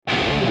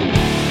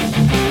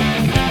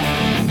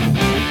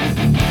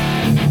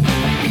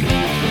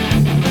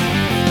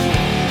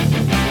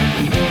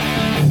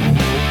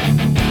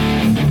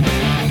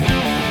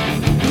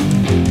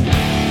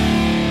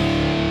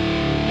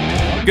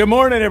good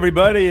morning,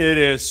 everybody. It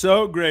is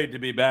so great to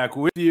be back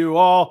with you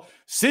all.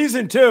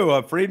 Season 2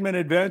 of Freedman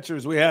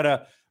Adventures. We had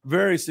a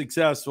very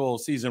successful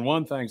season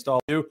 1, thanks to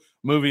all of you,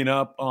 moving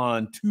up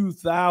on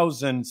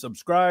 2,000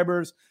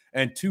 subscribers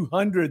and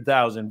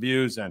 200,000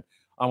 views. And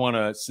I want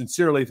to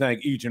sincerely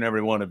thank each and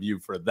every one of you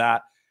for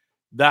that.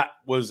 That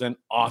was an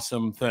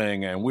awesome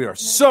thing, and we are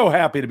so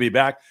happy to be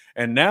back.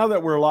 And now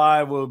that we're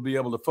live, we'll be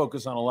able to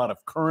focus on a lot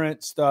of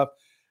current stuff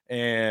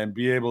and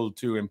be able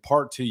to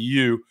impart to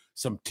you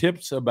some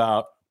tips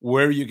about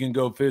where you can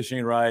go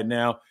fishing right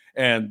now.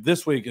 And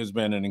this week has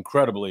been an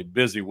incredibly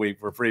busy week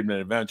for Freedman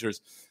Adventures,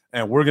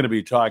 and we're going to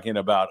be talking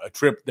about a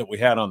trip that we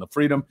had on the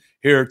Freedom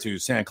here to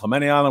San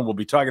Clemente Island. We'll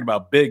be talking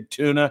about big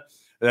tuna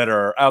that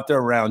are out there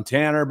around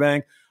Tanner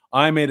Bank.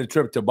 I made a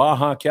trip to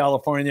Baja,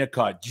 California,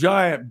 caught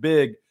giant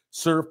big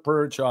surf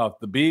perch off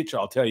the beach.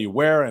 I'll tell you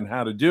where and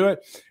how to do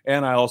it.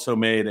 And I also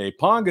made a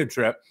ponga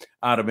trip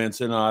out of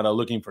Ensenada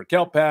looking for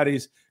kelp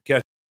patties,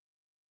 catch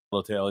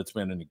tail. It's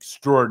been an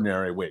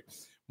extraordinary week.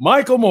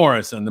 Michael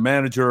Morrison, the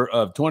manager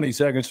of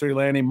 22nd Street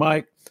Landing.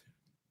 Mike,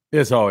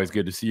 it's always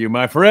good to see you,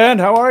 my friend.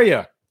 How are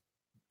you?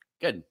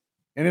 Good.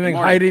 Anything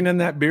hiding in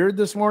that beard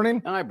this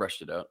morning? No, I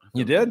brushed it out.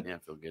 You did? Yeah, I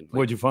feel good.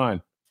 What'd you find?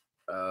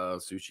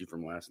 Sushi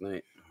from last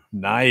night.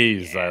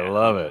 Nice. Yeah, I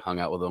love it. Hung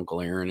out with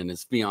Uncle Aaron and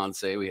his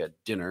fiance. We had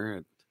dinner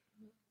at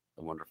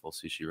a wonderful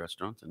sushi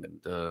restaurant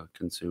and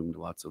consumed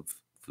lots of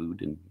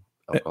food and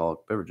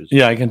alcoholic beverages.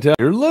 Yeah, I can tell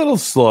you're a little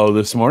slow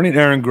this morning.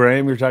 Aaron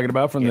Graham, you're talking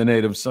about from the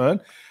Native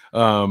Son.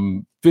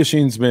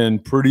 Fishing's been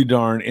pretty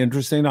darn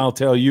interesting. I'll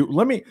tell you.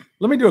 Let me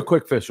do a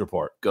quick fish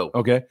report. Go.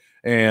 Okay.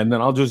 And then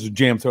I'll just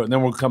jam through it. And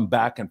then we'll come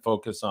back and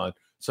focus on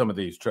some of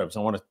these trips. I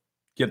want to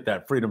get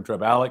that Freedom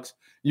trip. Alex,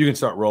 you can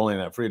start rolling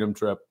that Freedom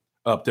trip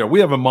up there. We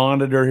have a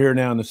monitor here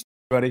now in the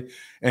study,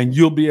 and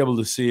you'll be able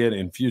to see it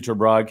in future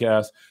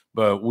broadcasts,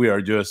 but we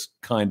are just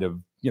kind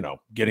of,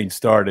 getting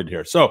started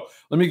here. So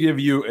let me give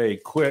you a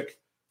quick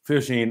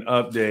fishing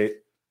update,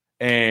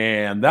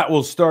 and that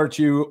will start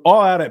you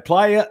all out at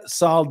Playa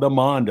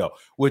Saldamondo,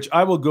 which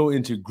I will go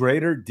into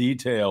greater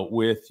detail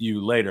with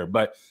you later.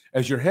 But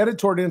as you're headed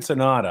toward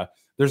Ensenada,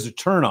 there's a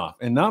turnoff,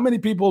 and not many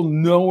people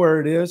know where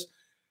it is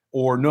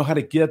or know how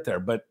to get there,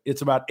 but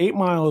it's about 8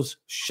 miles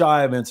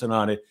shy of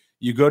Ensenada.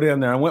 You go down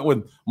there. I went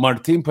with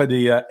Martin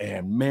Padilla,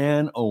 and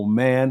man, oh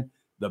man,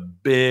 the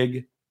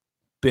big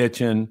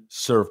bitchin'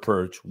 surf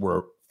perch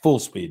were full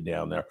speed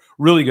down there.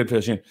 Really good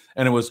fishing,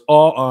 and it was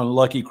all on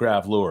Lucky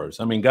Craft lures.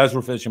 I mean, guys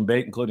were fishing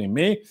bait, including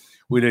me.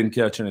 We didn't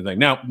catch anything.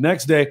 Now,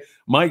 next day,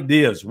 Mike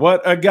Diaz.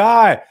 What a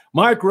guy.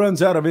 Mike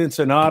runs out of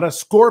Ensenada,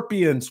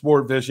 Scorpion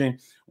Sport Fishing.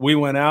 We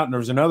went out, and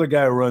there's another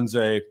guy who runs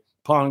a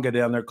ponga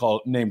down there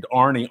named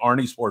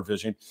Arnie Sport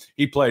Fishing.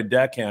 He played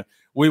deckhand.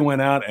 We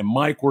went out, and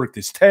Mike worked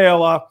his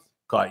tail off,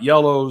 caught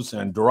yellows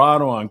and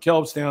dorado on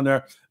kelps down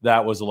there.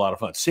 That was a lot of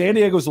fun. San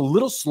Diego's a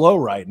little slow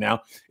right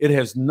now. It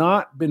has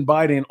not been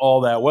biting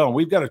all that well.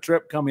 We've got a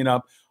trip coming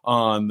up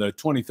on the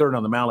 23rd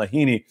on the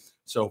Malahini,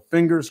 so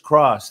fingers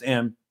crossed.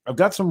 And I've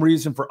got some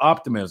reason for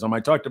optimism. I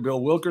talked to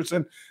Bill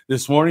Wilkerson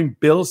this morning.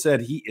 Bill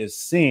said he is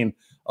seeing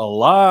a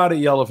lot of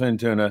yellowfin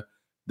tuna.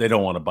 They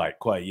don't want to bite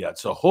quite yet,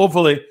 so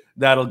hopefully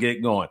that'll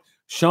get going.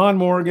 Sean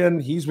Morgan,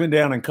 he's been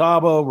down in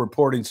Cabo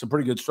reporting some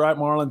pretty good striped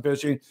marlin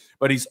fishing,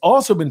 but he's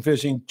also been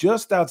fishing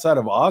just outside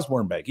of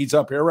Osborne Bank. He's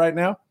up here right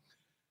now.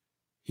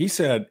 He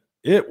said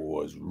it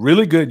was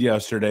really good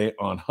yesterday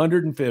on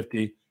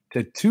 150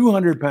 to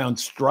 200-pound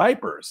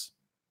stripers.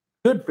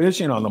 Good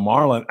fishing on the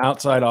marlin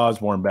outside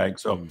Osborne Bank.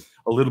 So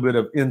a little bit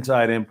of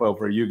inside info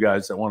for you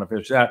guys that want to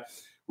fish that.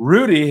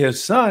 Rudy,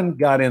 his son,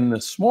 got in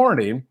this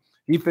morning.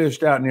 He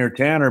fished out near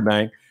Tanner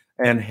Bank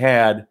and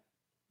had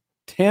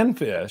 10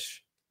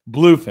 fish,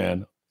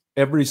 bluefin,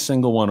 every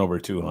single one over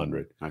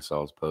 200. I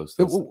saw his post.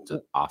 That's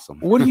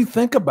awesome. What do you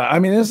think about it? I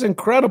mean, it's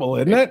incredible,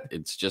 isn't it?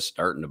 It's just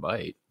starting to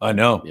bite. I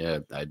know. Yeah,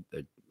 I'd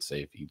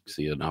say if you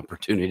see an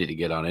opportunity to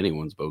get on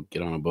anyone's boat,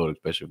 get on a boat,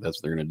 especially if that's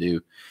what they're going to do.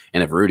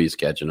 And if Rudy's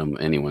catching them,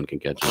 anyone can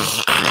catch them.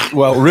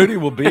 Well, Rudy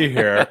will be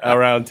here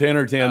around 10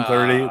 or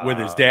 10:30 with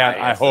his dad,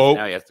 I hope.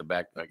 Now he has to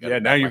back. Yeah,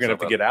 now you're going to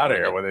have to get out of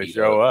here when they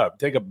show up.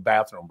 Take a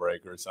bathroom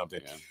break or something.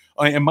 Yeah.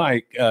 And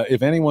Mike,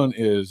 if anyone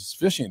is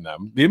fishing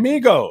them, the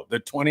Amigo, the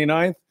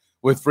 29th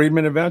with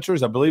Freedman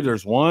Adventures, I believe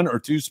there's 1 or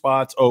 2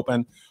 spots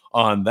open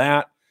on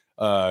that.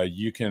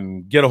 You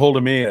can get a hold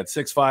of me at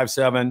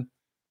 657-227,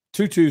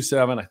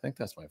 I think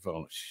that's my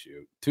phone.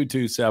 Shoot,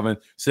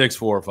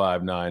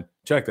 227-6459.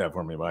 Check that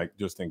for me, Mike,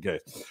 just in case.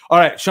 All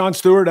right, Sean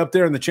Stewart up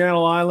there in the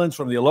Channel Islands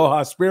from the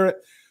Aloha Spirit.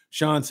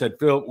 Sean said,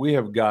 Phil, we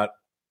have got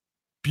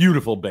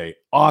beautiful bait,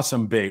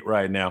 awesome bait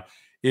right now.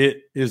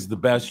 It is the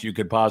best you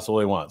could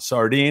possibly want.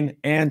 Sardine,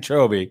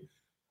 anchovy.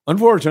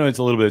 Unfortunately, it's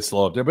a little bit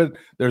slow up there, but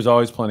there's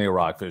always plenty of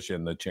rockfish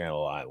in the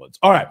Channel Islands.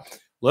 All right,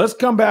 let's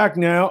come back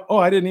now. Oh,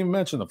 I didn't even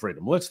mention the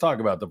Freedom. Let's talk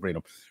about the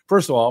Freedom.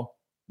 First of all,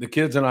 the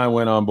kids and I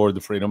went on board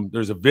the Freedom.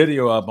 There's a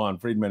video up on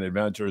Freedman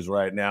Adventures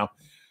right now.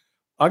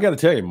 I got to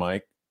tell you,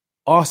 Mike,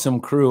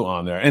 awesome crew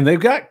on there. And they've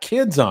got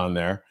kids on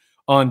there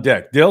on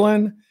deck.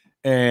 Dylan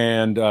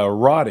and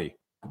Roddy.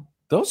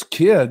 Those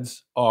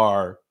kids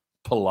are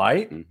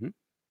polite. Mm-hmm.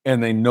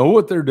 and they know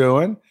what they're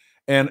doing.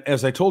 And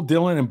as I told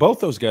Dylan and both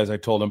those guys, I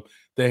told them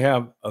they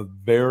have a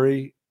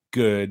very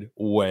good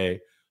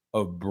way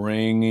of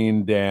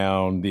bringing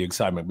down the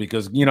excitement,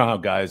 because you know how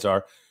guys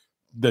are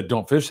that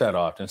don't fish that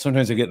often.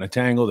 Sometimes they get in a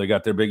tangle, they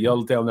got their big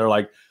yellowtail, and they're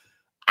like,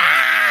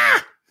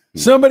 ah,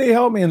 somebody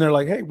help me. And they're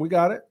like, hey, we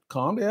got it.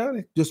 Calm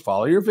down. Just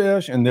follow your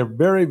fish. And they're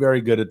very,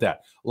 very good at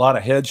that. A lot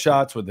of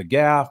headshots with the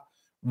gaff.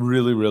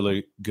 Really,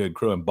 really good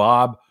crew. And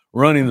Bob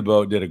running the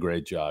boat did a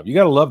great job. You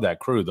got to love that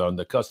crew, though, and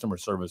the customer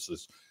service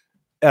is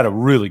at a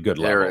really good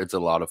level. It's a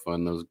lot of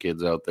fun, those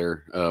kids out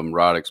there.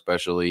 Rod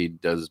especially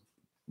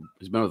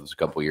he's been with us a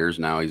couple of years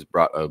now. He's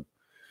brought a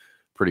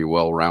pretty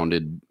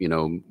well-rounded,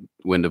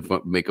 when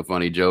to make a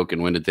funny joke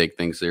and when to take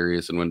things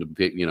serious and when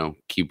to,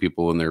 keep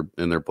people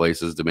in their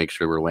places to make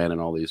sure we're landing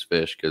all these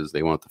fish, because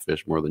they want the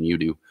fish more than you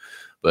do.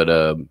 But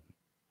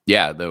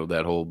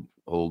that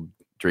whole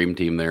dream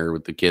team there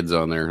with the kids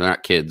on there, they're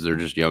not kids, they're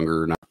just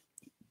younger, not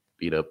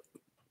beat up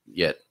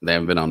yet. They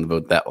haven't been on the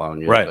boat that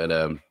long yet. Right.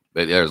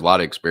 But there's a lot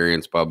of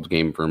experience. Bob's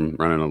came from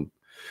running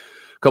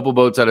a couple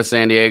boats out of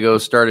San Diego,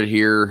 started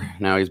here.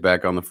 Now he's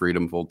back on the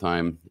Freedom full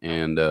time.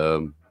 And,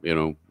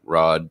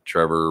 Rod,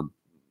 Trevor,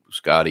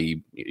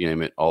 Scotty, you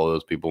name it, all of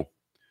those people.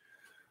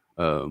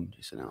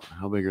 Jason,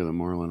 how big are the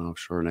Marlin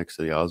offshore next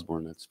to the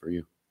Osborne? That's for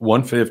you.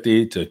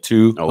 150 to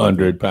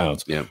 200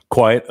 pounds. Yeah.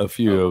 Quite a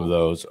few of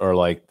those are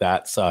like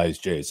that size,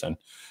 Jason.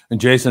 And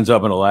Jason's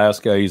up in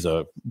Alaska. He's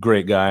a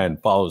great guy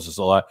and follows us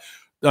a lot.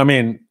 I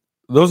mean,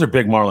 those are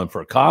big Marlin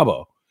for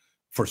Cabo,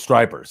 for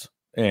stripers.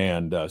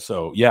 And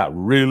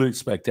really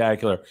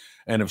spectacular.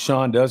 And if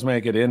Sean does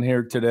make it in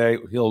here today,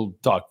 he'll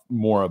talk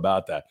more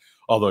about that.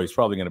 Although he's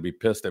probably going to be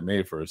pissed at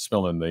me for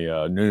spilling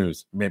the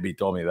news. Maybe he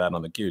told me that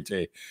on the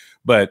QT.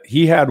 But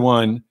he had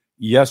one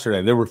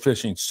yesterday. They were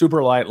fishing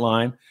super light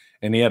line,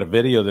 and he had a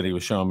video that he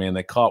was showing me, and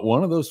they caught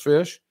one of those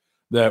fish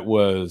that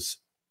was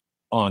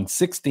on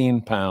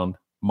 16-pound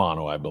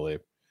mono, I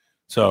believe.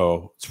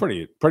 So it's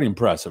pretty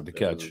impressive to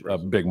catch a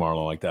big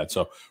marlin like that.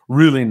 So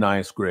really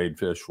nice grade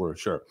fish for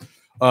sure.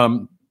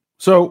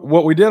 So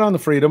what we did on the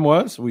Freedom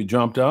was we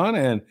jumped on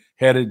and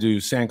headed to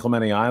San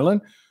Clemente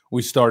Island.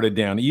 We started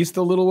down east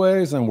a little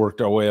ways and worked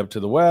our way up to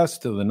the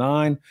west to the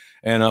 9.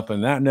 And up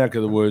in that neck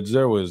of the woods,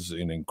 there was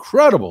an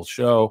incredible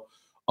show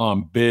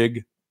on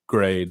big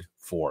grade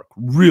fork.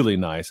 Really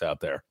nice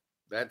out there.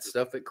 That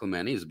stuff at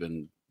Clemente there's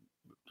been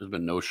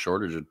no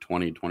shortage of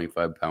 20,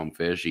 25-pound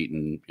fish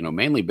eating,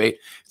 mainly bait.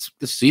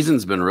 This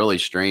season's been really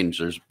strange.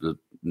 There's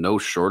no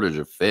shortage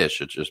of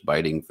fish. It's just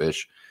biting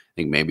fish. I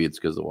think maybe it's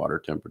because the water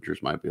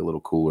temperatures might be a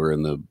little cooler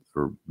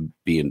or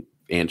being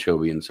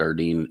anchovy and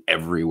sardine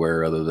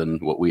everywhere other than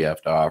what we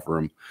have to offer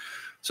them.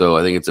 So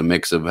I think it's a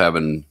mix of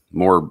having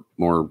more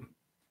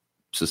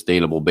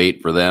sustainable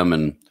bait for them,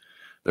 and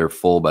they're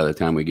full by the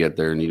time we get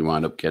there, and you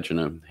wind up catching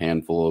a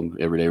handful of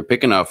every day. We're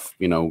picking off,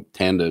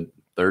 10 to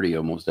 30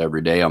 almost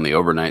every day on the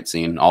overnight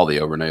scene, all the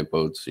overnight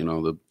boats,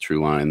 the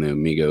True Line, the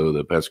Amigo,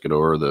 the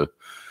Pescador, the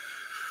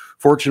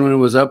Fortune when it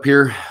was up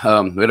here.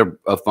 We had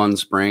a fun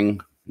spring.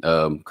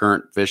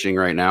 Current fishing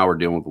right now, we're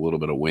dealing with a little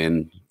bit of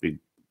wind. Be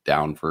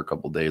down for a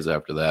couple of days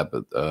after that,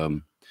 but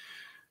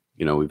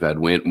we've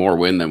had more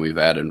wind than we've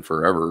had in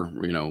forever,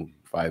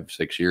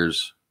 5-6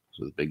 years.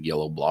 So the big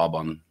yellow blob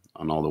on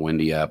all the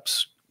windy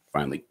apps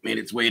finally made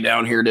its way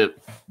down here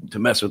to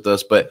mess with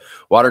us. But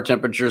water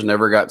temperatures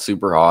never got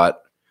super hot.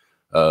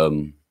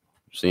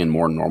 Seeing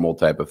more normal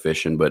type of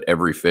fishing, but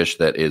every fish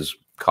that is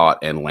caught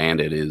and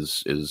landed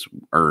is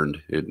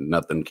earned.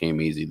 Nothing came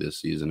easy this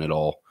season at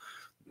all.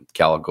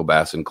 Calico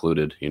bass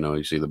included.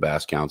 You see the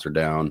bass counts are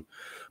down,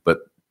 but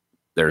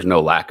there's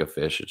no lack of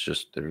fish. It's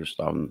just they're just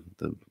on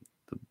the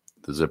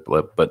zip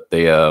lip. But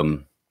I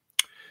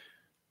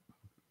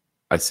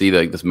see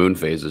like this moon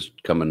phase is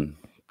coming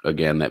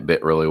again. That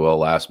bit really well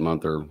last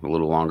month or a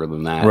little longer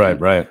than that.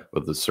 Right.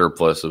 With the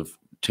surplus of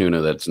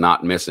tuna that's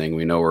not missing,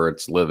 we know where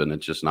it's living.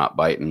 It's just not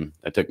biting.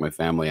 I took my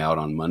family out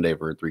on Monday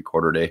for a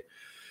 3/4 day.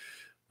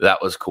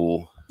 That was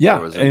cool. Yeah,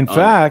 there was an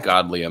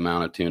ungodly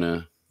amount of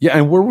tuna. Yeah,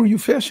 and where were you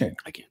fishing?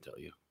 I can't tell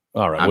you.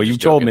 All right. Well, you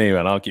told me,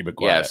 and I'll keep it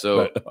quiet. Yeah.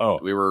 So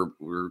we were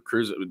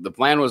cruising. The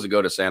plan was to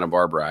go to Santa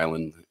Barbara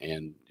Island,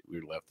 and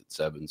we left at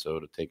 7, so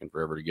it had taken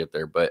forever to get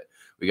there. But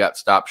we got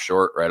stopped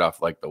short right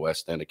off like the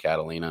west end of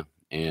Catalina,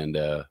 and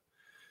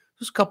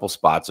just a couple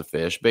spots of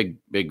fish,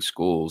 big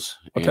schools.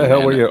 What the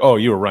hell were you? Oh,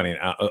 you were running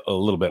a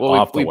little bit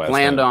off the west. We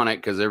planned on it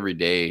because every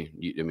day,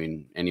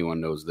 anyone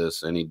knows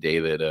this. Any day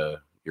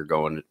that you're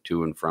going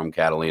to and from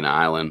Catalina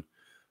Island,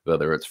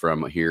 whether it's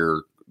from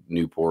here,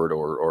 Newport,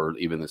 or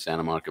even the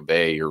Santa Monica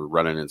Bay, you're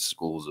running in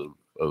schools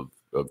of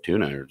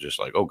tuna. You're just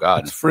like, oh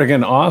God, it's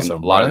friggin' awesome.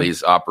 And a lot of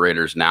these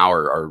operators now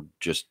are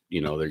just,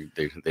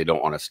 they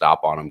don't want to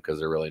stop on them because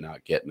they're really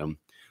not getting them.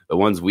 The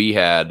ones we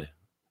had,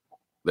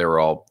 they were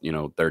all,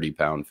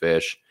 30-pound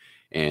fish,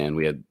 and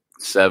we had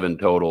 7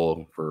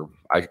 total for,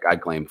 I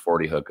claimed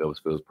 40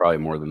 hookups, but it was probably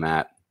more than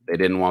that. They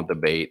didn't want the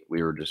bait.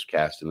 We were just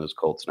casting those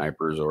Colt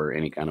snipers or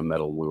any kind of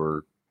metal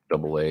lure,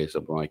 AA,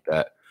 something like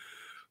that.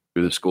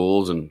 through the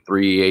schools, and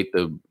 3 ate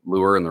the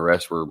lure, and the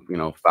rest were,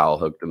 foul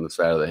hooked in the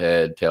side of the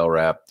head, tail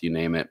wrapped, you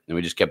name it. And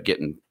we just kept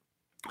getting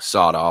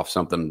sawed off,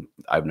 something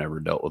I've never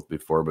dealt with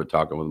before. But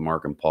talking with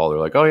Mark and Paul, they're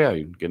like, oh, yeah,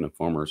 you can get in a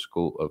former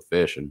school of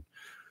fish, and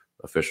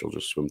a fish will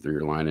just swim through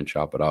your line and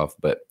chop it off.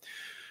 But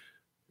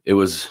it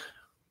was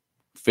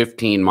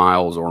 15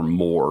 miles or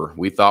more.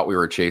 We thought we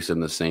were chasing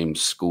the same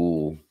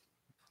school,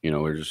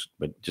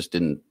 but it just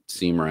didn't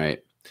seem right.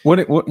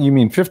 What you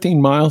mean?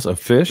 15 miles of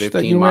fish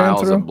that you ran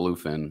through? 15 miles of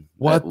bluefin.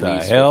 What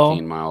the hell?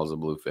 15 miles of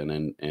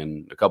bluefin,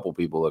 and a couple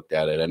people looked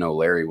at it. I know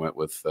Larry went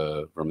with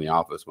from the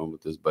office, went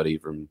with his buddy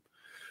from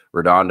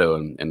Redondo,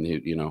 and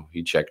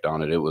he checked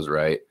on it. It was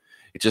right.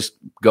 It's just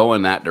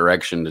going that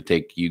direction to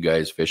take you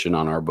guys fishing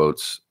on our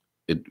boats.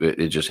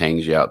 It just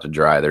hangs you out to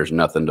dry. There's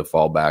nothing to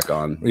fall back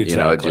on.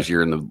 Exactly. It's just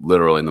you're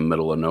literally in the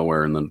middle of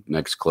nowhere, and the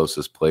next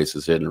closest place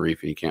is Hidden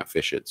Reef, and you can't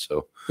fish it.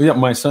 So yeah,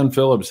 my son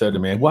Philip said to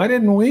me, "Why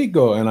didn't we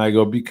go?" And I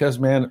go, "Because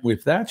man,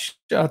 if that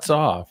shuts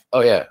off,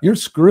 oh yeah, you're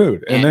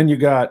screwed." And then you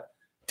got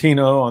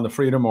Tino on the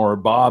Freedom or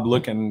Bob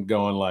looking,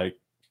 going like,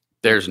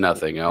 "There's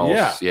nothing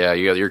else." Yeah,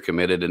 you're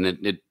committed, and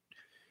it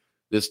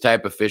this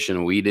type of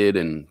fishing we did,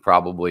 and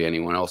probably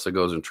anyone else that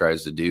goes and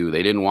tries to do,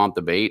 they didn't want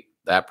the bait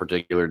that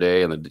particular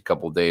day and the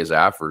couple of days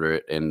after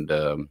it, and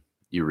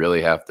you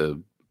really have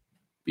to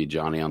be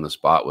Johnny on the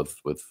spot with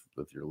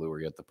your lure.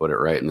 You have to put it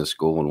right in the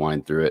school and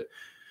wind through it.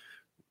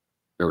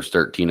 There was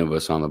 13 of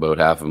us on the boat,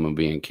 half of them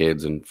being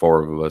kids, and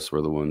 4 of us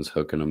were the ones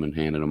hooking them and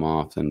handing them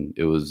off. And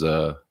it was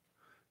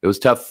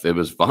tough. It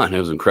was fun. It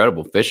was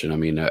incredible fishing. I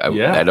mean,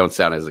 I don't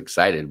sound as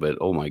excited, but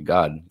oh my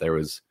God, there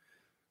was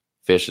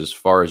fish as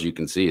far as you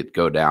can see it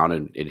go down,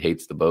 and it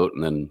hates the boat,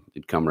 and then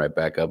it'd come right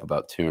back up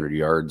about 200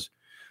 yards.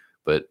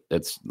 But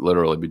that's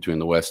literally between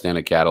the west end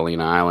of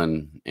Catalina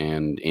Island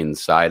and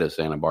inside of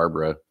Santa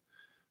Barbara.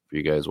 For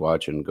you guys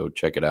watching, go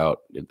check it out.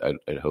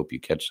 I hope you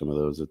catch some of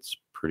those. It's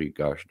pretty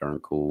gosh darn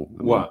cool.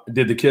 What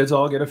did the kids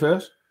all get a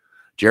fish?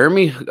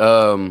 Jeremy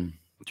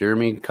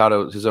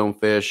caught his own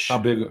fish. How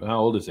big? How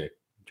old is he?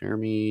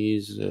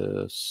 Jeremy's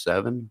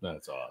 7.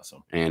 That's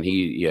awesome. And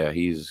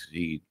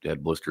he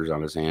had blisters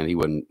on his hand. He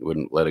wouldn't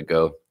let it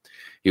go.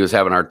 He was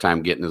having a hard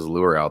time getting his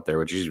lure out there,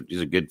 which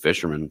he's a good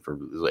fisherman for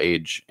his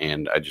age.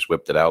 And I just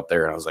whipped it out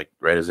there, and I was like,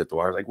 right as it hit the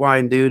water, I was like,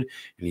 "Wine, dude."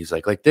 And he's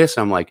like this.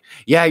 I'm like,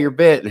 "Yeah, you're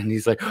bit." And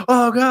he's like,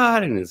 "Oh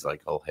God." And his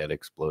like whole head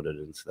exploded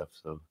and stuff.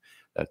 So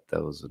that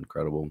was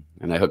incredible.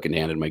 And I hook and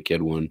handed my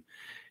kid one,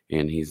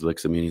 and he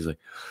looks at me and he's like,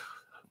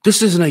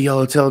 "This isn't a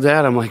yellowtail,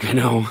 Dad." I'm like, "I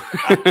know."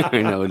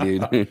 I know,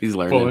 dude. He's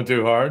learning. Pulling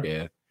too hard.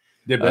 Yeah.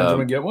 Did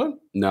Benjamin get one?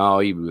 No,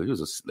 he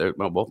was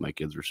both my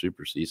kids were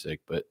super seasick,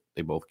 but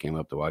they both came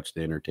up to watch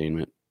the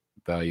entertainment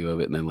value of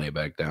it and then lay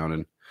back down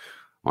and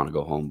want to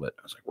go home. But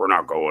I was like, "We're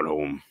not going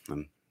home."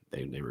 And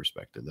they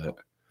respected that.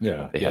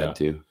 Yeah. They had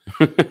to.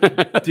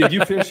 Did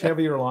you fish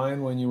heavier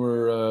line when you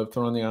were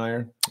throwing the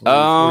iron?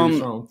 Were you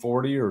throwing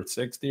 40 or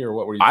 60 or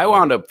what were you I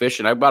wound up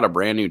fishing. I bought a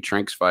brand new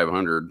Trinx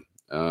 500.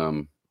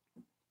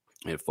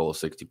 It full of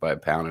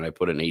 65 pound, and I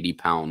put an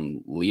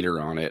 80-pound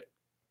leader on it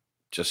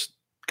just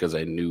because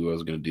I knew I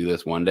was going to do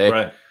this one day.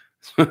 Right.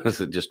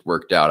 So it just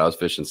worked out. I was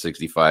fishing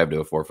 65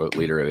 to a 4-foot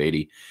leader of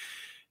 80.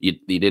 You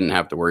didn't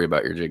have to worry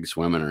about your jig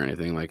swimming or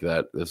anything like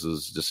that. This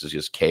is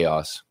just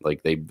chaos.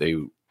 Like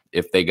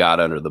if they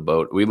got under the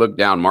boat, we looked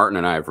down, Martin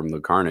and I, from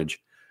the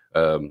Carnage,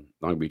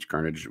 Long Beach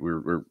Carnage.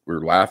 We're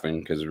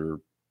laughing because we're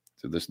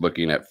just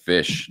looking at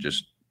fish,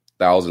 just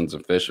thousands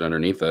of fish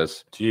underneath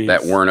us. Jeez.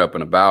 That weren't up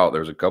and about.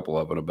 There's a couple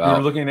up and about.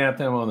 You're looking at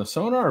them on the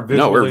sonar? Or visually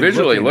no, we're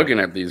visually looking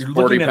at these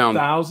 40-pound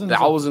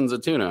thousands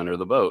of tuna under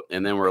the boat.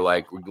 And then we're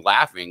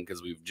laughing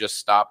because we've just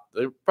stopped.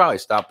 They probably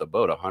stopped the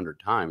boat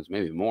 100 times,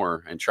 maybe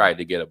more, and tried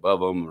to get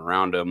above them,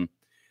 around them.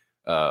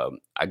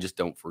 I just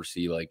don't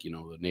foresee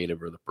the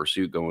native or the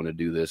pursuit going to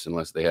do this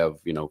unless they have,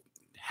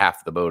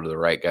 half the boat of the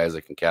right guys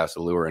that can cast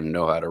a lure and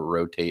know how to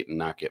rotate and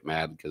not get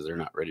mad because they're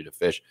not ready to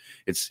fish.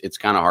 It's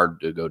kind of hard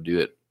to go do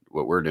it.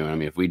 What we're doing. I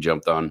mean, if we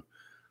jumped on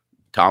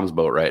Tom's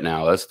boat right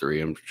now, us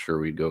 3, I'm sure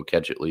we'd go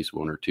catch at least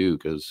 1 or 2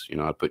 because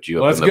I'd put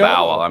you up in the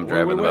bow while I'm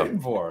driving the boat. I don't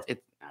want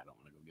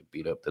to go get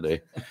beat up today.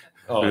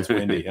 Oh, it's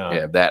windy, huh?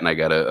 Yeah, that, and I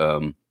got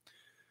a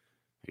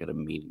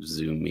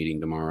Zoom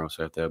meeting tomorrow,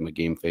 so I have to have my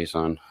game face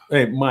on.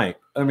 Hey, Mike,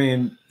 I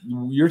mean,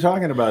 you're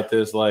talking about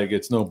this like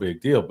it's no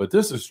big deal, but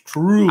this is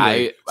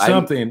truly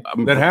something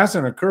that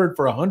hasn't occurred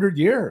for 100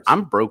 years.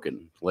 I'm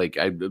broken.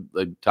 I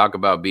talk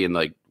about being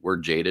we're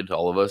jaded,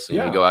 all of us. And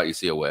you go out, you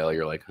see a whale,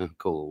 you're like, huh,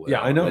 cool. Whale.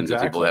 Yeah, I know. And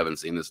exactly. People haven't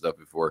seen this stuff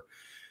before.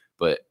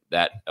 But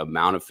that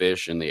amount of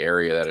fish in the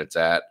area that it's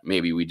at,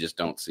 maybe we just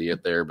don't see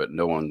it there, but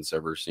no one's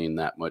ever seen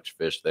that much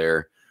fish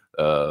there.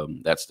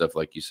 That stuff,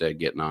 like you said,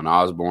 getting on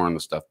Osborne, the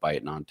stuff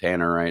biting on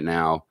Tanner right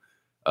now.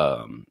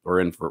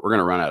 We're going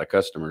to run out of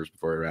customers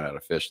before we run out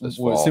of fish this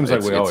fall. It seems like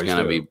it's going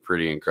to be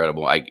pretty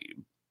incredible.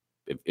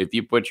 If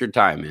you put your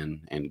time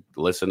in and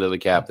listen to the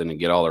captain and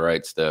get all the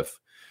right stuff,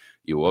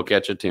 you will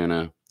catch a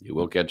tuna, you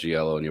will catch a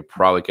yellow, and you'll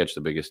probably catch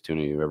the biggest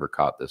tuna you've ever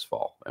caught this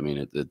fall. I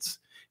mean, it's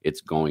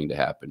it's going to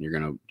happen.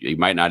 You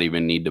might not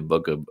even need to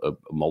book a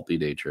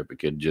multi-day trip. It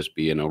could just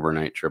be an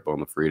overnight trip on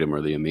the Freedom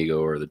or the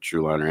Amigo or the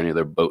Trueline or any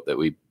other boat that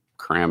we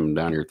cram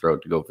down your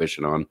throat to go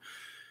fishing on.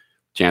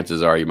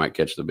 Chances are you might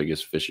catch the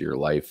biggest fish of your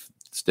life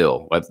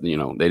still. But, they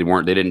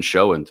didn't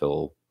show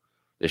until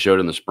they showed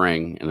in the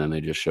spring, and then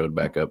they just showed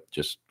back up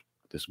just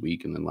this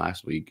week and then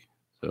last week.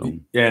 So,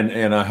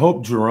 and I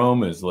hope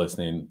Jerome is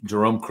listening.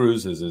 Jerome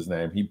Cruz is his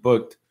name. He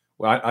booked,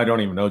 I don't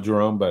even know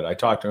Jerome, but I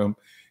talked to him.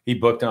 He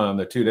booked on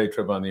the 2-day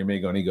trip on the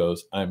Amigo, and he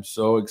goes, I'm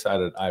so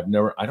excited. I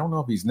don't know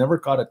if he's never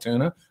caught a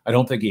tuna. I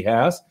don't think he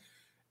has.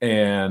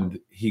 And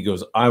he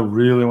goes, I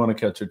really want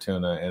to catch a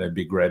tuna, and it'd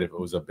be great if it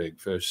was a big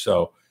fish.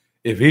 So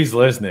if he's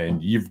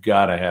listening, you've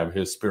got to have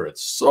his spirit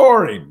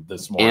soaring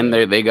this morning.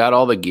 And they got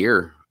all the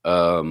gear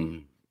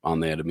on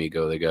that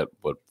Amigo. They got,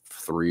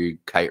 3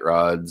 kite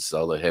rods,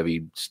 all the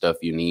heavy stuff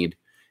you need.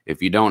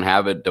 If you don't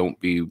have it, don't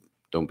be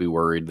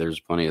worried. There's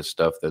plenty of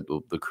stuff that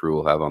the crew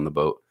will have on the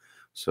boat.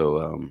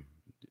 So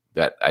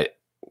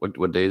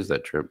what day is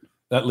that trip?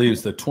 That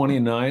leaves the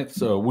 29th.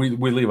 So we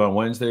leave on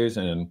Wednesdays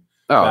and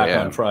back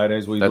on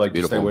Fridays. We like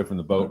to stay away from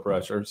the boat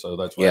pressure. So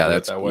that's why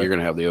that way. You're going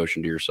to have the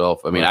ocean to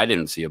yourself. I mean, I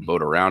didn't see a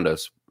boat around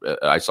us.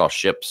 I saw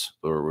ships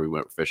where we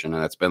went fishing,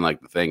 and that's been like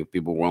the thing.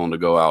 People willing to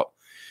go out,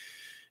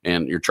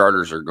 and your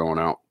charters are going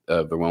out.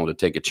 They're willing to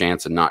take a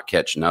chance and not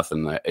catch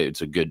nothing.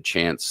 It's a good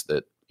chance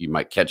that you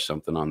might catch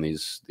something on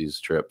these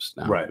trips.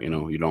 Now, right.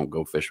 You don't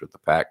go fish with the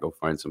pack. Go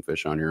find some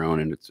fish on your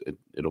own, and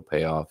it'll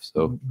pay off.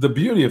 So the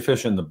beauty of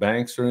fishing the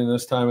banks during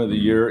this time of the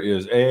year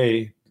is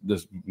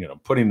this,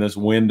 putting this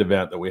wind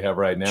event that we have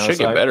right now. Should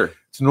get better.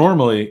 It's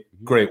normally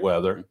great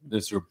weather.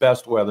 Your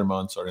best weather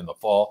months are in the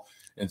fall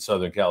in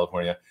Southern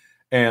California.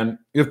 And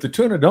if the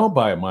tuna don't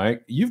bite,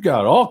 Mike, you've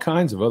got all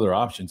kinds of other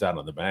options out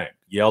on the bank.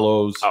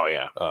 Yellows. Oh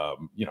yeah.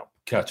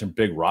 Catching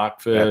big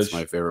rockfish. That's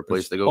my favorite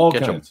place to go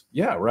catch them.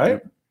 Yeah,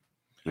 right.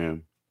 Yeah.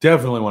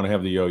 Definitely want to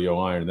have the yo-yo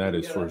iron. That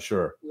is for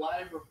sure.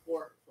 Live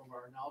report from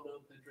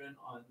Arnaldo Pedrin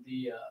on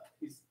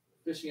he's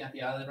fishing at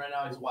the island right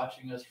now. He's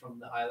watching us from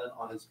the island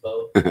on his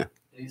boat. And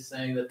he's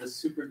saying that it's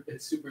super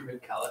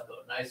good calico.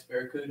 Nice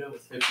barracuda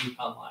with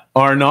 15-pound line.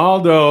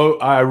 Arnaldo,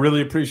 I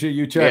really appreciate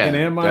you checking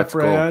in, my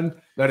friend.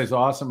 Cool. That is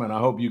awesome. And I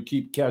hope you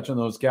keep catching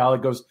those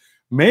calicos.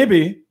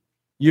 Maybe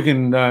you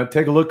can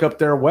take a look up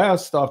there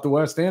west off the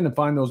West End and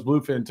find those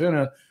bluefin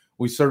tuna.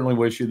 We certainly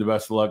wish you the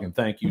best of luck, and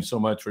thank you so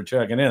much for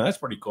checking in. That's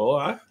pretty cool,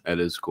 huh? That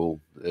is cool.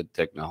 The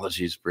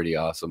technology is pretty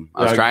awesome.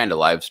 I was trying to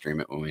live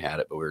stream it when we had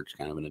it, but we were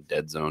kind of in a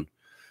dead zone.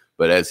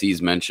 But as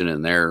he's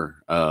mentioning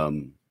there,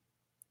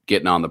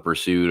 getting on the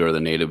Pursuit or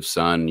the Native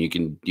Sun, you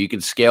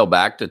can scale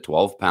back to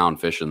 12-pound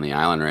fish in the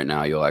island right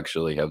now. You'll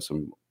actually have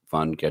some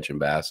fun catching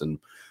bass and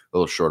a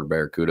little shorter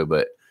barracuda,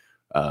 but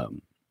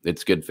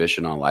it's good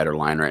fishing on lighter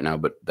line right now.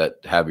 But that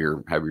have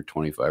your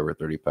 25 or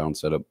 30-pound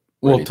setup.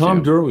 Well,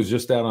 Tom Durr was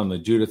just out on the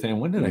Judith Ann.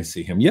 When did I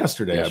see him?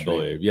 Yesterday, I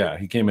believe. Yeah,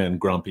 he came in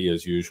grumpy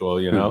as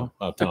usual,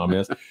 how Tom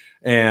is.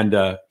 And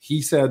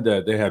he said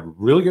that they had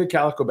really good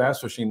calico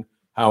bass fishing.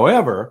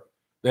 However,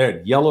 they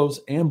had yellows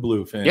and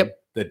bluefin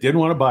that didn't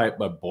want to bite,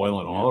 but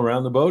boiling all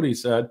around the boat, he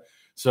said.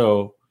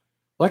 So,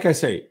 like I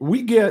say,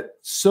 we get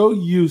so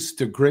used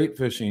to great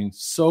fishing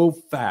so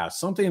fast,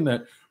 something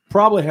that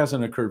probably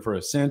hasn't occurred for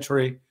a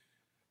century.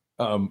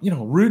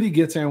 Rudy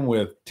gets in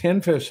with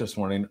 10 fish this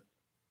morning,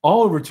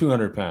 all over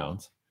 200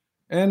 pounds.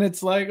 And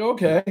it's like,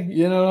 okay,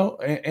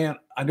 and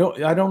I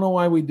don't know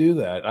why we do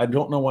that. I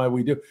don't know why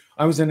we do.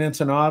 I was in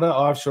Ensenada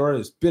offshore.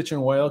 This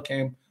bitchin' whale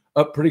came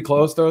up pretty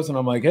close to us. And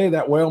I'm like, hey,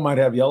 that whale might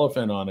have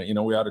yellowfin on it.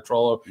 We ought to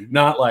troll it.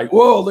 Not like,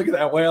 whoa, look at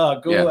that whale, how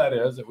cool that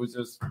is. It was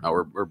just. No,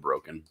 we're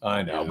broken.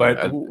 I know,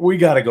 but we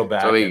got to go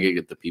back. So we can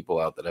get the people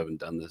out that haven't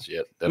done this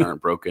yet, that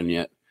aren't broken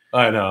yet.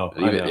 I know.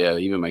 Yeah,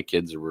 even my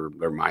kids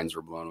their minds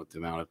were blown with the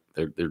amount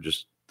of they're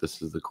just,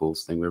 this is the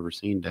coolest thing we've ever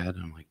seen, Dad.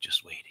 And I'm like,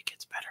 just wait, it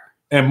gets better.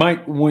 And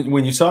Mike,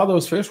 when you saw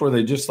those fish, were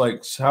they just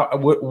like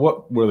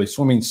what were they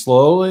swimming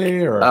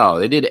slowly or? Oh,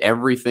 they did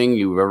everything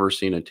you've ever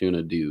seen a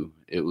tuna do.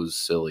 It was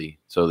silly.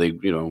 So they,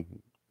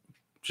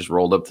 just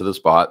rolled up to the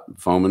spot,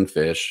 foaming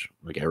fish,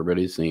 like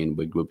everybody's seen,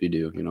 big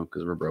whoop-de-doo,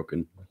 because we're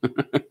broken.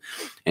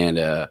 And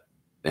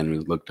then we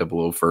looked up a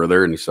little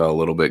further and he saw a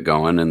little bit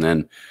going, and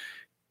then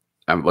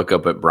I look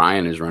up at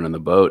Brian who's running the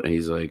boat, and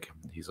he's like,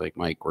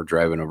 Mike, we're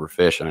driving over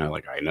fish. And I'm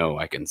like, I know,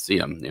 I can see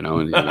them, and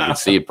you can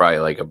see probably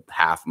like a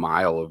half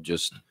mile of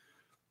just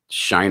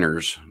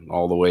shiners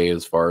all the way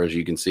as far as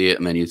you can see it.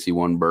 And then you see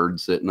one bird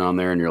sitting on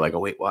there and you're like, oh,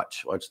 wait,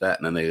 watch that.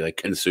 And then they like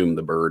consume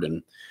the bird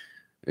and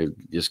they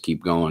just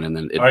keep going. And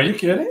then are you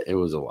kidding? It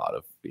was a lot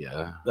of,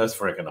 That's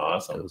freaking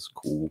awesome. It was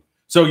cool.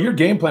 So your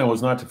game plan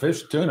was not to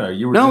fish tuna.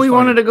 We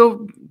wanted to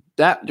go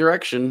that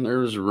direction. There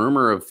was a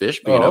rumor of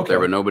fish being up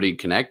there, but nobody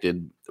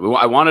connected.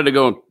 I wanted to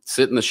go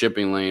sit in the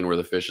shipping lane where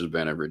the fish has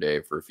been every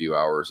day for a few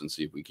hours and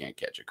see if we can't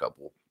catch a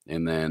couple.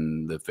 And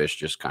then the fish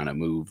just kind of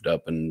moved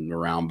up and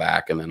around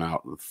back and then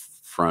out in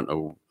front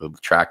of the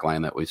track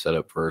line that we set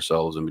up for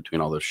ourselves in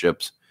between all those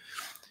ships.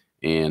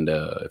 And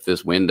if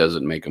this wind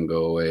doesn't make them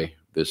go away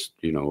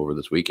over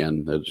this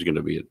weekend, it's just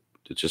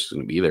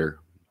going to be there.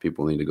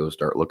 People need to go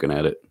start looking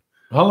at it.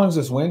 How long is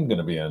this wind going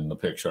to be in the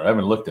picture? I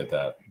haven't looked at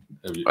that.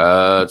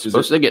 It's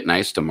supposed to get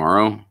nice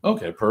tomorrow.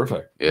 Okay,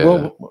 perfect. Yeah.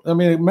 Well, I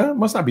mean, it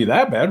must not be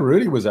that bad.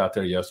 Rudy was out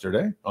there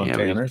yesterday on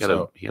Tanner.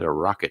 He had a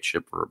rocket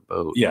ship for a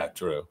boat. Yeah,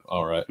 true.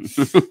 All right.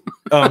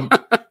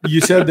 You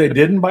said they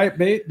didn't bite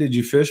bait. Did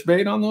you fish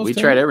bait on those? We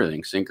tried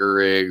everything, sinker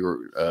rig.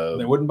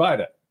 They wouldn't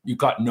bite it. You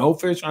caught no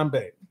fish on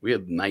bait. We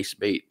had nice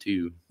bait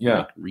too. Yeah,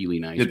 like really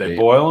nice. Did they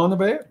boil on the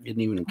bait?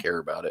 Didn't even care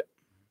about it.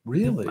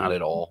 Really? Not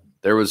at all.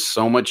 There was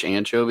so much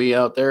anchovy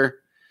out there.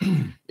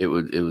 It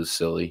was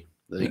silly.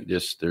 They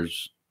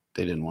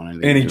didn't want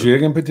anything. Any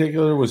jig in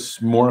particular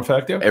was more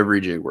effective?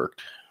 Every jig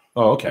worked.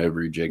 Oh, okay.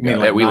 Every jig.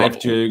 We knife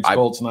jigs,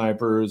 Colt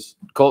snipers.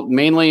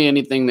 Mainly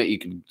anything that you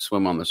could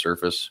swim on the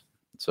surface.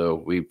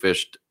 So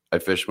I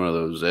fished one of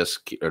those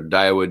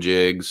Daiwa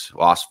jigs,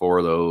 lost 4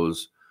 of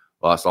those,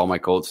 lost all my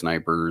Colt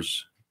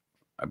snipers.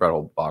 I brought a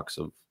whole box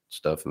of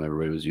stuff and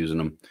everybody was using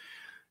them.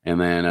 And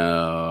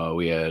then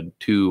we had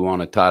 2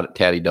 on a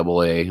Tatty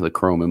AA, the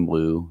chrome and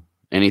blue.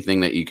 Anything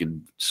that you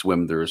could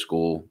swim through a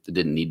school that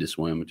didn't need to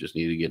swim, it just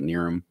needed to get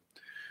near them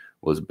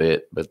was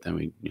bit. But then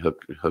we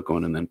hook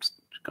one and then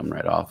come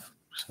right off.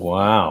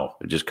 Wow.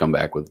 It just come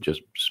back with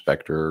just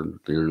Spectre,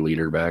 your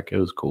leader back. It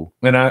was cool.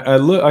 And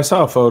I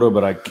saw a photo,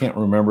 but I can't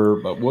remember.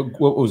 But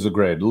what was the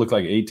grade? It looked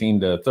like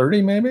 18 to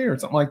 30 maybe or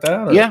something like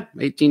that? Or? Yeah,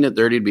 18 to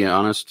 30 to be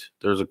honest.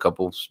 There's a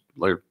couple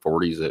like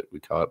 40s that we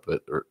caught,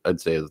 but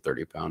I'd say the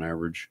 30-pound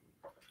average.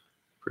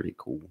 Pretty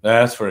cool.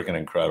 That's freaking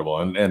incredible.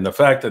 And the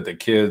fact that the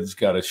kids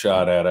got a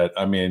shot at it,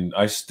 I mean,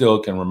 I still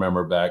can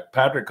remember back.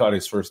 Patrick caught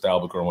his first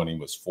albacore when he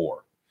was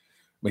 4.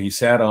 But he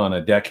sat on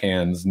a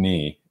deckhand's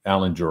knee,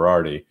 Alan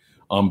Girardi,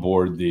 on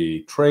board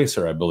the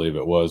Tracer, I believe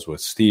it was,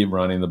 with Steve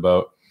running the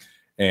boat.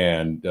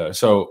 And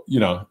so,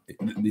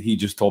 he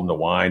just told him to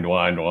wind.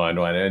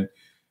 And,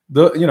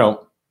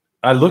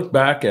 I look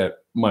back at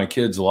my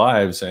kids'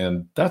 lives,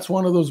 and that's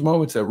one of those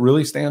moments that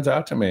really stands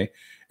out to me.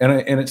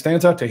 And it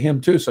stands out to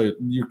him, too. So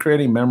you're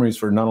creating memories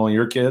for not only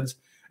your kids,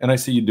 and I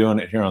see you doing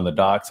it here on the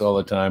docks all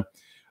the time,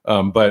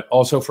 but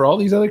also for all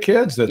these other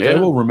kids that they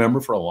will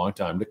remember for a long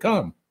time to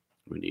come.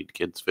 We need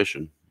kids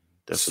fishing.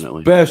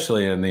 Definitely.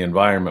 Especially in the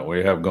environment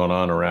we have going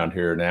on around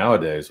here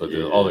nowadays with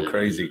all the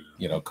crazy,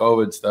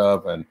 COVID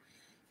stuff. And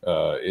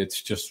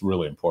it's just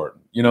really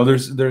important.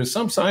 There's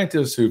some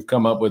scientists who've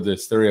come up with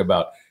this theory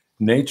about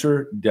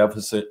nature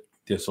deficit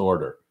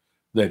disorder,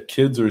 that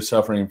kids are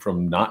suffering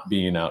from not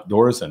being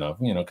outdoors enough,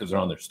 because they're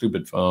on their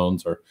stupid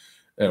phones or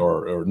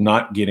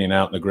not getting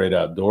out in the great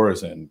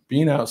outdoors. And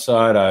being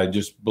outside, I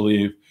just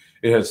believe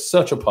it has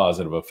such a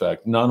positive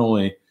effect, not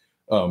only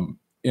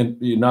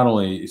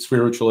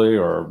spiritually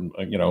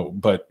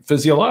but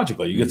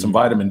physiologically. You get some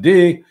vitamin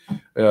D.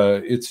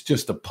 It's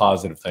just a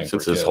positive thing.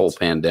 Since this whole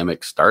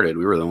pandemic started,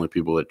 we were the only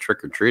people that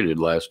trick-or-treated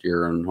last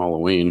year on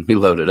Halloween. We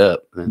loaded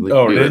up. Did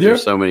you?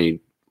 There's so many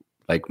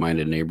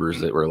like-minded neighbors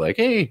that were like,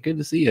 "Hey, good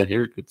to see you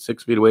here,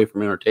 6 feet away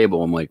from our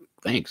table." I'm like,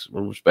 "Thanks,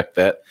 we'll respect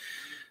that."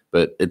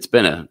 But it's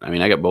been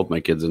I got both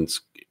my kids in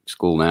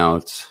school now.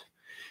 It's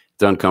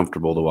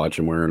uncomfortable to watch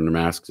them wearing their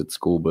masks at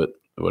school, but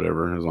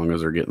whatever, as long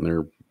as they're getting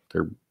their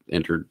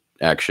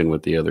interaction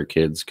with the other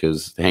kids,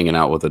 because hanging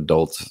out with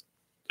adults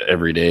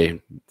every day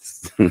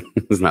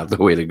is not the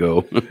way to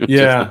go.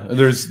 Yeah,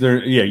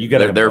 you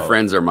got their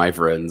friends are my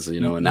friends,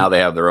 and now they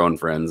have their own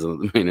friends.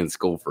 In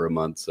school for a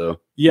month, so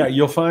yeah,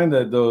 you'll find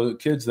that the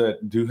kids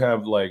that do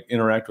have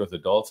interact with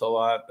adults a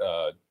lot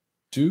are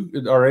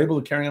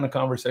able to carry on a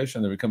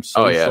conversation that becomes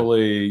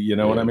socially,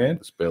 what I mean?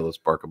 Be able to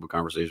spark up a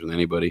conversation with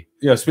anybody.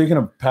 Yeah, speaking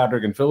of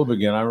Patrick and Philip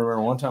again, I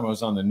remember one time I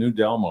was on the New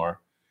Delmar.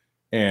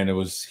 And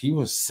he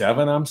was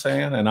 7, I'm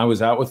saying, and I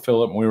was out with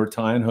Philip, and we were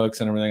tying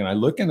hooks and everything. And I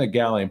look in the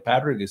galley, and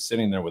Patrick is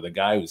sitting there with a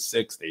guy who's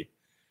 60,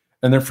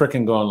 and they're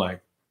freaking going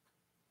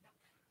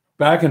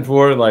back and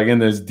forth, in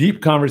this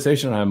deep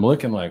conversation. And I'm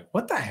looking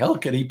what the hell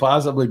could he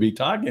possibly be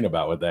talking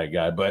about with that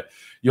guy? But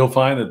you'll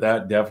find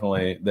that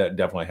definitely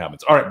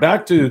happens. All right,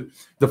 back to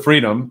the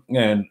Freedom,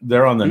 and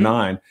they're on the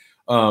 9.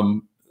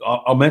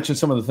 I'll mention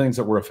some of the things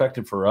that were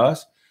effective for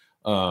us.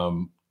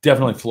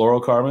 Definitely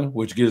fluorocarbon,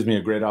 which gives me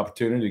a great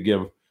opportunity to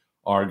give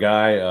our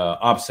guy,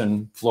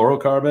 Opsin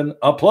Fluorocarbon,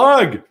 a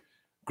plug.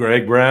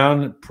 Greg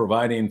Brown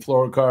providing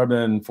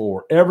fluorocarbon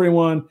for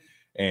everyone,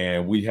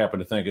 and we happen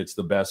to think it's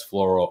the best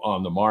fluoro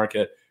on the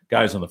market.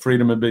 Guys on the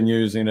Freedom have been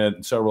using it,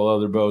 and several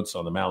other boats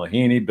on the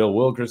Malahini. Bill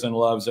Wilkerson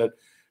loves it.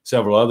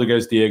 Several other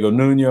guys, Diego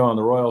Nuno on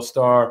the Royal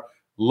Star,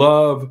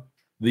 love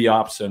the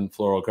Opsin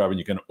Fluorocarbon.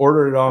 You can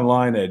order it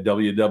online at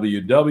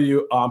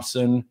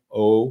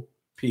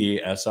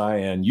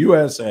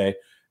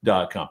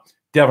www.opsinusa.com.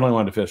 Definitely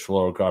want to fish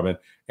fluorocarbon.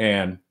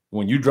 And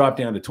when you drop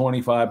down to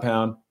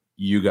 25-pound,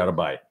 you got a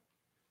bite.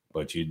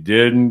 But you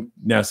didn't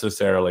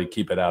necessarily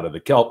keep it out of the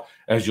kelp.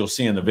 As you'll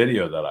see in the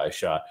video that I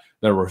shot,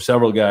 there were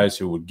several guys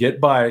who would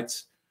get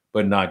bites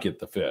but not get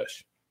the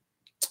fish.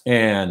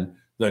 And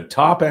the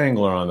top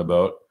angler on the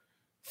boat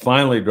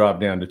finally dropped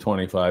down to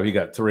 25. He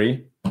got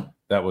 3.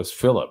 That was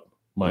Philip,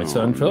 my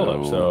son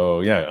Philip. No. So,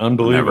 yeah,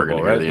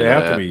 unbelievable, right? They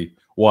have to be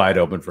wide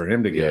open for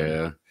him to get.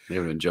 Yeah, they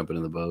haven't been jumping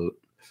in the boat.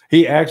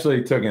 He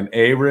actually took an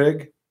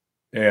A-rig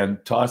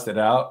and tossed it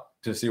out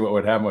to see what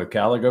would happen with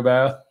calico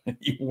bass. And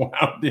he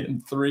wound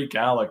in 3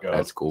 calicos.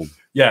 That's cool.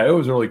 Yeah, it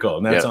was really cool.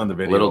 And that's on the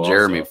video. Little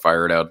Jeremy also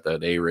fired out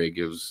that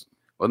A-rig.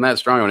 Wasn't that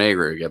strong on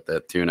A-rig? Got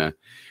that tuna.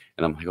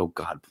 And I'm like, oh,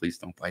 God, please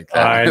don't bite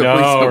that. I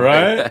know,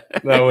 right?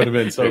 That would have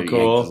been so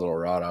cool. His little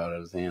rod out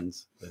of his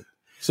hands. But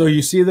so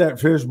you see that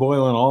fish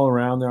boiling all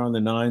around there on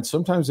the 9.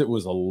 Sometimes it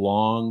was a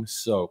long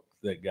soak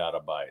that got a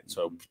bite.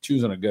 So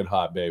choosing a good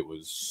hot bait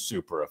was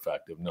super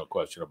effective. No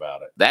question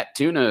about it. that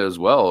tuna as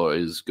well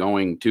is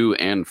going to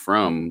and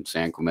from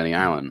San Clemente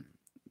Island.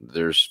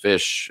 There's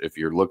fish. If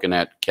you're looking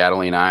at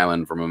Catalina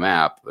Island from a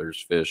map,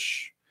 there's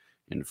fish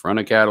in front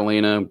of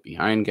Catalina,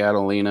 behind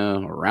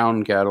Catalina,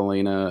 around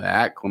Catalina,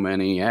 at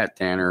Clemente, at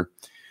Tanner,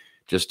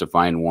 just to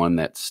find one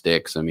that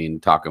sticks. I mean,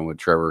 talking with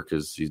Trevor,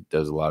 because he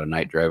does a lot of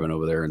night driving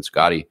over there, and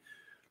Scotty,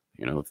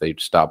 you know, if they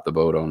stopped the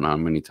boat on how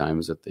many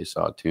times that they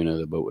saw tuna,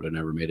 the boat would have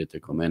never made it to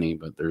Clemente.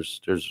 But there's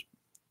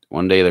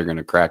one day they're going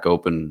to crack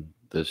open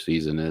this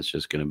season. And it's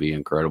just going to be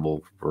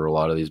incredible for a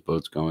lot of these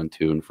boats going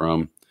to and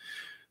from.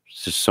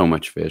 It's just so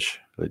much fish.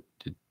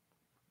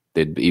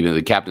 Even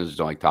the captains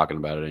don't like talking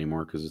about it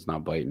anymore because it's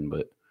not biting,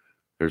 but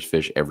there's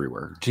fish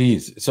everywhere.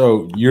 Jeez.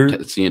 So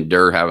you're seeing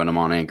Durr having them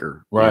on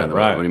anchor. Right,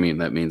 right. What do you mean?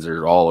 That means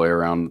they're all the way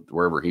around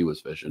wherever he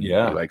was fishing.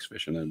 Yeah. He likes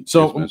fishing. And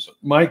so,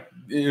 Mike,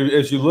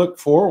 as you look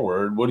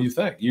forward, what do you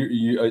think?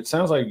 You it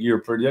sounds like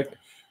you're predicting,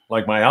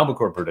 like my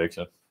albacore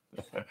prediction.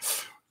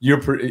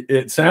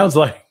 It sounds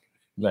like,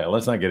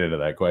 let's not get into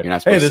that quite.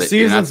 Hey, the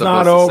season's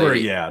not over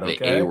yet. Okay.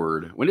 The A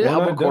word. When did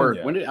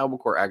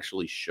albacore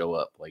actually show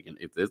up? Like,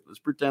 let's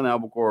pretend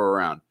albacore are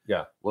around.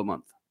 Yeah. What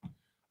month?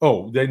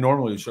 Oh, they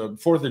normally show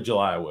 4th of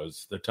July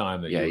was the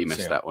time that you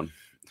missed that one.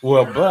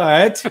 Well,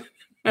 but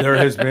there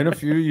has been a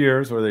few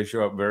years where they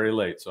show up very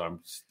late. So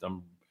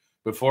I'm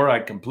before I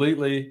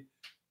completely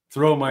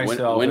throw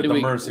myself at the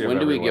mercy of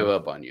everyone. When do we give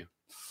up on you?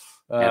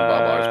 And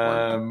Bob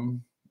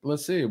Osborne.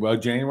 Let's see. Well,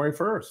 January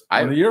 1st.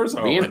 When the year's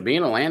over.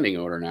 Being a landing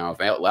owner now, if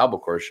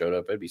albacore showed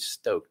up, I'd be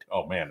stoked.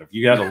 Oh man, if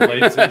you got a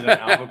late season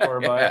albacore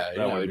bite,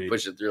 that would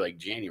push it through like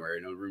January.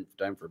 No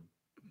time for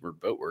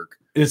boat work.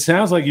 It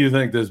sounds like you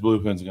think this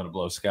bluefin's going to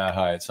blow sky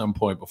high at some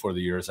point before the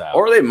year's out.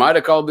 Or they might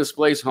have called this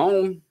place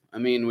home. I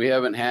mean, we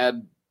haven't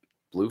had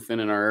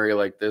bluefin in our area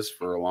like this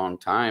for a long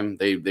time.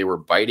 They were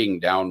biting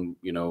down,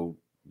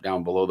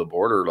 down below the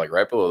border, like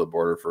right below the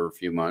border for a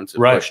few months. It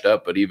pushed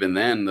up, but even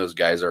then, those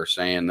guys are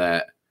saying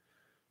that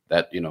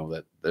there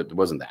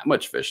wasn't that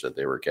much fish that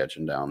they were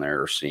catching down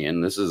there or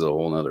seeing. This is a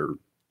whole nother.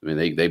 I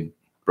mean, they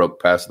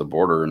broke past the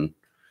border and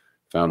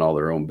found all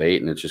their own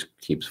bait, and it just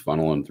keeps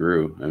funneling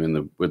through. I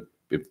mean,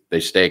 if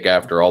they stake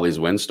after all these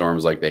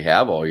windstorms like they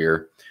have all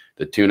year,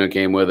 the tuna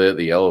came with it.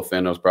 The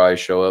yellowfin will probably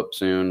show up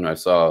soon. I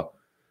saw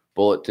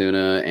bullet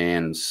tuna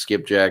and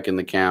skipjack in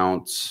the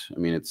counts. I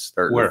mean, it's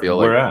starting to feel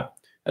like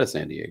at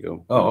San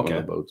Diego. Oh, okay.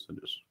 One of the boats and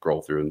just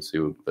scroll through and see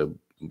the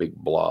big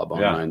blob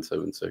on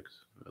 976.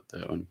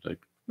 That one, like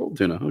bullet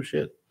tuna. Oh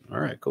shit! All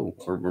right, cool.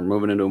 We're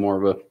moving into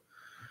more of a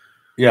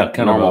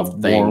kind of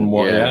a thing.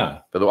 Warm, yeah.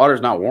 But the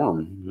water's not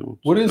warm.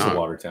 What is the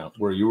water temp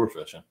where you were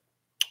fishing?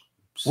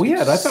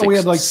 I thought we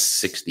had like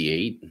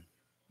 68.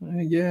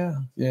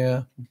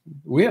 Yeah.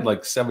 We had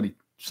like 70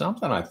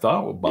 something. I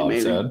thought what Bob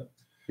said.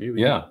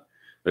 Maybe. Yeah,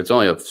 but it's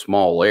only a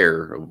small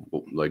layer of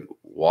like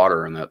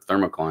water in that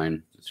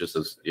thermocline. It's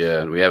just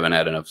we haven't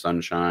had enough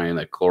sunshine.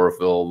 That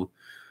chlorophyll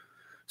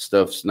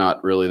stuff's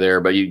not really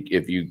there. But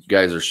if you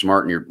guys are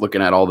smart and you're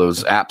looking at all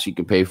those apps you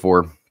can pay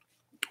for,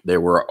 they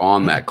were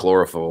on that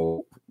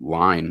chlorophyll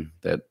line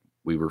that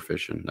we were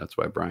fishing. That's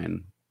why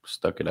Brian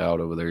stuck it out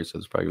over there. He says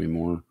it's probably gonna be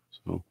more.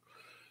 So,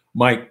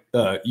 Mike,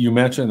 you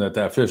mentioned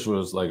that fish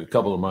was like a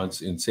couple of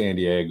months in San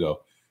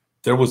Diego.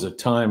 There was a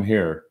time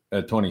here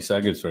at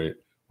 22nd Street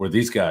where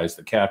these guys,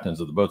 the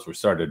captains of the boats, were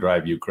starting to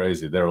drive you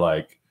crazy. They're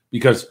like,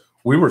 because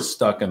we were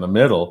stuck in the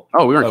middle.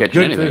 Oh, we weren't catching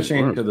good anything.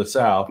 Fishing to the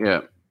south.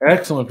 Yeah.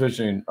 Excellent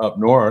fishing up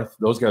north.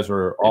 Those guys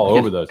were all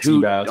over the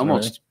sea bass.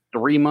 Almost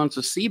 3 months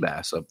of sea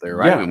bass up there,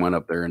 right? Yeah. We went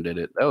up there and did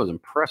it. That was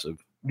impressive.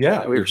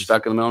 Yeah. We were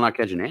stuck in the middle, not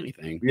catching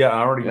anything. Yeah,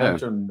 I already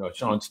mentioned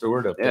Sean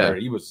Stewart up there.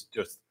 He was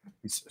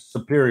he's a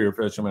superior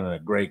fisherman and a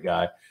great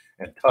guy.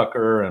 And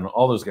Tucker and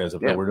all those guys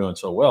up there were doing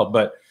so well.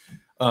 But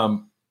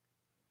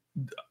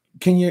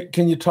can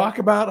you talk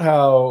about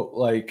how,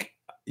 like,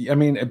 I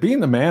mean,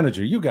 being the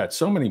manager, you got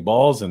so many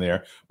balls in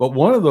there, but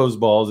one of those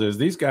balls is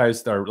these guys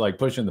start like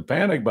pushing the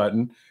panic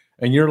button,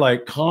 and you're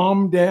like,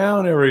 "Calm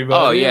down,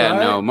 everybody." Oh yeah, right?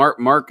 no,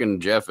 Mark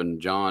and Jeff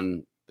and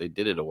John, they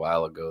did it a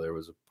while ago. There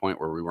was a point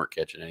where we weren't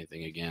catching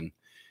anything again,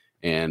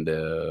 and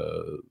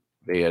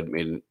they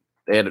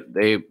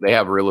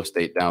have real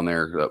estate down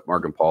there.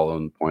 Mark and Paul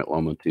own Point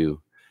Loma too,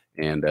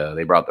 and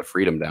they brought the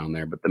Freedom down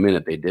there. But the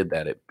minute they did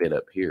that, it bit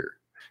up here.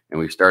 And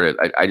we started,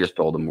 I just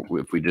told them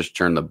if we just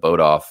turn the boat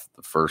off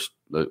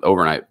the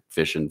overnight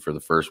fishing for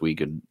the first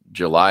week of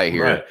July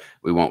here,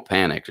 we won't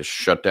panic. Just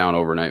shut down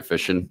overnight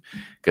fishing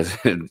because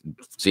it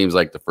seems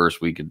like the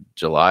first week of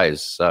July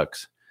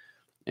sucks.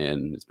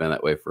 And it's been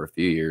that way for a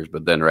few years.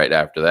 But then right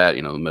after that,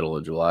 the middle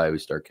of July, we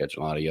start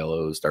catching a lot of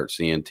yellows, start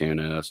seeing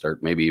tuna,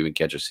 start maybe even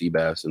catch a sea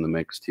bass in the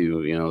mix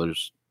too.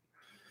 There's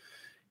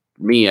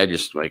me, I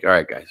just like, all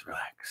right, guys,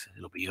 relax.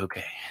 It'll be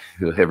okay.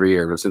 Every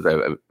year, but since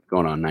I've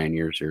going on 9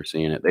 years here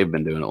seeing it, they've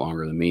been doing it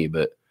longer than me,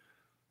 but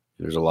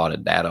there's a lot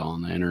of data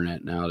on the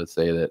internet now to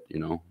say that,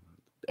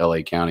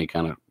 LA County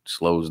kind of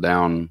slows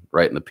down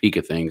right in the peak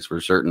of things for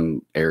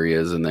certain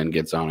areas and then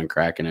gets on and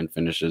cracking and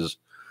finishes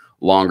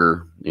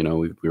longer.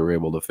 We were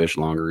able to fish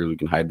longer. We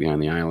can hide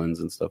behind the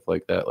islands and stuff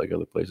like that, like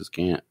other places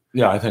can't.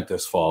 Yeah, I think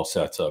this fall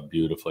sets up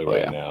beautifully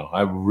now.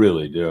 I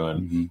really do.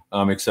 And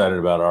I'm excited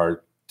about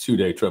our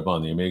 2-day trip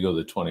on the Amigo,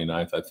 the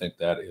 29th. I think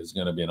that is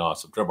going to be an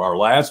awesome trip. Our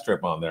last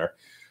trip on there,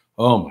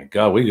 oh my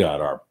God, we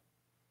got our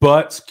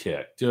butts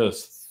kicked,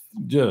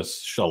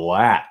 just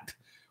shellacked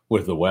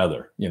with the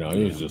weather. It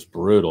was just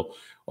brutal.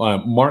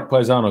 Mark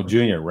Paisano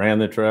Jr. ran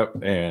the trip,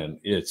 and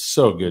it's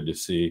so good to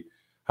see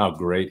how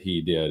great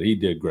he did. He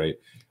did great.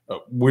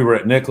 We were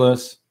at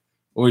Nicholas.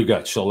 We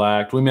got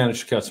shellacked. We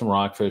managed to catch some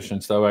rockfish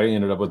and stuff. I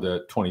ended up with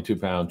a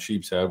 22-pound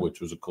sheep's head,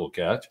 which was a cool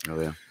catch. Oh,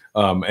 yeah.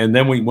 And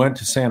then we went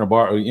to Santa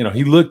Barbara.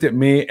 He looked at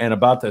me, and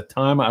about the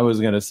time I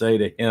was going to say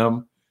to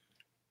him,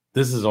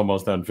 this is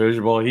almost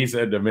unfishable, he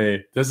said to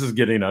me, this is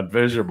getting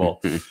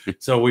unfishable.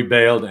 So we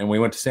bailed, and we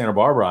went to Santa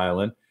Barbara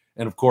Island.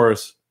 And, of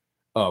course,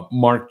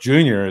 Mark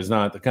Jr. is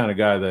not the kind of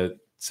guy that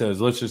says,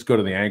 let's just go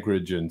to the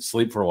Anchorage and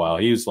sleep for a while.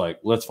 He was like,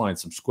 let's find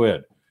some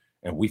squid.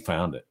 And we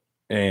found it.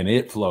 And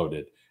it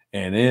floated.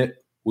 And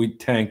we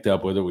tanked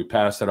up with it. We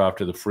passed it off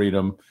to the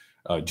Freedom,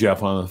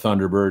 Jeff on the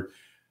Thunderbird.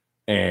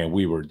 And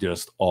we were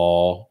just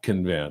all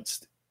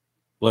convinced.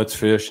 Let's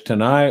fish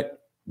tonight.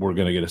 We're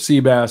going to get a sea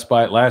bass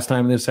bite. Last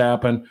time this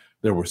happened,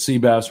 there were sea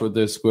bass with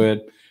this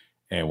squid.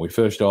 And we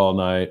fished all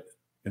night.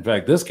 In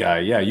fact, this guy,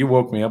 you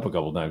woke me up a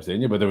couple of times,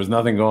 didn't you? But there was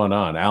nothing going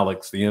on.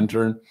 Alex, the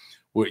intern,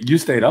 you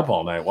stayed up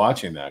all night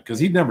watching that because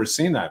he'd never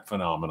seen that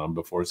phenomenon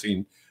before.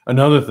 Seen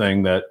another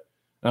thing that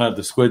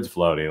the squid's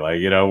floating,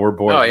 we're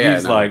bored. Oh, yeah,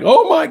 he's like,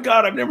 oh my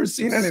God, I've never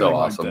seen anything so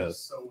like awesome.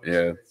 this.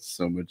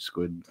 So much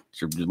squid.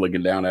 You're just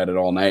looking down at it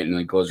all night and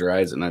then close your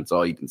eyes and that's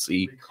all you can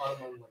see. We caught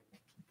him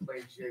on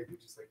playing jig. We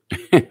just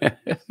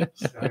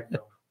snagged him.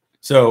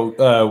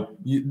 So,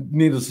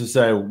 needless to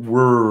say,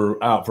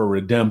 we're out for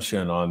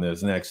redemption on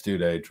this next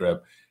 2-day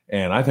trip,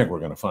 and I think we're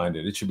going to find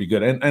it. It should be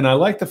good. And I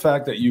like the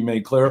fact that you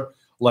made clear,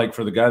 like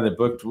for the guy that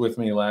booked with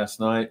me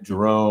last night,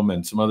 Jerome,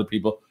 and some other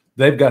people,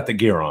 they've got the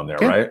gear on there,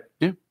 right?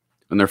 Yeah.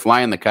 When they're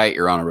flying the kite,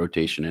 you're on a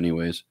rotation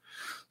anyways.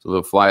 So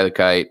they'll fly the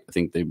kite. I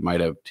think they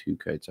might have 2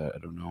 kites. I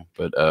don't know.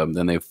 But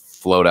then they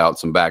float out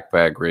some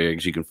backpack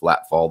rigs. You can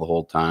flat fall the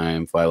whole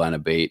time, fly line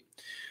of bait.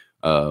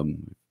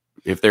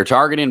 If they're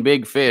targeting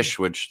big fish,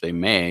 which they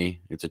may,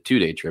 it's a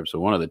 2-day trip.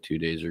 So one of the 2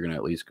 days you're going to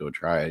at least go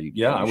try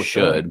it. I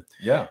should.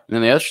 Yeah. And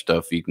then the other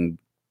stuff you can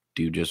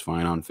do just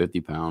fine on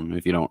 50 pound.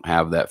 If you don't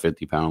have that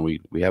 50 pound,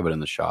 we have it in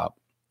the shop,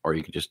 or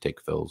you can just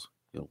take Phil's.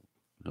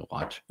 You'll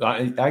watch.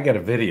 I got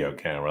a video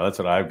camera. That's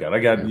what I've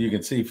got. You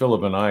can see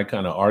Philip and I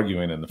kind of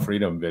arguing in the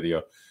Freedom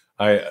video.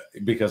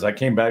 Because I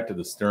came back to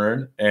the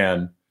stern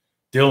and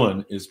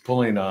Dylan is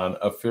pulling on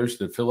a fish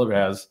that Philip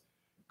has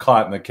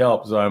caught in the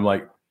kelp. So I'm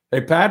like,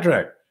 hey,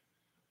 Patrick,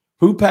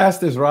 who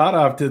passed his rod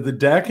off to the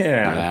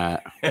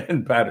deckhand?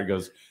 And Patrick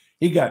goes,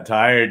 he got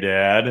tired,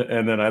 Dad.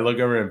 And then I look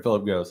over and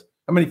Philip goes,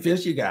 how many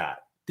fish you got,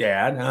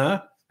 Dad?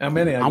 Huh? How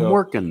many? I'm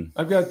working.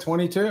 I've got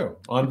 22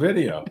 on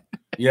video.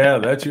 Yeah,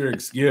 that's your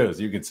excuse.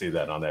 You can see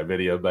that on that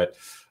video. But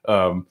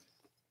I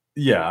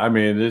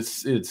mean,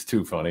 it's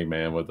too funny,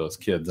 man, with those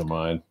kids of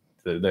mine.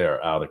 They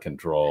are out of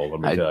control.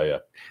 Let me tell you.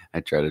 I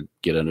try to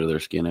get under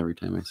their skin every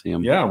time I see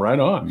them. Yeah, right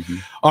on. Mm-hmm.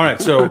 All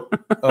right. So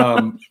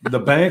the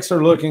banks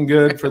are looking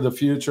good for the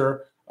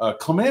future.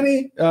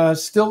 Clemente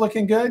still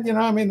looking good.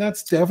 I mean,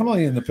 that's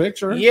definitely in the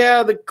picture.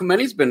 Yeah, the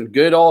Clemente's been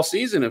good all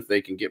season if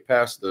they can get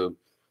past the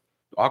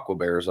aqua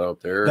bears out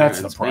there.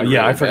 That's the problem.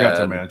 Yeah, really I forgot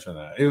to mention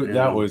that.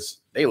 That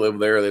was they live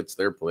there. That's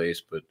their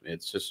place, but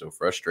it's just so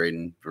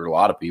frustrating for a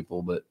lot of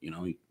people. But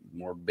the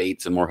more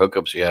baits and more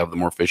hookups you have, the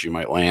more fish you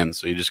might land.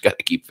 So you just got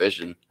to keep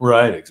fishing.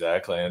 Right,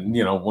 exactly. And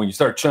when you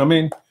start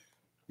chumming,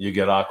 you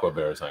get aqua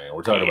bears hanging.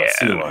 We're talking about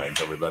sea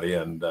lions, everybody,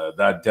 and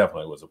that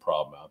definitely was a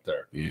problem out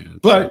there. Yeah,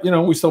 but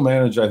we still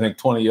managed, I think,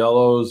 20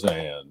 yellows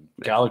and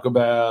calico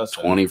bass,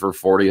 20 for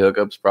 40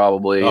 hookups,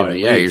 probably. Oh,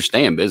 you're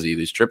staying busy.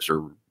 These trips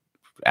are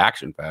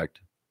action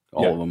packed,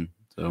 all of them.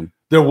 So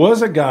there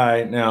was a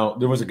guy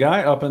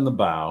up in the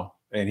bow,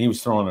 and he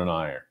was throwing an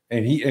iron,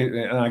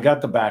 and I got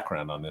the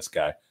background on this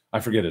guy. I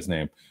forget his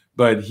name,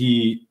 but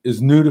he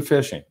is new to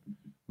fishing,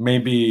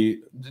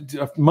 maybe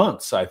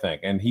months, I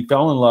think, and he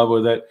fell in love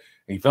with it.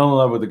 He fell in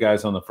love with the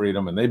guys on the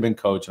Freedom, and they've been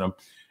coaching him,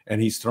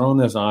 and he's throwing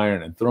this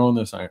iron.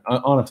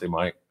 Honestly,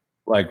 Mike,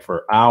 like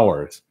for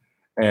hours,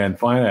 and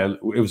finally,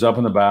 it was up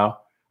in the bow.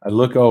 I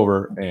look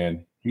over,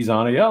 and he's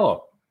on a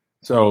yellow.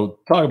 So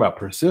talk about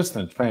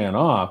persistence paying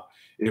off.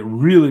 It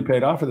really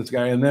paid off for this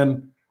guy. And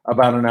then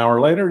about an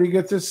hour later, he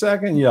gets his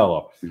second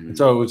yellow. Mm-hmm.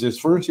 So it was his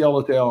first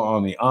yellowtail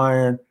on the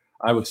iron.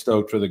 I was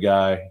stoked for the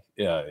guy.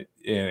 Yeah,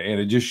 and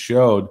it just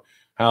showed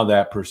how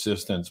that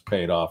persistence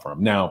paid off for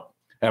him. Now,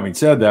 having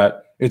said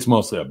that, it's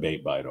mostly a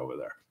bait bite over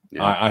there.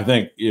 Yeah. I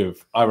think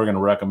if I were going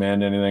to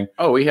recommend anything,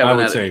 we I haven't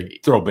would had say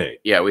throw bait.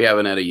 Yeah, we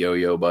haven't had a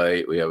yo-yo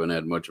bite. We haven't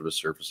had much of a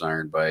surface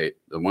iron bite.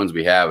 The ones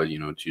we have,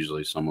 it's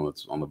usually someone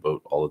that's on the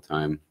boat all the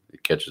time.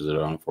 It catches it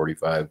on a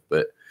 45.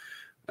 But,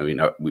 I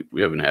mean,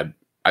 we haven't had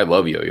 – I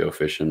love yo-yo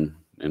fishing,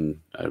 and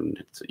I haven't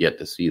yet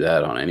to see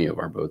that on any of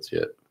our boats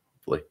yet,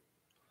 hopefully.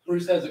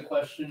 Bruce has a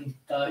question.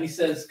 He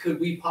says, could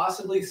we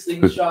possibly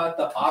slingshot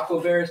the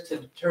aquabears to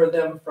deter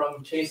them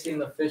from chasing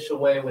the fish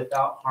away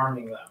without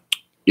harming them?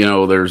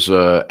 There's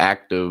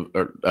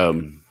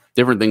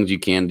different things you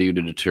can do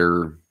to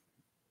deter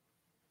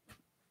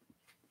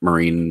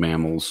marine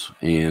mammals,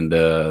 and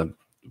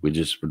we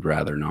just would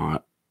rather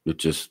not.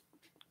 It's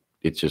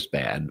just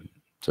bad.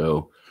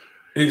 So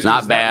it's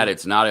not bad.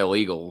 It's not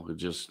illegal. You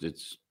just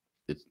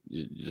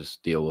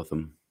deal with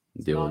them.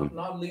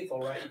 Non-lethal,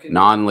 right?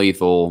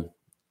 Non-lethal.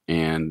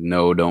 And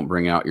no, don't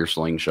bring out your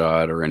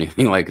slingshot or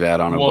anything like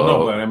that on a boat.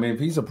 No, but I mean, if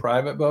he's a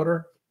private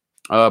boater,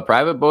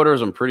 private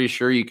boaters, I'm pretty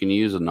sure you can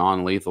use a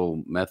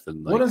non-lethal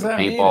method, like what does a that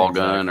paintball mean,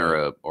 gun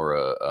exactly? or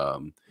a.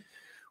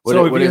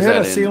 So if you hit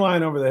a sea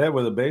lion over the head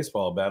with a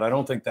baseball bat, I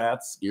don't think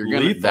that's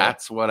lethal.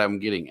 That's what I'm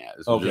getting at.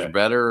 It's just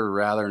better,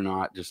 rather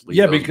not just leave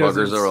those because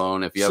buggers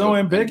alone. If you so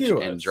have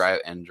ambiguous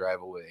and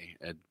drive away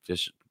and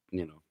just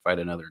fight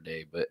another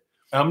day, but.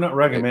 I'm not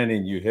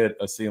recommending you hit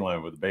a sea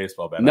lion with a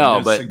baseball bat. No,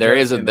 but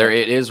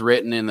it is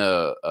written in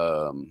the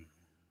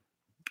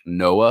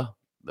NOAA,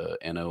 the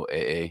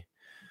NOAA,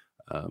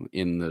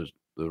 in the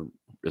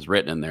it's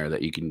written in there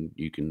that you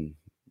can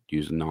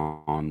use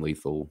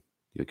non-lethal.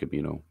 You could,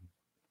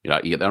 I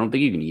don't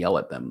think you can yell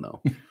at them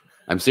though.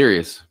 I'm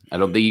serious. I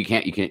don't think you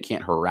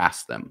can't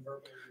harass them.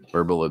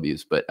 Verbal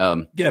abuse, but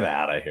get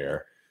out of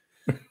here.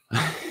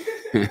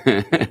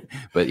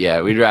 But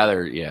yeah, we'd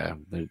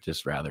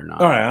just rather not.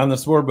 All right, on the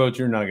sport boat,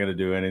 you're not going to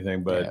do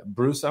anything. But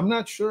Bruce, I'm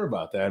not sure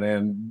about that.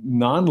 And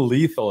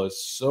non-lethal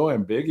is so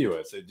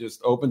ambiguous; it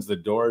just opens the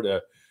door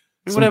to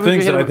some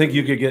things that I think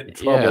you could get in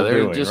trouble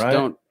doing. Just right?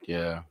 Don't.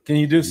 Yeah. Can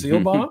you do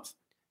seal bombs?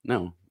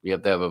 No, you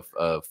have to have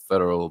a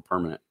federal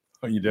permit.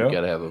 Oh, you do?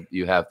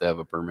 You have to have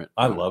a permit.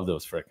 I love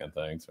those freaking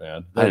things,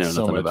 man. I know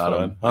nothing about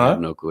them. Huh? I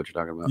have no clue what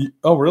you're talking about.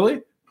 Oh,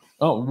 really?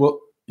 Oh, well.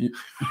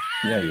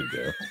 Yeah, you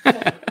do.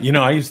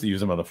 I used to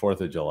use them on the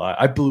 4th of July.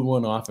 I blew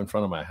one off in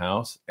front of my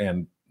house,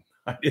 and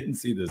I didn't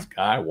see this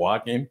guy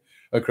walking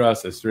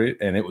across the street,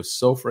 and it was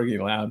so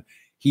freaking loud.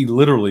 He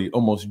literally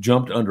almost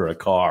jumped under a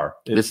car.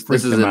 This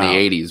is in the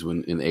 80s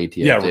when in the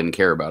ATF didn't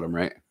care about him,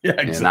 right? Yeah,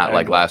 exactly. And not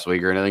like last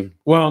week or anything.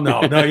 Well,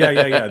 no,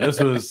 yeah. This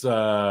was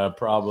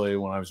probably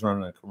when I was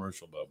running a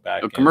commercial boat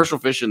back. Commercial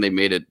fishing, they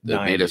made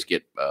us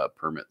get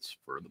permits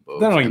for the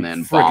boats and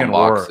then bomb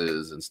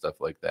boxes and stuff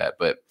like that.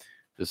 But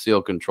the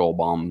seal control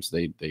bombs,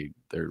 they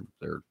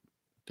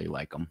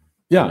like them.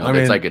 Yeah,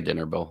 it's like a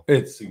dinner bell.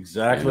 It's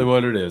exactly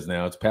what it is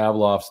now. It's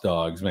Pavlov's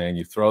dogs, man.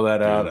 You throw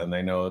that out, and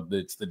they know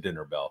it's the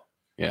dinner bell.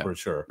 Yeah, for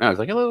sure. I was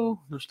like, hello,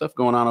 there's stuff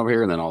going on over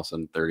here, and then all of a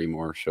sudden 30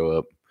 more show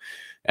up.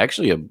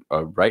 Actually,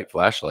 a bright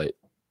flashlight.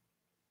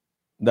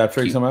 That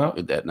freaks them out?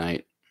 At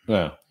night.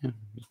 Yeah.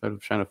 Instead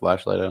of shining a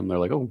flashlight at them, they're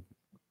like, oh.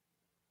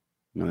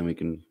 And then we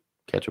can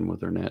catch them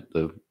with their net,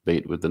 the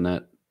bait with the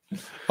net.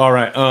 All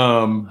right.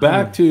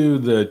 Back to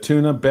the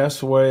tuna.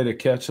 Best way to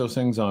catch those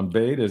things on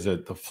bait, is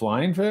it the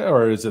flying fish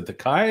or is it the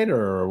kite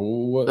or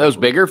what? Those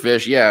bigger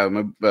fish, yeah.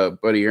 My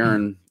buddy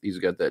Aaron, he's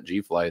got that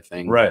G-fly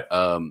thing, right?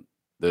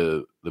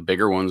 The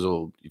bigger ones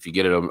will, if you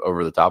get it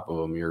over the top of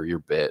them, you're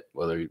bit.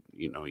 Whether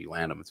you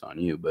land them, it's on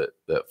you. But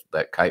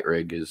that kite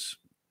rig is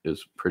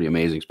pretty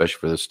amazing, especially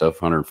for this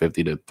stuff,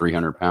 150 to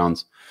 300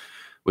 pounds,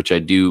 which I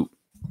do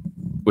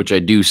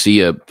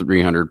see a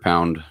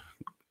 300-pound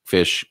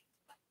fish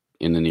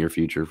in the near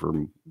future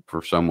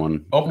for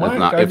someone. Oh,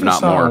 if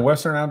not more. On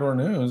Western Outdoor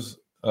News,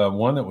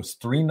 one that was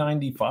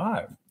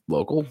 $395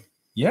 local.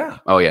 Yeah.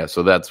 Oh yeah.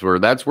 So that's where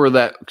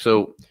that.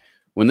 So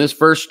when this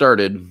first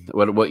started,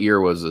 what year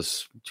was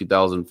this?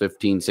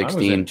 2015, 16.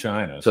 I was in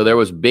China. So there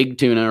was big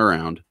tuna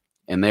around,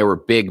 and they were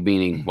big,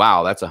 meaning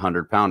wow, that's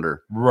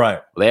 100-pounder. Right.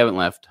 Well, they haven't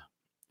left,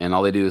 and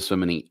all they do is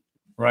swim and eat.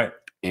 Right.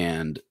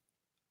 And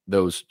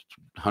those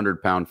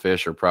 100-pound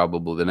fish are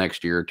probably the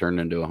next year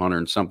turned into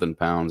 100-something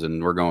pounds,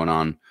 and we're going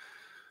on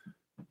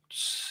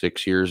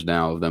 6 years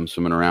now of them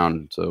swimming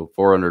around. So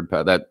 400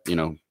 pounds, that,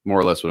 more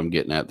or less what I'm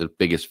getting at. The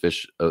biggest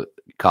fish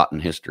caught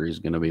in history is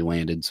going to be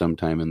landed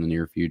sometime in the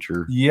near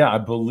future. Yeah, I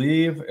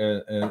believe,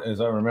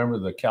 as I remember,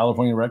 the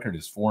California record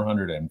is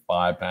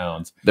 405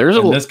 pounds.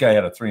 This guy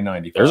had a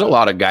 395. There's a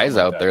lot of guys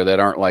out there that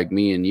aren't like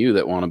me and you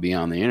that want to be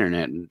on the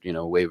internet and,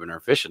 waving our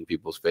fish in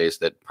people's face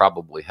that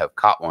probably have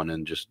caught one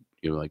and just,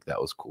 like, that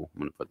was cool.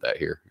 I'm going to put that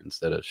here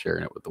instead of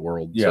sharing it with the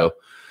world. Yeah.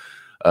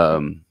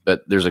 So,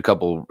 but there's a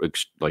couple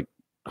like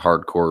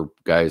hardcore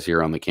guys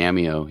here on the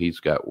Cameo.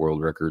 He's got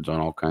world records on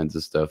all kinds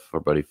of stuff.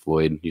 Our buddy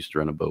Floyd used to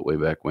run a boat way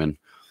back when.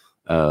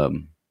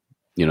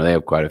 They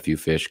have quite a few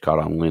fish caught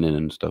on linen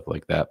and stuff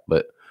like that.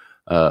 But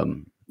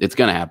it's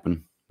going to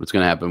happen. It's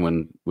going to happen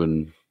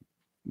when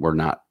we're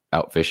not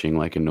out fishing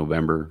like in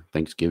November,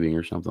 Thanksgiving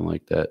or something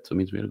like that. So it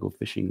means we got to go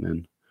fishing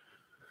then.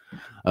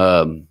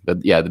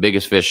 But yeah, the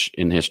biggest fish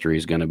in history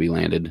is going to be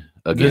landed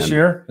again This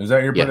year? Is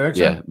that your Yeah,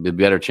 prediction? yeah, the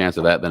better chance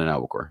of that than an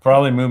albacore.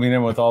 Probably moving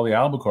in with all the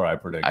albacore I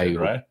predicted,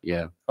 right?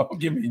 Yeah, Don't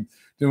give me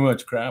too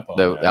much crap on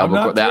the that. I'm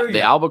albacore, not the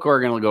sure albacore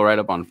are going to go right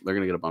up on. They're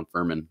going to get up on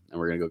Furman, and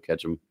we're going to go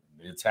catch them.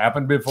 It's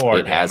happened before.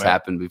 It has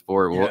happened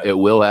before. Yeah. It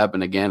will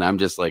happen again. I'm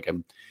just sick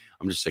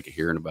of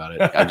hearing about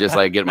it. I'm just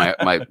like getting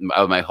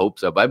my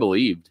hopes up. I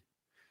believed.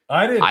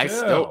 I did.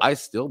 I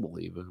still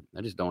believe.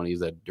 I just don't want to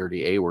use that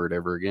dirty A word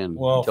ever again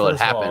Well, until it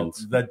first of all,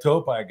 happens. the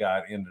dope I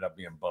got ended up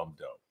being bum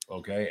dope.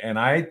 Okay. And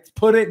I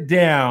put it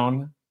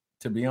down,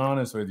 to be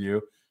honest with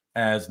you,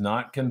 as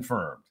not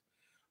confirmed.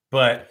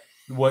 But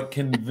what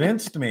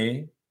convinced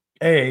me,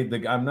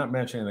 I'm not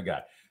mentioning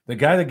the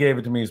guy that gave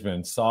it to me has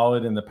been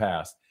solid in the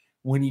past.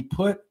 When he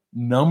put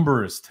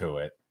numbers to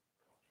it,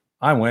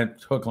 I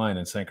went hook, line,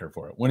 and sinker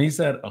for it. When he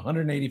said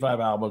 185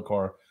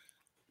 albacore,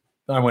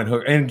 I went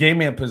hook and gave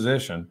me a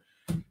position.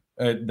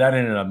 That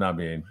ended up not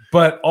being.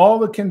 But all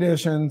the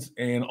conditions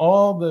and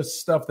all the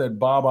stuff that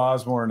Bob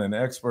Osborne, an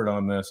expert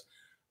on this,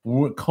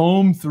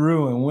 combed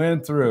through and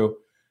went through,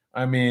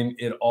 I mean,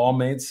 it all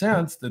made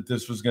sense that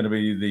this was going to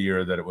be the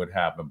year that it would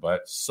happen.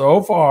 But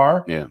so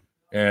far, Yeah.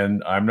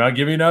 and I'm not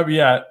giving up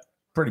yet,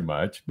 pretty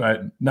much,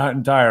 but not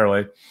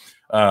entirely.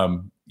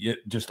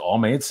 It just all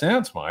made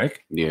sense,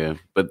 Mike. Yeah.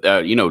 But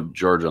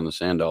George on the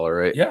Sand Dollar,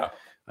 right? Yeah.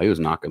 He was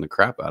knocking the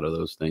crap out of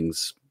those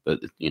things, but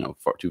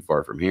too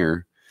far from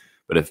here.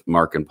 But if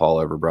Mark and Paul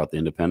ever brought the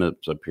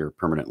Independents up here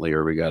permanently,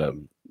 or we got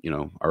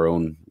our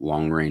own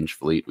long range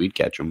fleet, we'd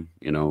catch them,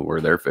 where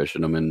they're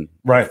fishing them in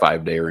Right.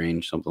 5-day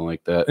range, something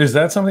like that. Is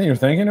that something you're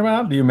thinking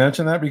about? Do you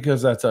mention that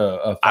because that's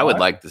a I would thought?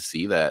 like to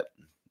see that,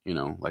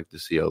 like to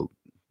see a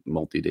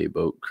multi-day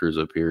boat cruise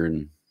up here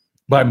and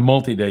By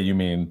multi-day, you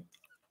mean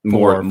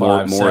more 4,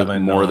 5, 7,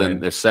 than 9.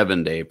 the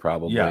 7-day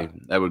probably. Yeah.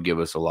 That would give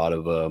us a lot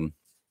of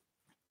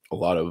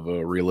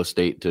real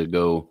estate to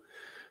go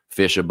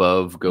fish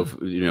above,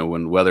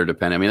 when weather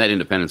dependent. I mean, that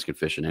Independence can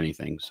fish in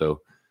anything.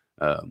 So,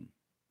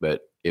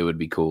 but it would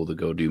be cool to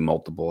go do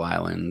multiple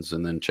islands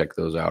and then check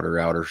those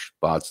outer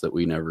spots that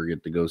we never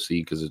get to go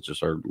see because it's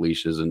just our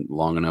leash isn't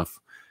long enough.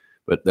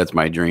 But that's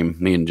my dream.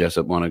 Me and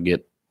Jessup want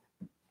to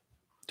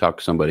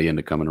talk somebody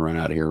into coming to run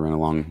out of here, run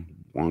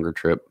a longer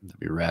trip. That'd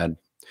be rad.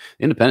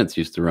 Independence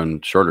used to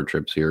run shorter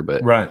trips here,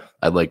 but Right.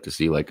 I'd like to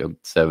see like a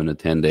 7 to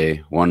 10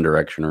 day, one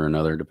direction or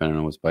another, depending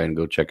on what's by, and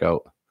go check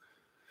out.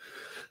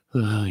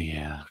 Oh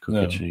yeah,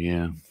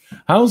 yeah.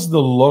 How's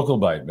the local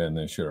bite been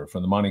this year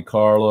from the Monte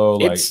Carlo,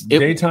 It's-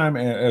 daytime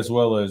as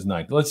well as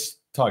night? Let's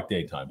talk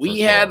daytime. We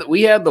first of all.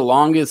 had the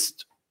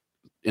longest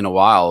in a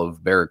while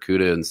of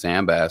barracuda and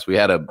sand bass. We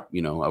had I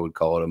would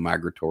call it a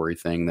migratory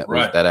thing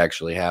Right. that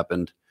actually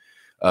happened.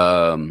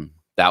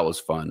 That was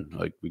fun.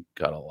 Like we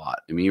got a lot.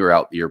 I mean, you were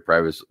out the year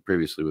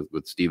previously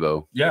with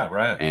Steve-O, Yeah,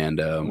 right. and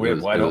We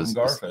had wide open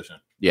gar fishing.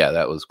 Yeah,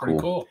 that was Pretty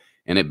cool.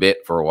 And it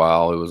bit for a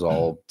while. It was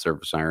all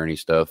surface irony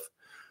stuff.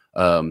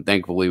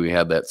 Thankfully, we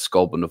had that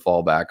sculpin to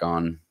fall back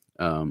on,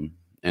 and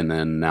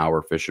then now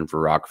we're fishing for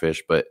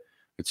rockfish. But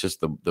it's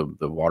just the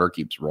water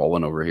keeps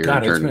rolling over here, God,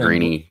 and it's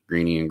turning been-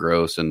 greeny and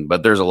gross.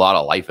 But there's a lot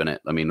of life in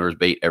it. I mean, there's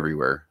bait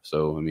everywhere.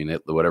 So I mean,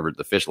 whatever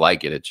the fish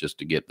like it, it's just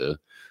to get the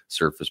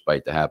surface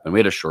bite to happen. We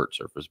had a short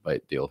surface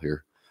bite deal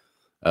here.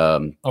 I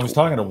was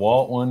talking to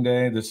Walt one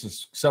day. This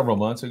is several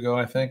months ago,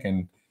 I think,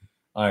 and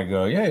I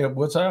go, "Yeah,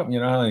 what's up?" And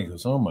he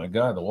goes, "Oh my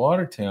God, the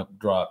water temp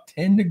dropped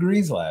 10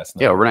 degrees last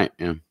night." Yeah, overnight.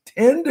 Yeah.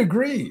 10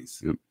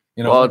 degrees. Yep.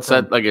 You know, Well, from- it's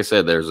that, like I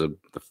said, there's the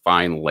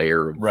fine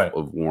layer Right.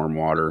 of warm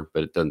water,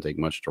 but it doesn't take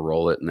much to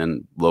roll it. And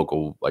then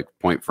local, like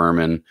Point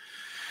Furman,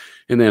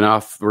 and then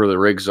off where the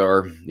rigs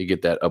are, you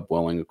get that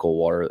upwelling of cold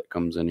water that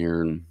comes in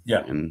here and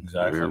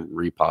exactly.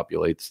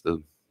 repopulates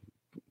the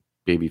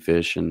baby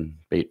fish and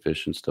bait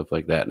fish and stuff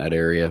like that in that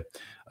area.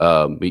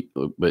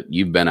 But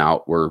you've been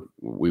out where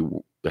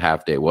the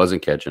half day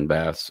wasn't catching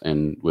bass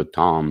and with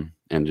Tom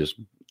and just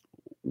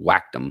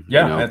whacked them.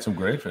 Yeah, had some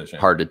great fishing.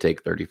 Hard to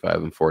take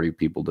 35 and 40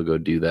 people to go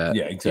do that.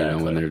 Yeah,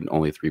 exactly. When there's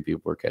only 3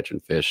 people are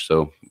catching fish.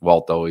 So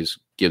Walt always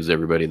gives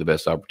everybody the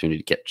best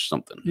opportunity to catch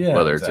something, Yeah,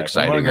 whether exactly. it's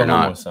exciting Wanna go or home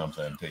not. with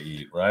something to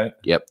eat, right?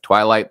 Yep.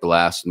 Twilight the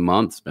last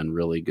month's been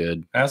really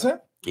good. Has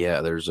it?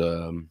 Yeah, there's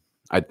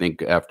I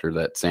think after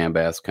that sand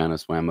bass kind of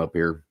swam up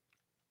here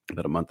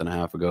about a month and a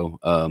half ago,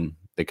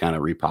 they kind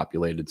of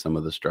repopulated some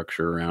of the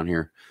structure around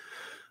here.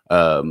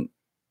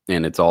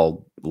 And it's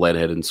all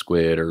leadhead and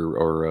squid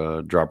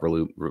or dropper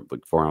loop,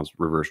 like 4-ounce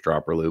reverse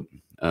dropper loop.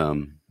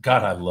 God,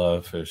 I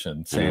love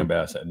fishing sand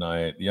bass at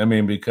night. I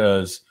mean,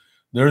 because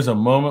there's a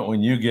moment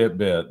when you get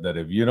bit that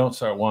if you don't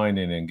start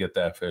winding and get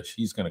that fish,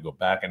 he's going to go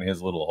back in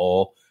his little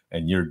hole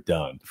and you're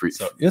done.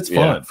 So it's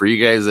fun. For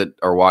you guys that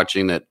are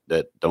watching that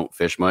don't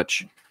fish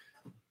much,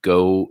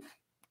 go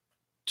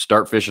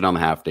start fishing on the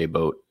half day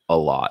boat a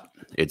lot.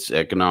 It's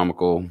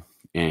economical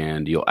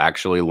and you'll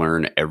actually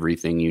learn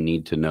everything you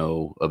need to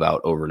know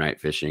about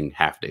overnight fishing,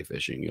 half day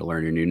fishing. You'll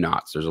learn your new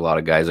knots. There's a lot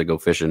of guys that go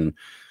fishing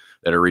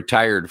that are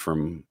retired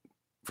from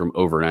from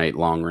overnight,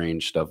 long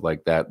range stuff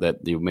like that,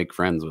 that you make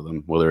friends with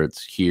them, whether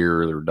it's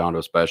here, the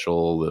Redondo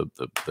Special,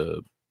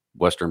 the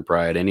Western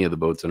Pride, any of the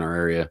boats in our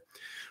area.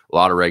 A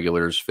lot of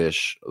regulars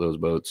fish those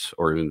boats,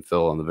 or even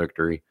Phil on the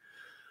Victory.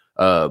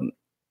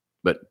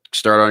 But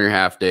start on your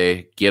half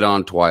day, get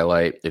on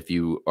Twilight. If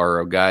you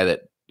are a guy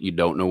that you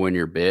don't know when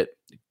you're bit,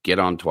 get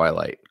on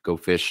Twilight. Go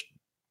fish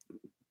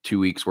 2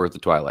 weeks worth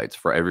of Twilights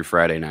for every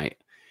Friday night.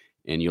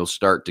 And you'll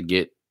start to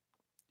get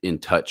in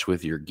touch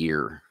with your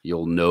gear.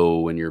 You'll know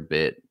when you're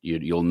bit.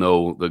 You'll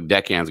know the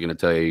deckhand's going to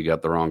tell you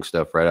got the wrong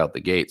stuff right out the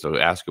gate. So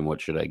ask him,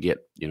 what should I get?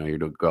 You know, you're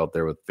going to go out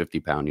there with 50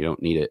 pound. You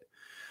don't need it.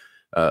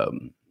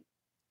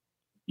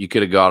 You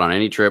could have gone on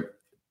any trip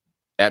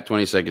at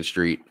 22nd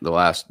Street the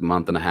last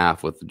month and a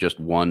half with just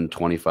one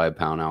 25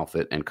 pound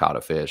outfit and caught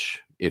a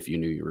fish if you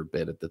knew you were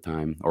bit at the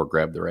time or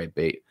grabbed the right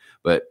bait.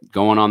 But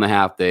going on the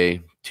half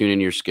day, tune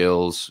in your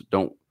skills.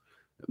 Don't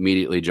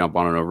immediately jump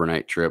on an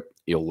overnight trip.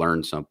 You'll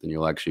learn something.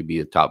 You'll actually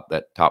be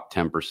that top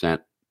 10%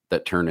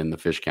 that turn in the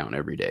fish count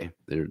every day.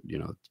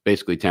 It's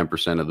basically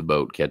 10% of the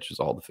boat catches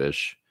all the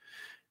fish,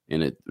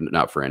 and it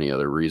not for any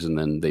other reason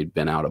than they've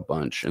been out a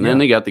bunch. And then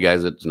they got the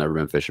guys that's never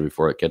been fishing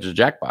before that catches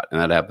jackpot,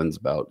 and that happens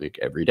about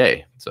every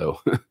day. So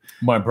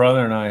my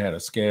brother and I had a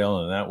scale,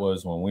 and that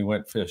was when we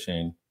went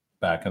fishing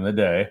back in the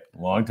day,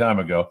 a long time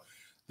ago,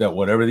 that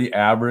whatever the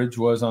average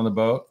was on the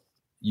boat,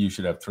 you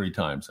should have 3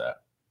 times that.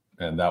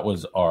 And that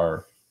was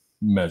our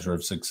measure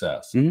of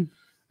success. Mm-hmm.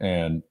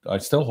 And I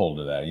still hold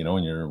to that,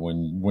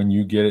 when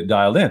you get it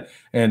dialed in.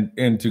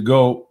 And to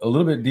go a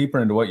little bit deeper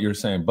into what you're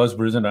saying, Buzz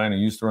Brizendine, who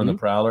used to run the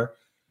Prowler,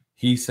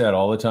 he said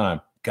all the time,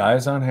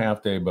 guys on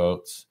half day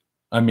boats,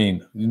 I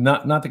mean,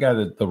 not the guy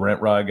the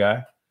rent rod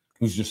guy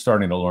who's just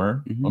starting to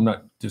learn. Mm-hmm. I'm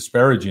not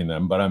disparaging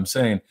them, but I'm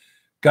saying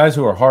guys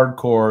who are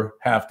hardcore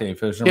half day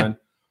fishermen,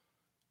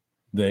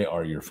 they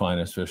are your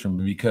finest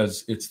fishermen,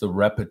 because it's the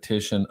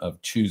repetition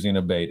of choosing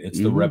a bait. It's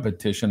the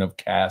repetition of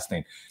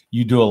casting.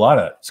 You do a lot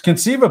of it.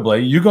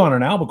 Conceivably, you go on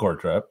an albacore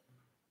trip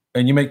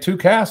and you make 2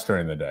 casts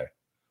during the day.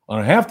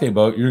 On a half day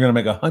boat, you're going to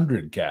make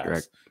 100 casts.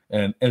 Correct.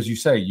 And as you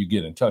say, you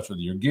get in touch with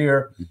your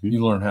gear. Mm-hmm.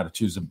 You learn how to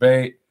choose a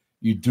bait.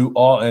 You do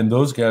and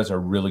those guys are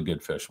really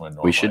good fishermen.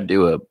 Normally. We should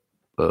do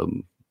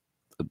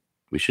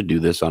we should do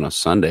this on a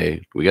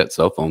Sunday. We got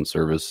cell phone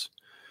service.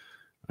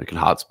 I can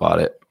hotspot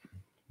it.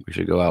 We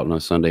should go out on a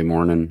Sunday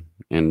morning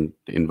and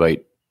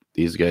invite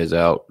these guys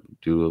out,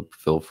 do a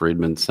Phil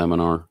Friedman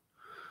seminar.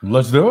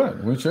 Let's do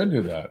it. We should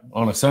do that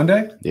on a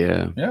Sunday.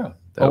 Yeah. Yeah.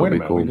 Wait a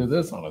minute. Cool. We do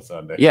this on a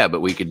Sunday. Yeah, but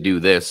we could do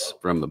this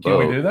from the boat.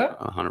 Can we do that?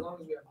 100.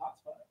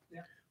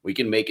 We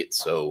can make it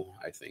so.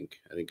 I think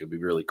it'd be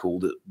really cool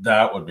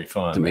that would be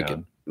fun to make it.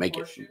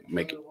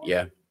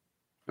 Yeah.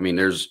 I mean,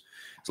 as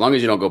long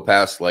as you don't go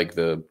past like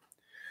the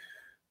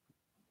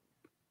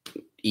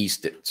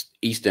east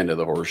end of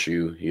the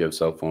horseshoe, you have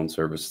cell phone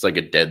service. It's like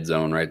a dead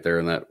zone right there,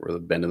 and that where the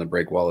bend in the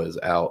break wall is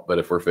out. But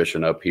if we're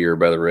fishing up here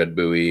by the Red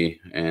Buoy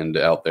and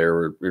out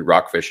there, we're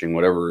rock fishing,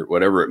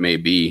 whatever it may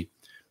be,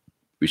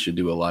 we should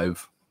do a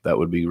live. That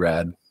would be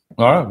rad.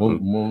 All right,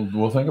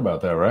 we'll think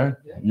about that, right?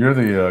 Yeah. You're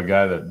the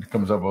guy that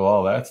comes up with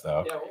all that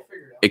stuff. Yeah, we'll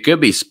figure it out. It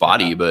could be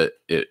spotty, but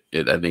it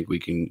I think we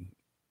can.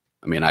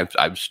 I mean,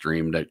 I've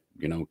streamed at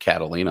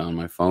Catalina on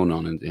my phone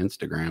on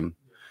Instagram.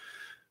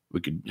 We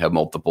could have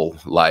multiple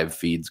live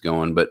feeds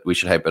going, but we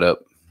should hype it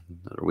up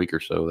another week or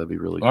so. That'd be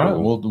really cool. All right,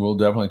 we'll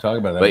definitely talk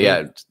about that. But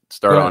yeah,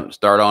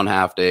 start on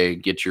half day.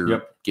 Get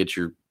your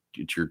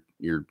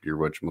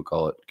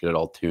whatchamacallit, get it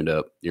all tuned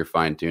up. You're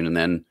fine tuned, and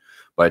then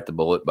bite the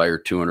bullet, buy your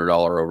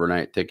 $200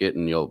 overnight ticket,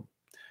 and you'll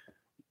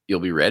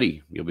be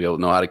ready. You'll be able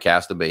to know how to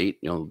cast a bait.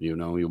 You'll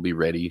be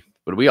ready.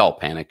 But we all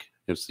panic.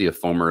 You'll see a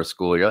foamer at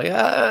school. You're like,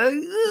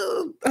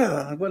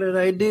 what did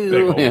I do?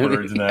 Big old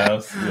bird's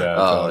nest. Yeah.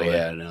 Oh totally.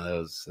 yeah,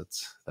 no,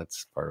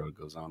 that's part of what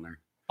goes on there.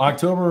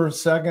 October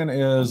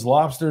 2nd is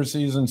lobster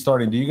season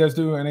starting. Do you guys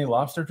do any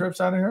lobster trips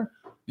out of here?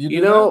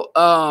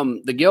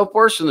 The Gale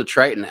Force and the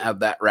Triton have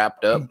that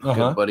wrapped up.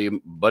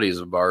 Good buddies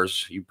of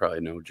ours. You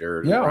probably know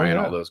Jared and Brian,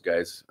 all those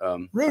guys.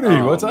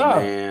 Rudy, what's up?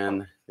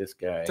 Man, this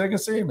guy. Take a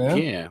seat, man.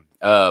 Yeah.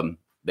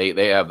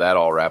 They have that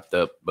all wrapped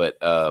up, but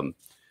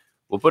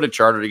we'll put a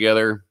charter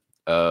together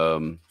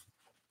and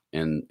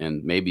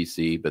maybe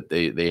see, but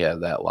they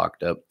have that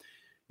locked up.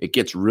 It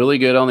gets really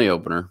good on the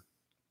opener,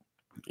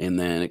 and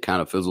then it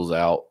kind of fizzles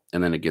out,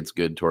 and then it gets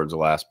good towards the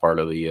last part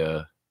of the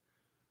I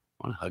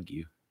want to hug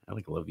you. I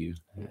love you.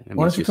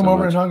 Why don't you come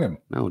over and hug him?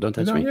 No, don't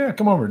touch me. Yeah,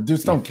 come over.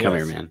 Just don't kiss. Come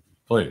here, man.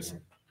 Please.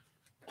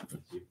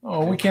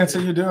 Oh, we can't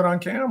see you do it on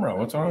camera.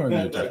 What's wrong with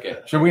you?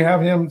 Okay. Should we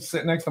have him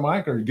sit next to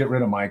Mike, or get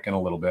rid of Mike in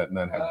a little bit and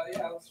then have?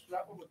 Yeah, let's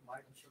wrap up with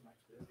Mike. I'm sure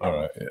Mike's busy. All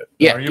right.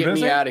 Yeah, Are you get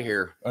busy? me out of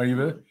here. Are you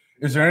busy?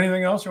 Is there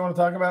anything else you want to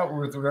talk about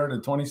with regard to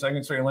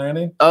 22nd Street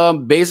Landing?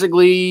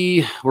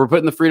 Basically, we're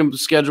putting the Freedom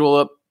schedule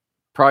up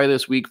probably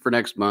this week for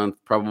next month.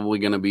 Probably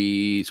going to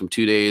be some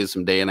 2 days,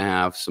 some day and a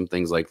half, some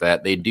things like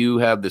that. They do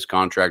have this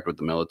contract with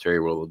the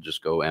military where they'll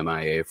just go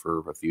MIA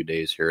for a few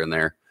days here and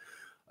there.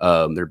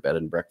 Their bed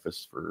and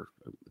breakfast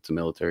it's a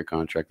military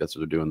contract. That's what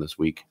they're doing this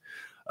week.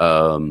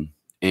 And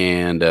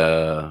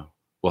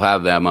we'll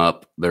have them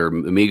up. Their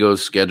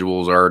Amigos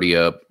schedule is already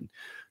up.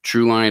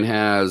 True Line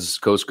has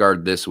Coast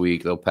Guard this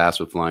week. They'll pass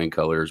with flying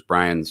colors.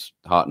 Brian's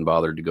hot and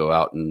bothered to go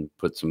out and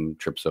put some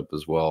trips up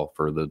as well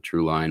for the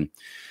True Line.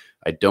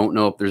 I don't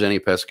know if there's any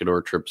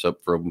Pescador trips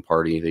up for Open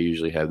Party. They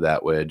usually have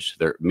that wedge.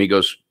 Their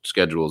Amigos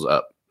schedule is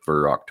up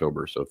for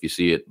October. So if you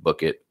see it,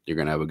 book it. You're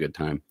going to have a good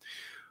time.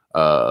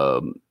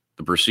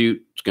 The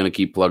Pursuit is going to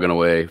keep plugging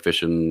away,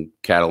 fishing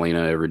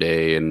Catalina every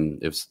day.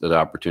 And if the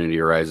opportunity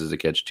arises to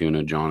catch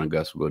tuna, John and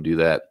Gus will go do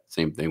that.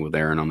 Same thing with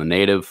Aaron on the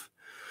Native.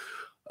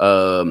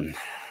 I'm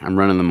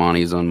running the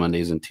Monties on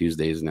Mondays and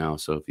Tuesdays now.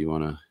 So if you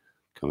want to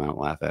come out and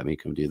laugh at me,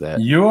 come do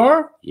that. You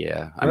are?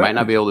 Yeah. I might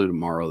not be able to do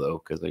tomorrow,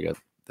 though, because I got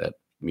that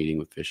meeting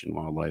with Fish and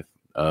Wildlife.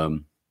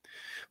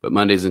 But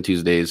Mondays and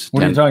Tuesdays.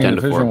 What are you talking 10 to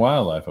to Fish 4. and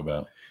Wildlife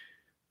about?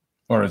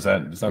 Or is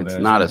that something?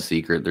 It's not a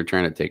secret. They're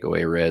trying to take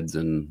away reds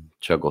and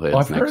chuckleheads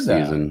I've heard next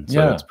that. season. So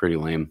Yeah. it's pretty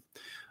lame.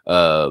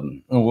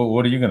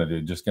 What are you going to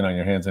do? Just get on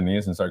your hands and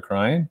knees and start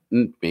crying?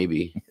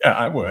 Maybe. Yeah,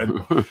 I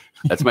would.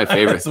 That's my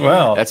favorite. As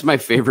well. That's my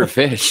favorite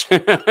fish.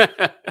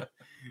 I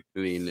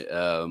mean,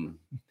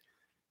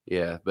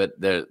 yeah, but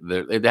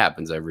it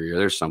happens every year.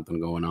 There's something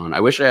going on. I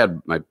wish I had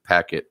my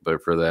packet,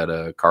 but for that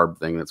carb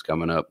thing that's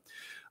coming up,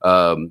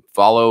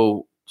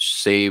 follow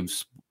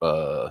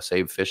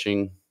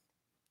savefishing.com.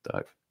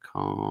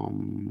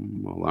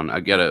 Hold on, I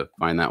gotta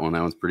find that one.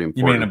 That one's pretty You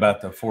important. mean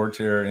about the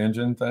 4-tier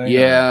engine thing?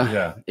 Yeah.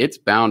 Yeah. It's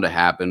bound to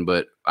happen,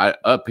 but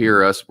up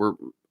here, we're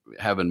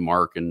having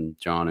Mark and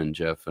John and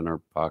Jeff in our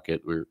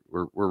pocket. We're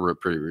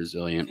pretty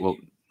resilient. Can Well,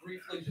 you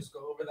briefly just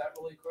go over that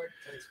really quick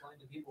to explain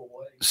to people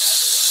what exactly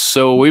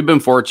so we've been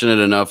fortunate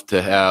enough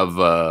to have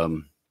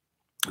the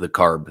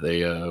carb.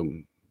 They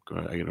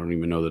I don't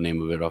even know the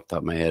name of it off the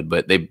top of my head,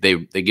 but they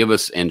give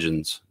us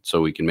engines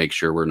so we can make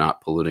sure we're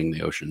not polluting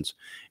the oceans,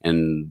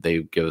 and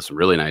they give us some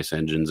really nice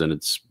engines, and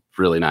it's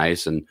really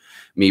nice. And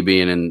me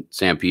being in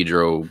San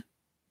Pedro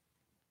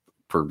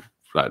for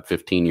about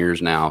 15 years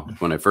now,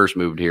 when I first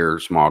moved here,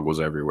 smog was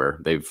everywhere.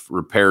 They've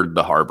repaired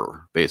the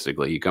harbor.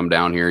 Basically, you come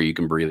down here, you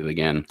can breathe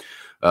again.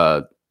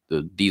 The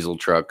diesel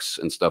trucks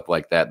and stuff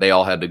like that, they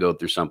all had to go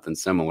through something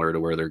similar to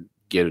where they're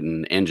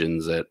getting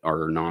engines that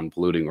are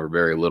non-polluting or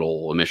very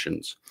little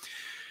emissions.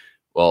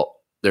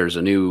 Well, there's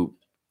a new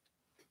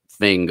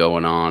thing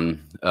going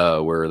on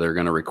where they're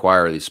going to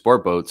require these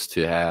sport boats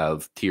to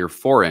have Tier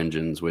 4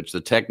 engines, which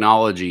the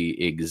technology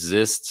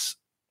exists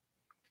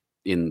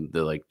in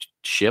the like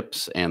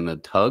ships and the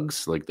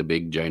tugs, like the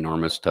big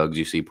ginormous tugs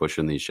you see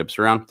pushing these ships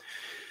around.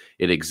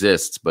 It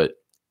exists, but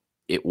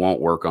it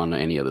won't work on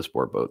any of the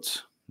sport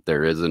boats.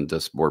 There isn't a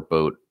sport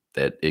boat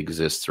that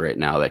exists right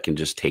now that can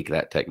just take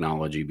that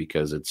technology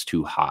because it's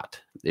too hot.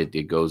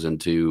 It goes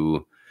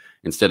into,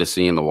 instead of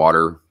seeing the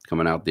water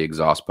coming out the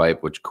exhaust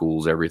pipe, which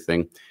cools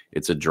everything,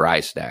 it's a dry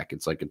stack.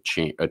 It's like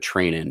a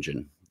train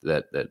engine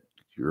that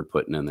you're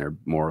putting in there,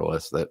 more or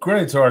less. That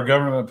Great. So our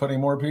government putting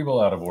more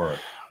people out of work.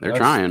 they're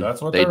trying.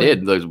 That's what they they're-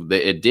 did.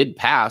 It did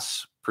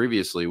pass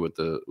previously with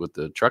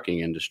the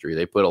trucking industry.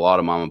 They put a lot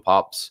of mom and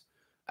pops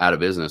out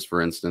of business.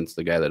 For instance,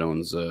 the guy that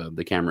owns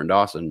the Cameron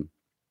Dawson,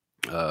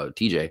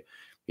 TJ,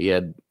 he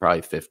had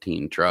probably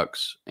 15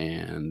 trucks,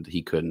 and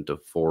he couldn't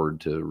afford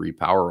to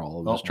repower all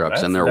of his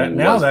trucks. And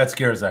now that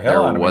scares the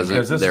hell out of me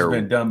because this has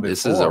been done before.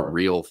 This is a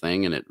real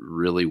thing, and it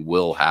really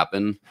will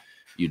happen.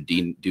 You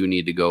do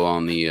need to go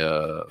on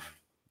the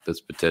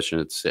this petition.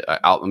 It's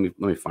let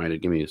me find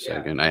it. Give me a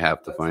second. I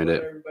have to find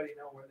it. Everybody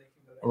know where they can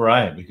go.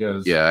 Right,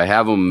 because Yeah, I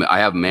have them. I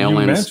have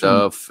mail-in mentioned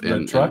stuff. the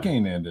And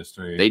trucking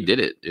industry. they did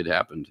it. It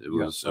happened. It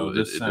Yeah, was so it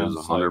this was sounds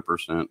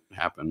 100%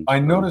 happened. I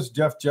noticed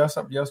Jeff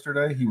Jessup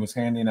yesterday. He was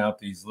handing out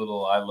these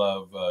little "I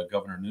love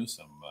Governor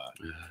Newsom"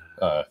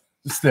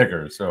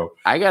 stickers. So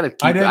I gotta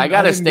I I didn't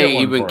gotta get stay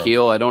one even for him.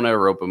 keel. I don't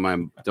ever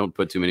don't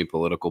put too many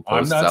political I'm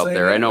posts not out saying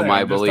there. I know anything. my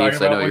I'm just beliefs.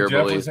 talking I know about your what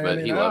Jeff was beliefs, but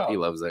handing out. he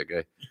loves that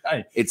guy.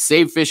 hey, It's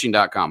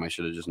savefishing.com. I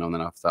should have just known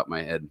that off the top of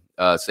my head.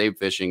 Save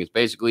Fishing is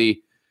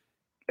basically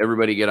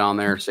everybody get on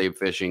there. Save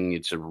Fishing.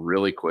 It's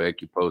really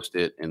quick. You post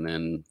it, and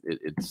then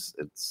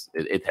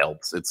it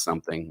helps. It's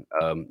something.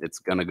 It's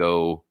gonna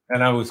go.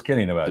 and I was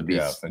kidding about To be-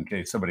 Jeff in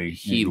case somebody.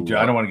 He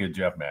I don't want to get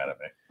Jeff mad at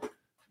me.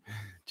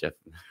 Jeff,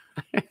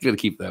 I'm gonna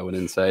keep that one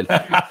inside.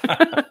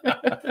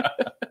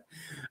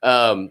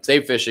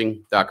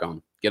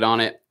 Savefishing.com. Get on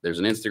it. There's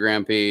an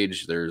Instagram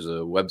page. There's a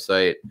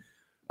website.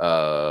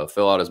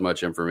 Fill out as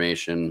much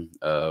information.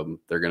 I'm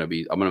gonna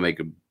make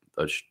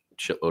a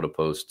shitload of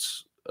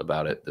posts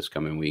about it this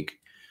coming week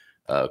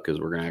because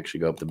we're gonna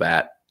actually go up the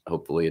bat.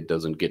 Hopefully it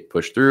doesn't get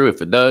pushed through.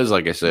 If it does,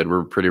 like I said,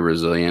 we're pretty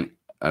resilient.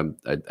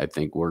 I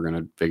think we're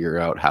gonna figure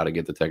out how to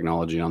get the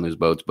technology on these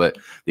boats. But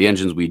the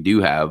engines we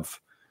do have,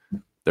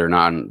 they're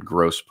not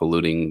gross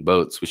polluting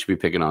boats. We should be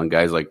picking on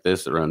guys like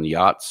this that run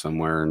yachts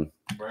somewhere. And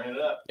Burn it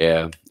up.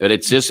 yeah, but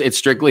it's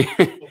strictly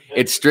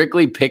it's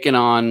strictly picking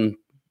on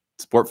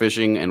sport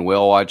fishing and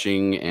whale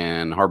watching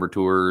and harbor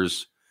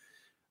tours.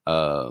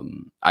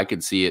 I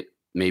could see it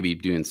maybe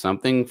doing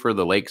something for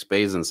the lakes,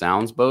 bays, and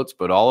sounds boats,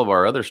 but all of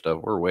our other stuff,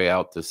 we're way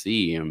out to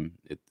sea, and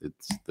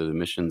it's the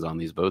emissions on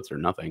these boats are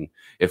nothing.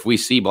 If we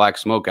see black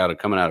smoke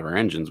coming out of our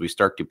engines, we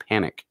start to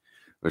panic.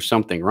 There's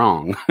something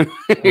wrong.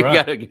 You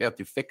have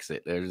to fix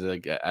it. There's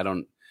like I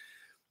don't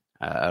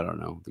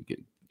know.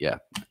 Yeah,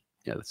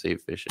 the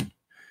safe fishing.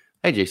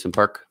 Hey, Jason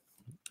Park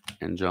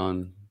and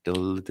John. What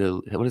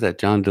is that?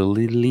 John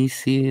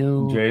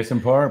Delicio?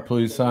 Jason Park,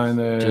 please sign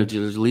the.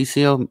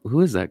 Delicio.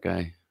 Who is that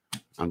guy?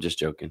 I'm just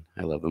joking.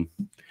 I love him.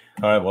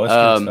 All right, well,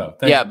 that's good stuff.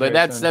 Thank you, but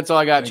Jason. that's all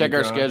I got. Thank Check you,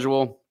 our John.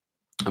 schedule.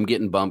 I'm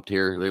getting bumped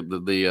here.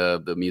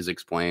 The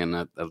music's playing.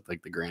 That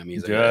like the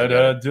Grammys.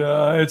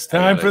 It's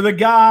time for the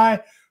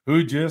guy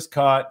who just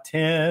caught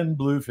 10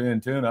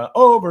 bluefin tuna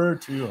over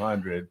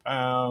 200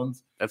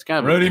 pounds. That's kind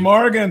of Rudy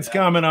Morgan's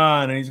coming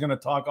on, and he's going to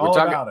talk all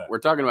about it. We're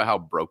talking about how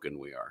broken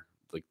we are.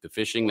 Like the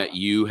fishing that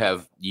you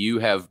have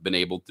been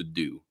able to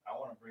do. I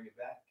want to bring it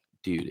back.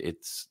 Dude,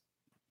 it's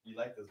You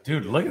like those?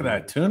 Dude, look at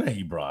that tuna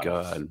he brought.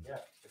 God. Yeah,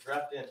 it's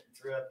wrapped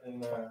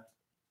in.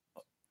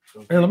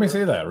 Here, let me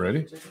see that,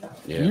 Rudy. Check it out.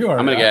 Yeah. You are-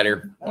 I'm gonna get out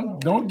of here.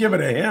 Don't give it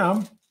to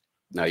him.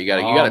 No, you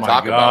gotta Oh my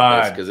talk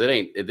about this God. because it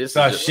ain't. This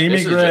Sashimi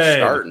is just grade.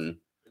 starting.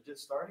 It's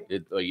just starting.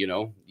 You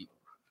know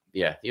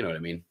what I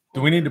mean.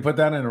 Do we need to put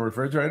that in a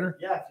refrigerator?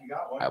 Yeah, if you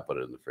got one. I'll put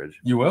it in the fridge.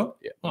 You will?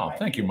 Yeah. Oh,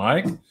 thank you,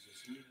 Mike.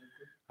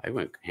 I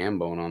went ham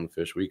bone on the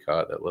fish we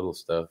caught. That little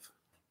stuff.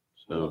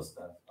 Little So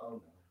stuff. Oh,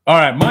 no. All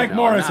right, Mike No,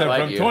 Morrison not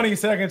like from you.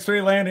 22nd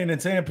Street Landing in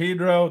San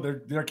Pedro.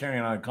 They're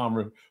carrying on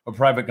a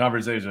private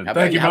conversation. how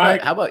Thank about, you, how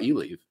Mike. About, how about you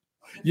leave?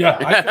 Yeah,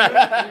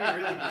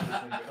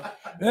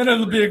 then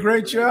it'll be a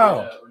great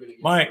show.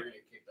 Mike,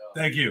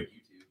 thank you.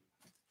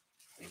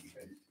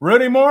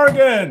 Rudy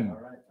Morgan. All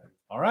right.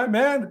 All right,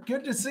 man.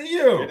 Good to see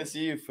Good you. to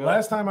see you, Phil.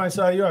 Last time I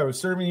saw you, I was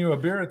serving you a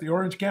beer at the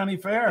Orange County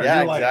Fair. yeah,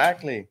 You're like,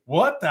 exactly.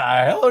 what the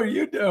hell are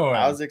you doing?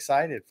 I was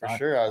excited for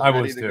sure. I was I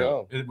ready was to too.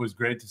 go. It was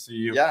great to see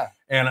you. Yeah,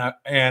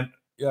 And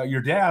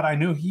your dad, I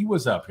knew he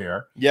was up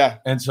here. yeah.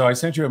 And so I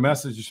sent you a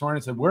message this morning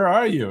and said, where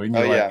are you? And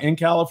you're Oh, like, yeah. in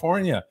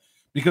California.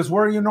 Because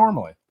where are you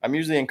normally? I'm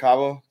usually in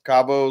Cabo,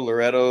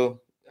 Loreto,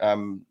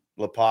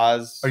 La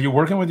Paz. Are you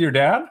working with your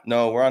dad?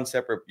 No, we're on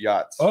separate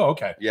yachts. Oh,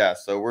 okay. Yeah,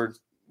 so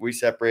we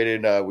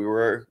separated. We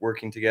were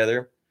working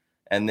together,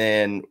 and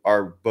then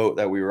our boat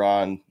that we were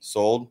on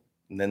sold,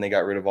 and then they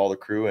got rid of all the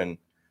crew, and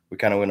we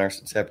kind of went our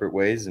separate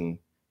ways. And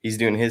he's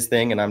doing his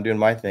thing, and I'm doing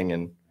my thing,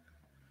 and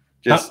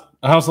just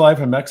How's life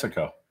in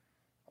Mexico?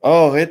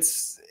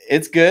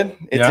 it's good.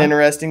 It's Yeah?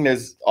 interesting.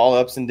 There's all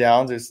ups and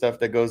downs. There's stuff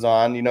that goes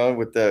on. You know, I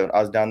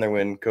was down there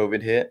when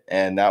COVID hit,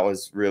 and that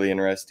was really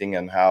interesting,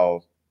 and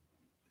how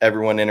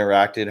everyone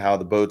interacted, how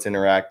the boats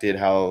interacted,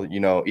 how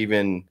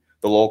even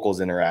the locals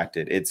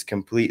interacted. It's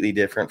completely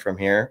different from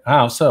here.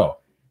 How so?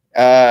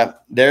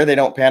 There they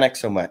don't panic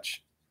so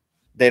much.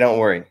 They don't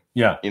worry.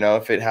 Yeah.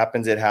 If it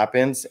happens, it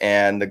happens.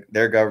 And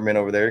their government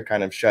over there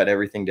kind of shut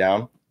everything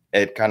down.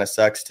 It kind of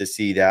sucks to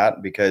see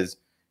that because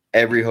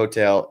every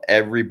hotel,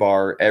 every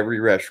bar, every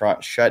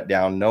restaurant shut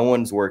down. No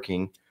one's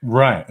working.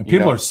 Right. And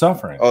people are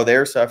suffering. Oh,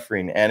 they're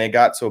suffering. And it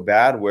got so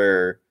bad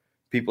where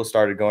people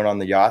started going on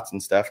the yachts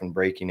and stuff and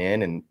breaking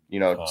in and,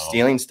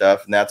 stealing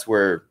stuff. And that's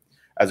where,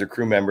 as a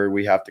crew member,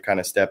 we have to kind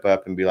of step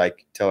up and be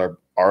like, tell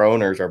our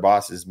owners, our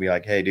bosses, be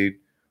like, hey, dude,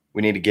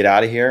 we need to get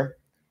out of here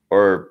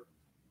or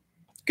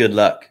good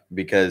luck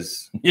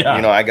because, Yeah.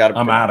 I'm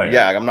outta here.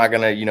 Yeah. I'm not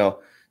going to,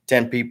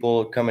 10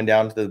 people coming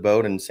down to the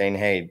boat and saying,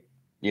 hey,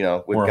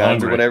 with We're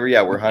guns hungry. or whatever.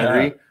 Yeah, we're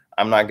hungry. Yeah.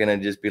 I'm not going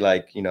to just be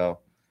like, I'm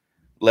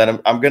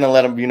going to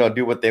let them,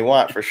 do what they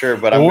want for sure.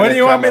 But Well, I'm what gonna do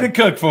you tell want me to them-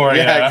 cook for you?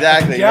 Yeah,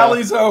 exactly.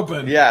 Galley's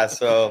open. Yeah.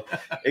 So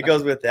it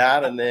goes with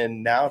that. And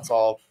then now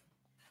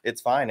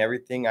it's fine.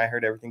 I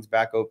heard everything's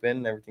back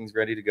open. Everything's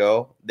ready to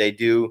go. They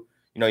do,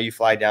 you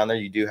fly down there,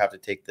 you do have to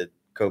take the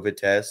COVID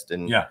test.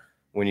 And Yeah.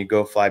 when you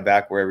go fly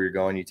back wherever you're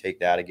going, you take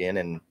that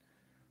again.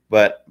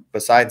 But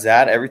besides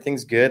that,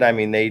 everything's good. I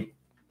mean,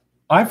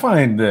 I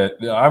find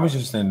that I was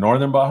just in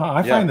Northern Baja.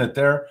 I Yeah. find that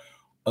they're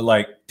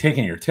like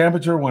taking your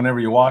temperature whenever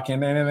you walk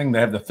into anything. They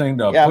have the thing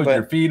to Yeah, put but-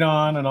 your feet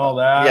on and all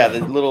that.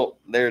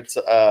 there's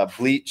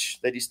bleach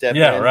that you step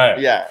Yeah, in. right.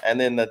 Yeah. And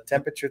then the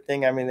temperature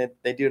thing, I mean,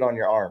 they do it on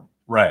your arm.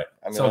 Right.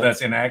 I mean, So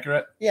that's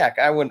inaccurate. Yeah,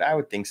 I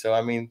would think so.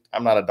 I mean,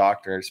 I'm not a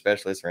doctor or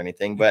specialist or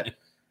anything, but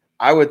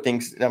I would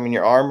think,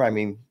 your arm,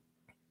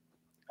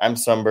 I'm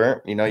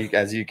sunburnt,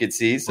 as you could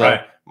see. So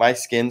Right. my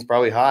skin's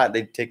probably hot.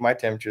 They take my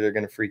temperature, they're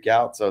going to freak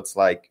out. So it's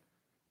like,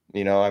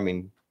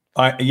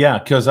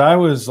 Because I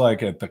was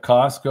like at the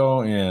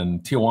Costco in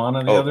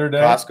Tijuana the other day.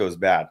 Costco's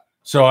bad.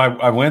 So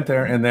I went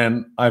there and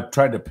then I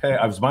tried to pay.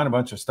 I was buying a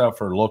bunch of stuff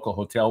for local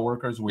hotel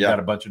workers. We Yeah. got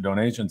a bunch of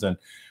donations. And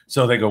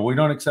so they go, we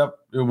only accept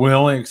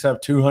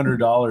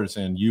 $200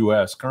 in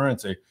US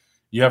currency.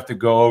 You have to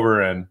go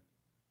over. And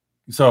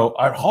so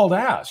I hauled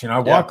ass, I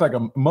walked like a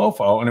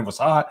mofo and it was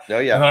hot. Oh,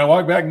 yeah. And then I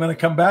walked back and then I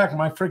come back and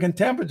my freaking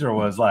temperature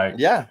was like,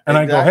 Yeah. and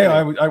I go, hey,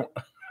 exactly.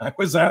 I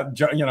was out,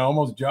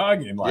 almost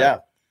jogging. Like, Yeah.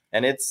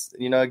 And it's,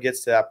 it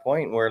gets to that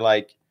point where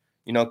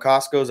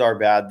Costco's are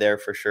bad there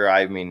for sure.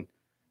 I mean,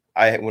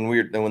 when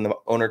the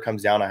owner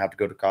comes down, I have to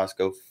go to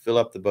Costco, fill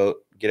up the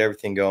boat, get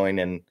everything going.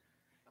 And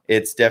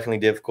it's definitely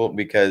difficult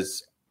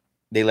because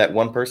they let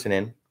one person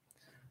in.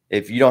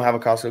 If you don't have a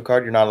Costco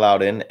card, you're not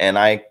allowed in. And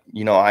I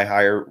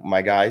hire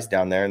my guys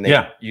down there, and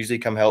they usually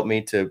come help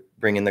me to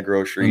bring in the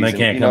groceries. And they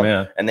can't come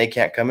in. And they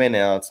can't come in.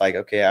 And it's like,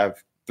 okay, I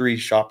have 3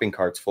 shopping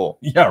carts full.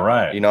 Yeah,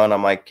 right. And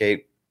I'm like,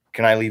 okay,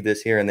 can I leave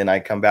this here? And then I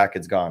come back,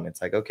 it's gone.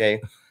 It's like,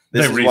 okay,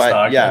 this They is why.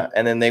 restock Yeah. it.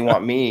 And then they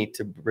want me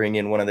to bring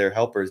in one of their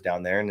helpers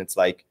down there. And it's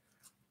like,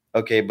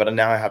 okay, but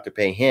now I have to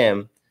pay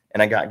him.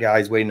 And I got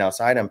guys waiting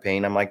outside I'm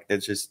paying. I'm like,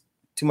 there's just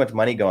too much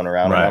money going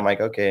around. Right. And I'm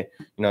like, okay,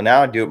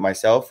 now I do it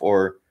myself,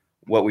 or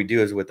what we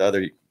do is with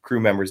other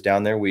crew members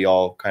down there, we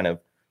all kind of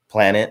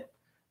plan it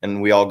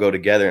and we all go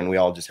together and we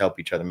all just help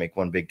each other make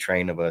one big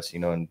train of us,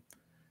 and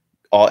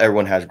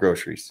everyone has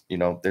groceries.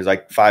 There's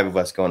like 5 of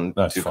us going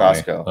That's to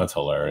funny. Costco. That's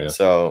hilarious.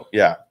 So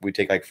yeah, we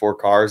take like 4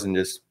 cars and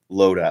just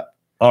load up.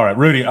 All right,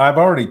 Rudy, I've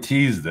already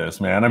teased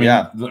this, man. I mean,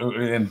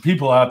 and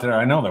people out there,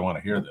 I know they want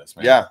to hear this,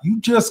 man. Yeah. You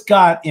just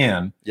got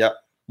in. Yep.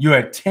 You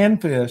had 10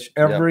 fish,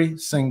 every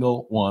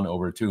single one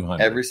over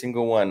 200. Every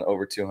single one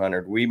over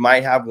 200. We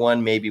might have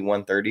one, maybe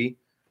 130,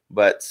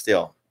 but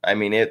still, I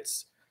mean,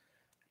 it's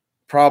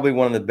probably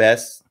one of the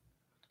best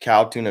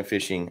cow tuna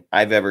fishing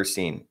I've ever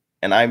seen.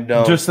 And I've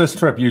known just this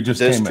trip. You just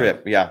this came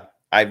trip. in. Yeah.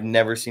 I've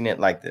never seen it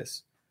like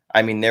this.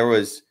 I mean,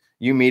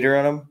 you meet her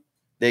on them,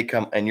 they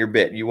come and you're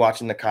bit. You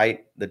watching the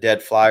kite, the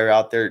dead flyer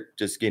out there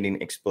just getting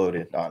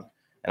exploded on.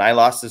 And I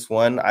lost this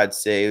one. I'd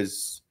say it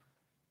was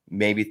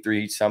maybe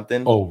 3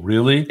 something. Oh,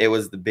 really? It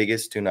was the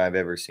biggest tuna I've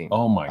ever seen.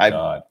 Oh my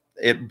God.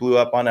 It blew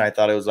up on it. I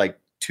thought it was like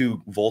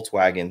 2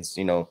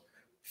 Volkswagens,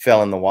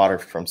 fell in the water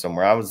from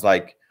somewhere. I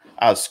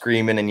was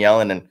screaming and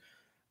yelling, and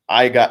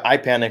I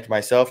panicked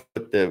myself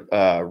with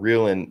the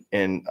reel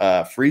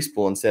and free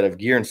spool instead of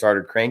gear and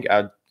started cranking.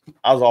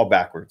 I was all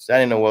backwards. I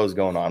didn't know what was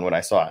going on when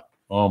I saw it.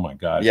 Oh my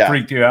God. Yeah.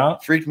 Freaked you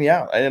out? Freaked me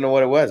out. I didn't know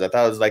what it was. I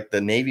thought it was like the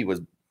Navy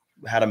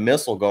had a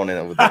missile going in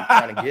it with them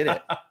trying to get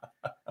it.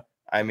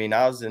 I mean,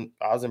 I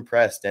was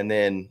impressed. And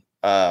then,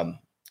 I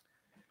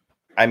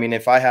mean,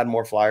 if I had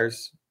more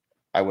flyers,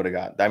 I would have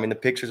got. I mean, the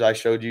pictures I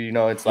showed you,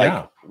 it's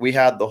like we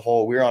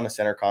were on a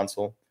center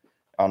console,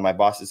 on my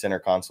boss's center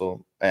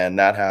console, and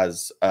that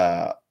has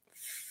 5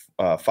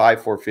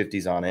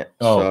 450s on it.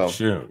 Oh, so,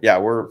 shoot. Yeah,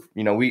 we're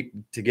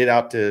to get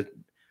out to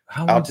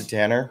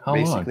Tanner. How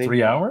basically long?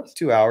 3 hours?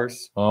 2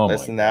 hours. Oh,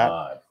 less my than that.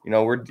 God.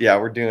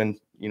 We're doing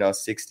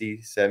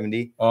 60,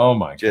 70. Oh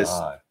my Just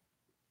God.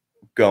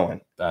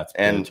 Going. That's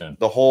and bitchin'.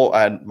 the whole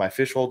my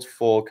fish holds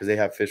full because they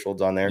have fish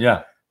holds on there.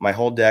 Yeah. My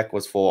whole deck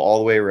was full all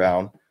the way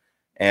around,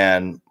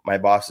 and my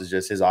boss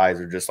his eyes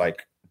are just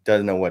like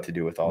doesn't know what to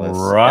do with all this.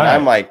 Right. And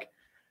I'm like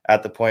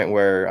at the point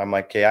where I'm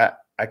like, okay,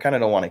 I kind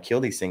of don't want to kill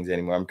these things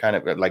anymore. I'm kind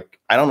of like,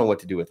 I don't know what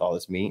to do with all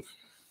this meat.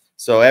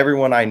 So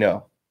everyone I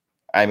know,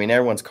 I mean,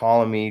 everyone's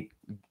calling me,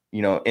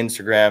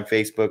 Instagram,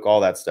 Facebook, all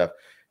that stuff.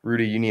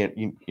 Rudy, you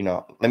need,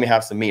 let me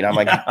have some meat. I'm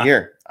like,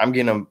 here, I'm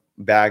getting them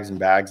bags and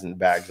bags and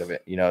bags of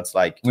it. It's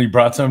like, We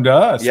brought some to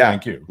us. Yeah.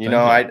 Thank you.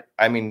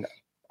 I mean,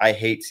 I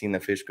hate seeing the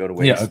fish go to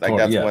waste. Yeah, of like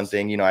course, that's yes. one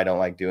thing, I don't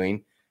like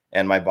doing.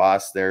 And my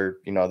boss, they're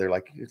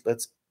like,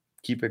 let's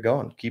keep it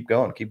going. Keep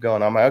going. Keep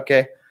going. I'm like,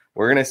 okay,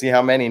 we're going to see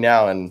how many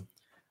now. And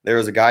there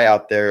was a guy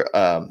out there.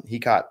 He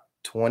caught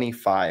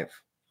 25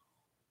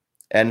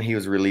 and he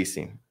was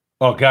releasing.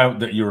 Oh, guy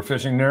that you were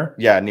fishing there?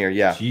 Yeah. Near.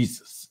 Yeah.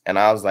 Jesus. And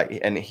I was like,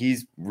 and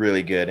he's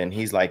really good. And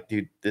he's like,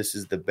 dude, this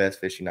is the best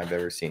fishing I've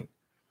ever seen.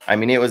 I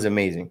mean, it was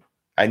amazing.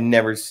 I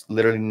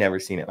literally never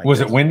seen it like Was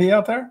this. it windy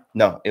out there?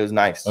 No, it was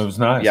nice. It was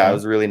nice. Yeah, huh? it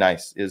was really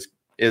nice. It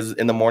was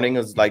in the morning, it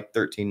was like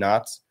 13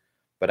 knots.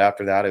 But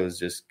after that, it was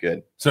just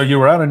good. So you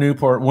were out of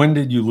Newport. When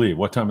did you leave?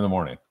 What time in the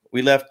morning?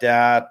 We left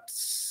at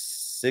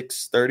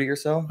 6:30 or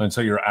so. And so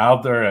you're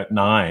out there at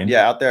 9.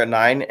 Yeah, out there at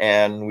 9.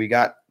 And we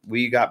got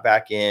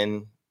back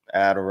in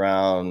at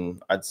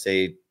around, I'd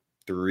say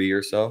 3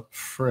 or so.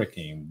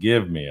 Freaking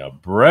give me a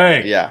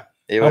break. Yeah.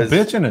 How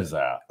bitching is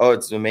that? Oh,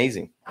 it's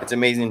amazing. It's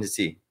amazing to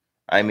see.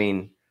 I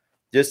mean,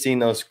 just seeing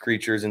those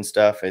creatures and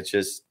stuff, it's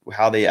just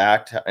how they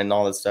act and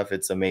all that stuff.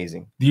 It's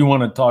amazing. Do you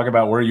want to talk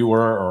about where you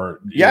were or?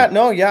 I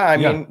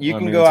mean, you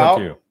can go out.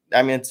 You.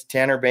 I mean, it's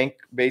Tanner Bank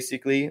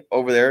basically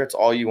over there. It's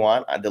all you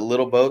want. The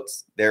little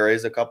boats, there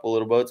is a couple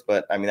little boats,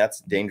 but I mean,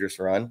 that's a dangerous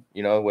run.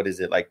 What is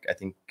it? Like, I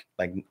think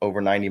like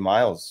over 90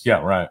 miles.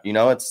 Yeah, right.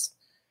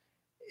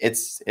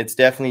 It's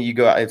definitely, you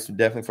go out, it's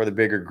definitely for the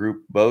bigger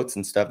group boats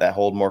and stuff that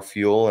hold more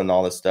fuel and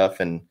all this stuff.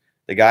 And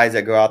the guys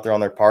that go out there on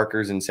their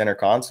Parkers and center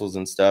consoles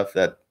and stuff,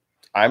 that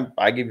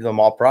I give them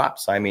all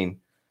props. I mean,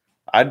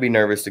 I'd be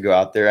nervous to go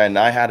out there. And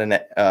I had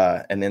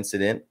an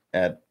incident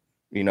a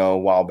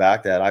while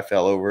back that I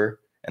fell over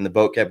and the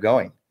boat kept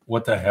going.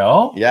 What the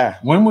hell? Yeah.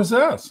 When was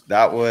this?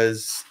 That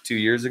was 2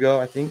 years ago,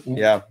 I think.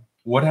 Yeah.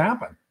 What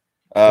happened?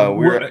 We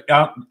were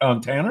out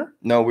on Tanner?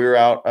 No, we were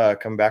out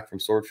coming back from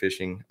sword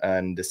fishing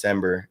in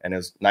December, and it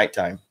was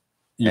nighttime.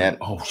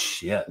 Oh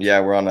shit! Yeah,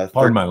 we're on a.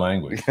 Pardon my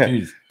language.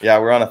 Jeez. Yeah,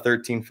 we're on a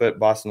 13-foot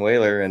Boston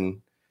whaler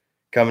and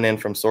coming in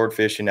from sword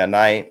fishing at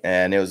night,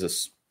 and it was a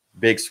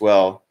big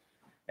swell,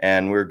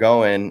 and we were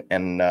going,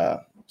 and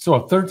So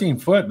a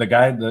 13-foot, the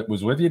guy that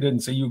was with you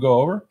didn't see you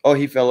go over? Oh,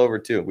 he fell over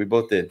too. We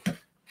both did.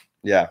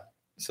 Yeah.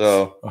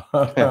 So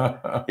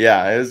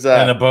yeah, it was.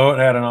 And the boat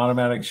had an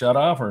automatic shut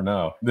off or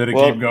no? Did it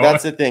keep going?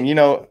 That's the thing. You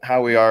know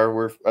how we are.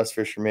 We're us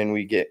fishermen.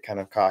 We get kind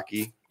of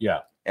cocky. Yeah.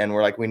 And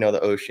we're like, we know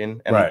the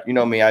ocean. And Right. you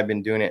know me, I've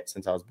been doing it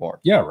since I was born.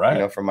 Yeah, right.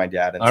 You know, from my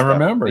dad. And I stuff.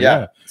 remember.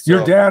 Yeah. So,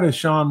 Your dad is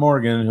Sean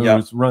Morgan, who Yeah.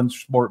 has run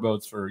sport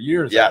boats for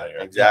years. Yeah, out here.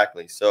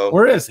 exactly. So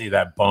Where is he,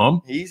 that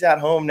bum? he's at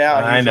home now.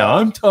 I He's know.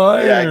 on- I'm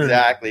tired. Yeah,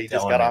 exactly. He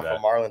just Telling got me off that. a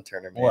Marlin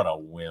tournament. What a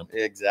wimp.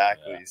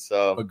 Exactly. Yeah.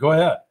 So But go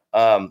ahead.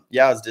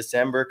 yeah, it was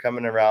December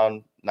coming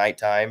around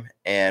nighttime,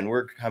 and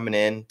we're coming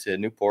in to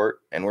Newport,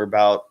 and we're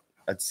about,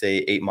 I'd say,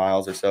 8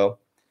 miles or so,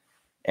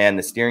 and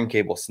the steering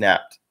cable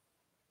snapped,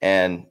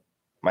 and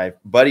my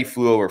buddy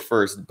flew over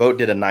first. The boat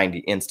did a 90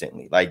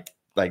 instantly, like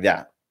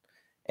that,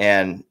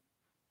 and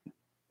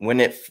when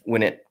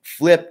it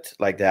flipped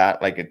like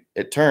that, like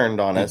it turned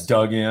on us, It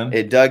dug in.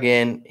 it dug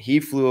in. He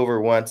flew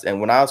over once, and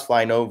when I was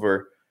flying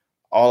over,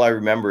 all I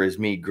remember is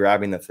me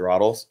grabbing the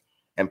throttles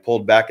and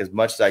pulled back as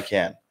much as I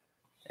can.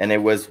 And it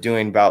was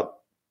doing about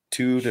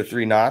 2 to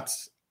 3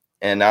 knots.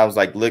 And I was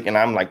like, look, and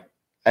I'm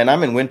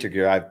in winter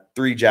gear. I have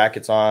 3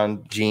 jackets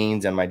on,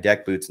 jeans, and my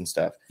deck boots and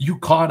stuff. You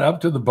caught up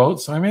to the boat,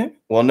 Simon?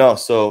 Well, no.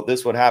 So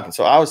this would happen.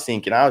 So I was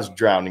thinking I was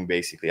drowning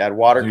basically. I had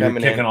water You're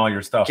coming kicking in. all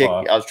your stuff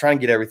off. I was trying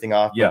to get everything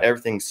off. Yeah. But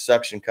everything's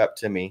suction cupped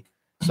to me.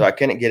 So I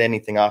couldn't get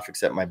anything off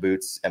except my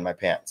boots and my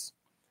pants.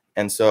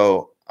 And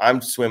so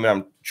I'm swimming.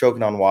 I'm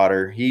choking on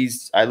water.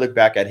 I look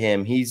back at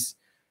him. He's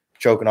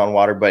choking on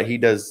water, but he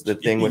does the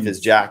thing with his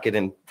jacket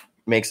and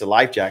makes a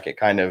life jacket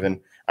kind of. And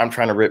I'm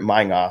trying to rip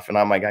mine off. And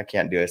I'm like, I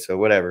can't do it. So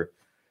whatever.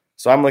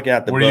 So I'm looking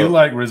at the Were boat. you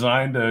like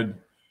resigned to?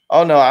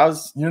 Oh, no,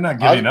 You're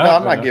not I was, giving no,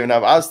 up. I'm not giving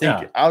up. I was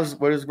thinking, Yeah.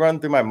 what was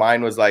running through my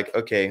mind was like,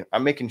 okay,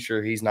 I'm making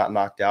sure he's not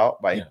knocked out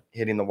by Yeah.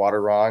 hitting the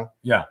water wrong.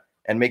 Yeah.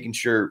 And making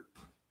sure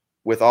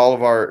with all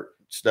of our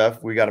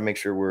stuff, we got to make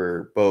sure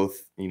we're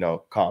both,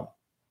 calm.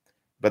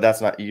 But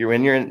that's not you.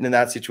 When you're in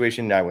that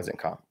situation, I wasn't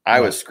calm. I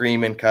was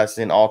screaming,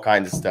 cussing, all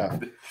kinds of stuff.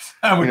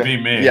 That would be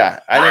me.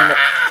 Yeah. I didn't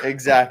know,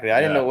 exactly. I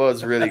didn't Yeah. know what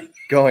was really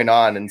going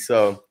on. And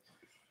so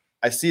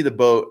I see the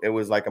boat. It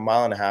was like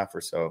 1.5 miles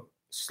or so,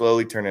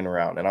 slowly turning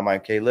around. And I'm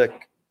like, okay, look,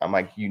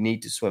 you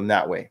need to swim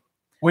that way.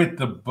 Wait,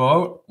 the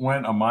boat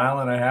went 1.5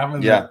 miles?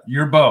 In Yeah.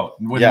 Your boat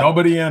with Yeah.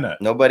 nobody in it.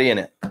 Nobody in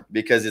it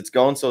because it's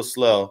going so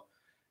slow.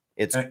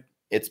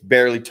 It's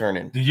barely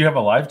turning. Did you have a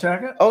life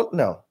jacket? Oh,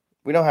 no,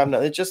 we don't have no.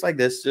 It's just like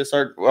this, just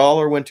all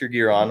our winter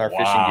gear on, our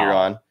fishing gear Wow.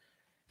 on,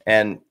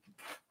 and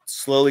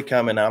slowly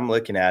coming. I'm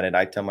looking at it.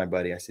 I tell my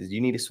buddy, I says,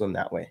 you need to swim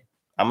that way.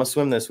 I'm going to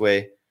swim this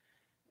way.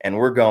 And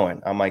we're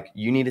going. I'm like,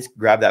 you need to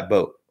grab that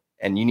boat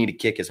and you need to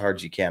kick as hard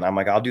as you can. I'm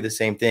like, I'll do the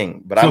same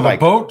thing. But So I'm the like,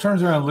 boat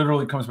turns around,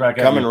 literally comes back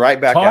at coming you. right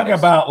back Talk at us.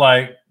 about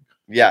like,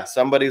 Yeah,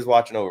 somebody's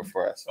watching over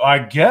for us. I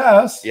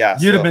guess. Yeah,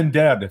 You'd have so- been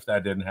dead if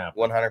that didn't happen.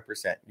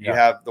 100%. You Yeah.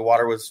 have the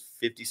water was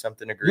 50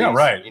 something degrees. Yeah,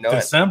 right. You know,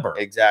 December.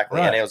 exactly.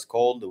 Right. And it was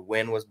cold. The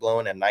wind was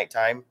blowing at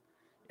nighttime.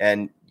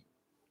 And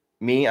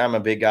me, I'm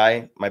a big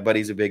guy. My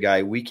buddy's a big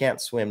guy. We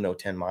can't swim no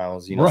 10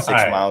 miles, 6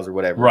 Right. miles or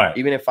whatever. Right.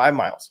 Even at 5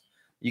 miles.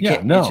 You Yeah,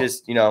 can't, no. it's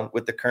just,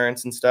 with the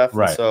currents and stuff.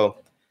 Right. And so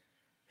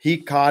he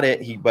caught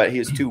it, but he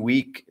was too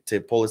weak to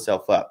pull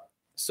himself up.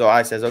 So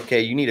I says,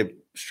 okay, you need to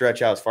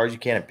stretch out as far as you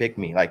can and pick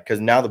me. Like,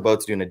 cause now the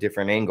boat's doing a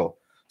different angle.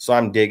 So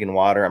I'm digging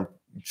water. I'm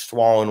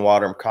swallowing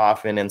water. I'm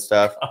coughing and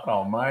stuff.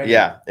 Oh my.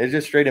 Yeah. It's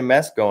just straight a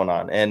mess going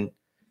on. And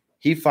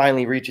he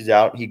finally reaches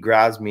out. He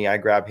grabs me. I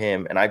grab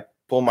him and I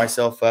pull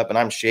myself up and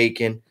I'm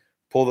shaking,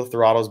 pull the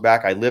throttles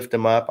back. I lift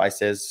him up. I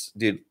says,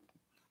 dude,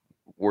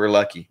 we're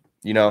lucky.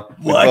 We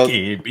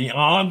Lucky,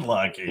 beyond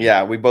lucky.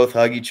 yeah, we both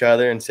hug each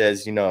other and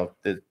says,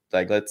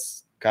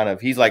 let's kind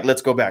of. He's like,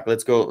 let's go back,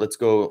 let's go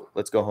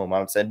home.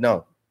 I said,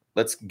 no,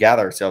 let's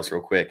gather ourselves real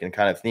quick and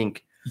kind of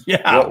think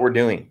Yeah. what we're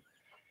doing.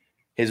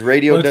 His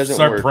radio Let's doesn't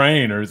start work.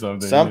 praying or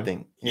something.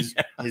 Something. His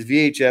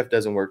VHF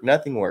doesn't work.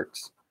 Nothing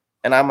works.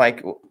 And I'm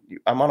like,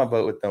 I'm on a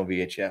boat with no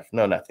VHF,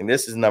 no nothing.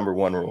 This is number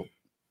one rule.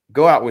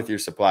 Go out with your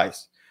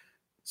supplies.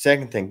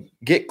 Second thing,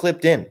 get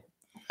clipped in.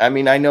 I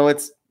mean, I know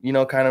it's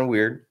kind of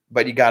weird,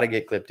 but you got to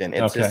get clipped in.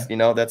 It's Okay.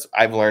 just, that's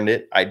I've learned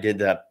it. I did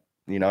that.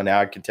 Now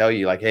I can tell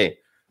you like, hey,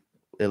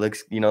 it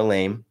looks,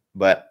 lame,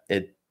 but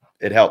it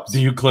helps.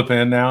 Do you clip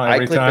in now I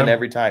every clip time? in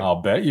every time.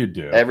 I'll bet you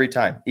do. Every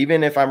time.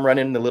 Even if I'm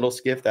running the little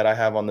skiff that I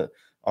have on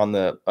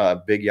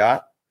the big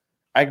yacht,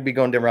 I could be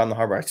going around the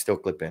harbor. I still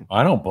clip in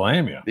I don't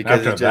blame you. because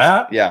After it's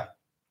that, yeah.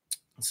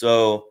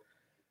 So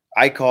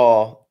I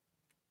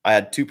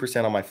had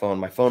 2% on my phone.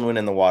 My phone went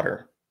in the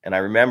water. And I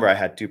remember I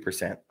had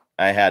 2%.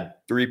 I had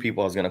 3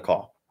 people I was going to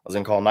call. I was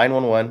going to call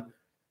 911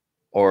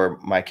 or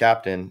my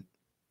captain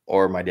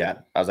or my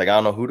dad. I was like, I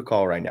don't know who to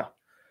call right now.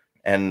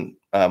 And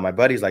my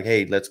buddy's like,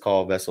 hey, let's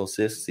call Vessel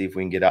Assist, see if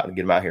we can get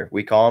him out here.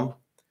 We call him.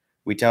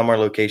 We tell him our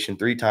location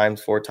 3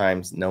 times, 4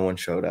 times. No one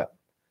showed up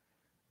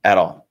at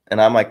all.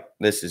 And I'm like,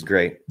 this is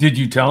great. did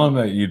you tell him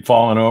that you'd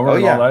fallen over Oh,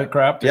 and yeah. all that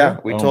crap? Too? Yeah,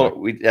 we Oh, told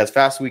we as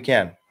fast as we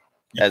can,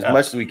 as Yeah.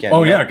 much as we can.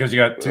 Oh yeah, because you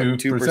got 2%.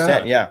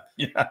 2%. Yeah.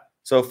 Yeah.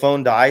 So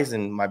phone dies,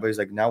 and my buddy's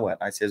like, now what?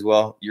 I says,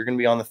 well, you're gonna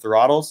be on the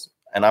throttles.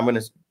 and I'm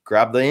gonna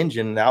grab the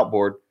engine and the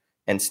outboard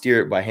and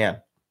steer it by hand.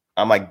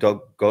 I'm like,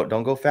 don't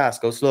go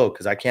fast, go slow,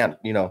 because I can't,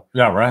 Yeah,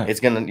 right. it's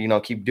gonna,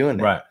 keep doing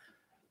it. Right.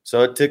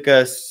 So it took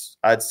us,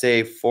 I'd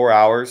say, 4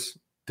 hours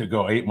To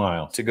go 8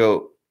 miles. to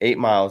go 8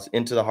 miles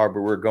into the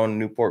harbor. We're going to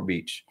Newport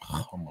Beach.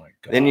 Oh my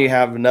God. Then you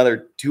have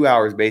another 2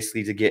 hours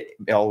basically to get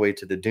all the way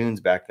to the dunes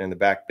back there in the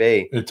back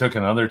bay. It took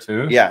another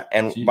 2? Yeah,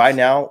 and Jeez. by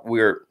now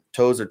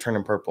toes are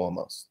turning purple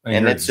almost,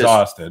 And you're it's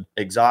exhausted. just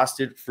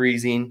exhausted,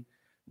 freezing.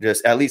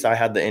 Just at least I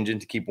had the engine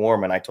to keep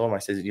warm, and I told him, I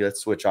said,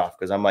 let's switch off,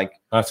 because I'm like,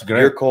 That's great.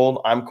 you're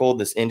cold, I'm cold.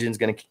 This engine's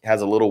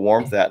has a little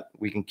warmth that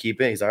we can keep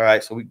it. He's all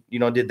right. So we,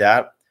 did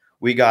that.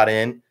 We got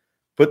in,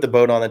 put the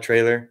boat on the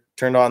trailer,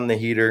 turned on the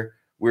heater.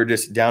 We were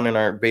just down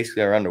in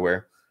basically our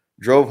underwear.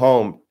 Drove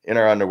home in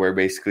our underwear,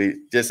 basically.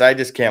 I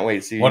just can't wait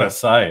to see. What a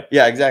sight.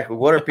 Yeah, exactly.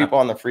 What are people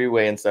on the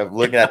freeway and stuff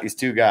looking at these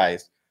two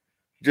guys?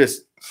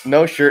 Just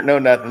no shirt, no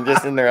nothing,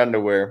 just in their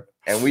underwear.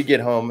 And we get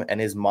home,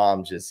 and his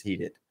mom just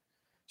heated.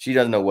 She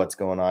doesn't know what's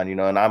going on,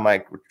 and I'm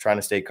like trying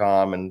to stay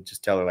calm and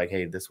just tell her, like,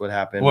 hey, this what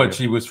happened. What,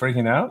 she was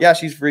freaking out? Yeah,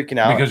 she's freaking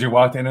out. Because you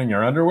walked in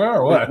your underwear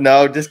or what?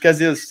 No, just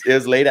because it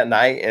was late at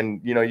night, and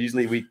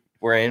usually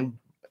we're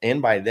in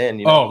by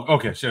then. Oh,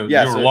 okay. So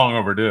Yeah, you were so- long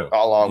overdue.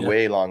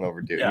 Way long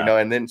overdue. Yeah.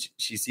 And then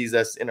she sees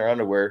us in our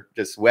underwear,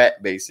 just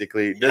wet,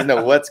 basically. Doesn't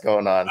know what's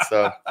going on.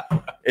 So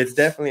it's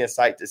definitely a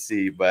sight to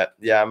see. But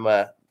yeah, I'm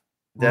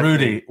definitely-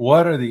 Rudy,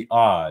 what are the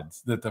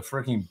odds that the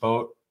freaking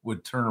boat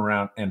would turn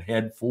around and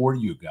head for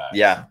you guys?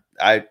 Yeah,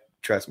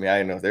 trust me,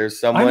 I know there's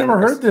someone. I never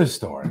heard this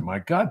story. My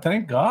God,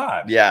 thank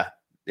God. Yeah,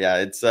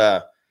 it's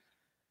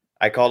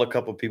I called a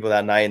couple people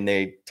that night, and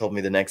they told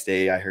me the next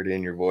day, I heard it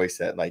in your voice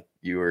that like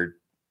you were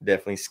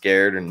definitely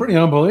scared and Pretty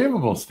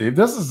unbelievable, Steve.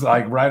 This is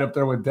like right up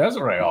there with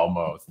Desiree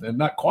almost. And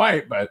not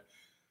quite, but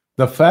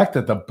the fact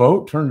that the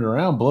boat turned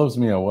around blows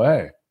me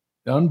away.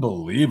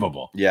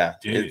 Unbelievable. yeah,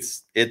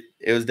 Jeez. it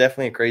was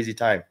definitely a crazy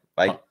time.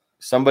 Like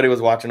somebody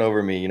was watching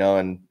over me,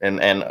 and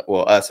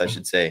well, us, I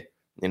should say.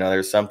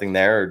 There's something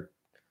there.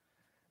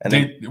 And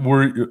then,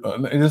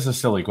 This is a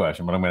silly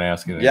question, but I'm going to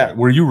ask it. Anyway. Yeah.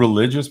 Were you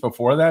religious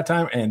before that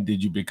time, and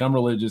did you become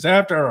religious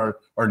after,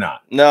 or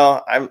not?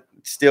 no, I'm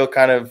still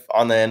kind of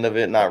on the end of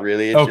it. Not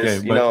really. It's Okay,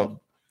 just, but-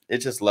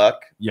 it's just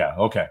luck. Yeah.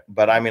 Okay.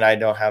 But I mean, I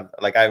don't have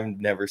I've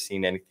never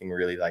seen anything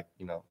really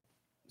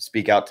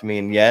speak out to me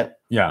yet.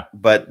 Yeah.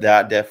 But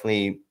that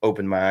definitely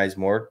opened my eyes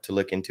more to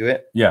look into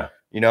it. Yeah.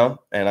 And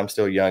I'm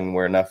still young,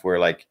 where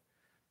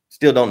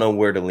still don't know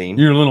where to lean.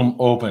 You're a little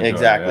open. to it,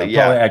 Exactly, Probably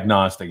yeah.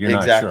 agnostic. You're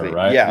not sure,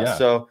 right? Yeah.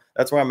 So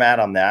that's where I'm at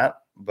on that.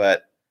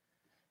 But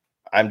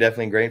I'm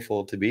definitely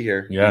grateful to be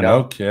here. Yeah.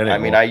 No kidding. I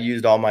mean, I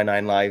used all my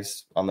 9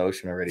 lives on the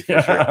ocean already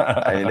for sure.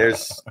 I mean,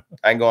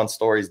 I can go on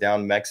stories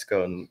down in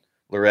Mexico and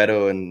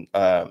Loreto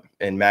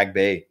and Mag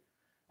Bay.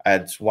 I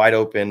had this wide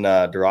open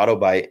Dorado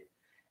bite,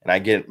 and I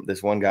get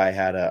this one guy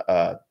had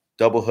a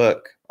double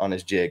hook on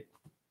his jig.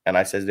 And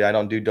I said, I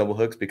don't do double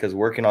hooks because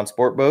working on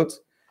sport boats,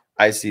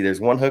 I see there's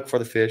one hook for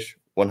the fish,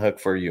 one hook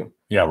for you.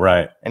 Yeah.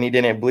 Right. And he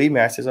didn't believe me.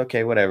 I says,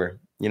 okay, whatever.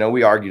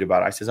 We argued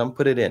about it. I says, I'm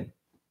put it in.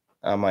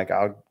 I'm like,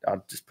 I'll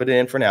just put it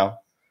in for now.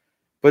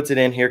 Puts it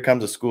in. Here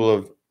comes a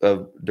school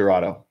of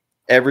Dorado.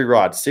 Every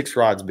rod, 6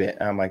 rods bit.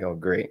 I'm like, oh,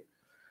 great.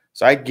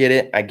 So I get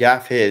it. I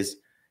gaff his.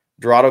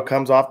 Dorado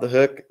comes off the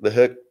hook. The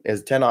hook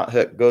is 10-aught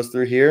hook, goes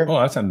through here. Oh,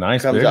 that's a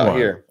nice Comes big out one.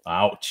 here.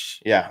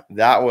 Ouch. Yeah,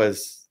 that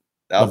was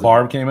The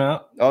barb came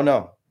out. Oh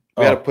no,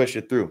 we had to push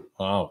it through.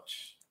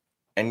 Ouch.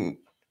 And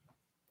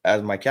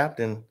as my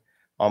captain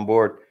on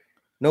board,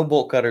 no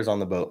bolt cutters on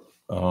the boat.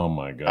 Oh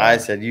my God. I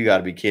said, you got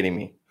to be kidding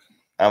me.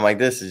 I'm like,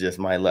 this is just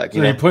my luck.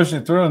 So you push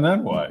it through, and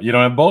then what? You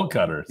don't have bolt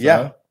cutters. Yeah.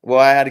 huh? Well,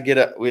 I had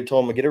to we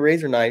told him to get a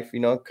razor knife,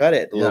 cut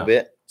it a Yeah. little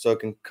bit so it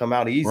can come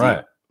out easy.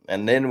 Right.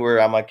 And then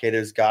I'm like, okay,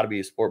 there's got to be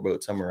a sport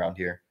boat somewhere around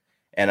here.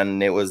 And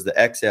then it was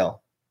the XL.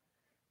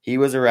 He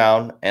was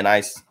around, and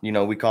I'd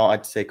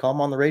say, call him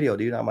on the radio,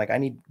 dude. I'm like, I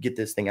need to get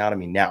this thing out of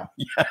me now.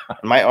 Yeah. And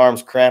my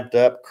arms cramped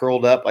up,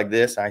 curled up like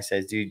this. I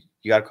said, dude,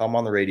 you got to call him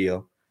on the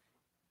radio.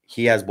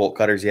 He has bolt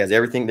cutters. He has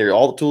everything. They're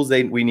all the tools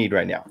we need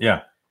right now.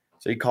 Yeah.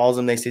 So he calls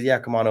them. They said, yeah,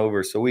 come on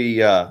over. So we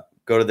go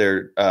to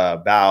their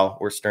bow.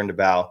 We're stern to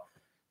bow.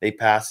 They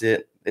pass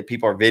it. The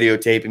people are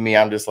videotaping me.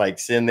 I'm just like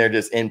sitting there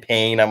just in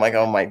pain. I'm like,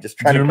 oh my, just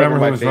trying Do you to cover remember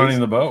my who was face. running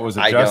the boat? Was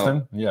it I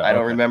Justin? don't. Yeah. I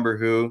don't okay. remember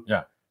who.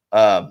 Yeah.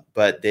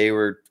 But they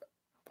were,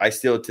 I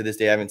still to this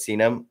day haven't seen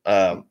them.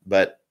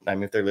 But I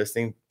mean, if they're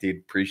listening,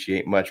 dude,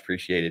 much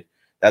appreciated.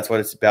 That's what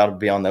it's about to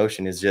be on the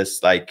ocean, is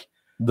just like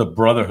The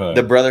brotherhood.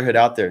 the brotherhood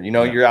out there.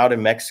 Yeah. You're out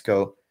in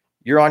Mexico,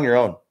 you're on your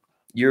own.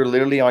 You're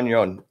literally on your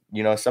own.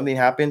 If something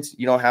happens,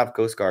 you don't have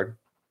Coast Guard.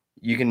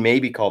 You can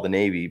maybe call the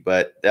Navy,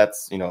 but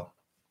that's,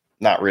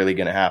 not really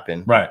going to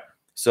happen. Right.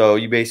 So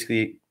you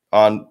basically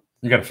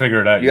You got to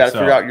figure it out. you got to yourself.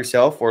 figure out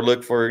yourself or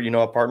look for,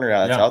 a partner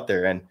that's Yeah. out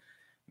there. And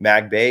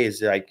Mag Bay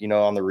is like,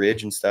 on the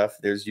ridge and stuff.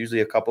 There's usually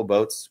a couple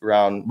boats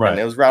around. Right. And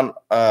it was around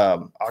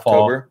Fall.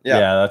 October.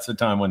 Yeah. That's the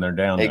time when they're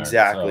down there.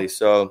 Exactly.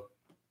 So. So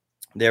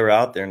they were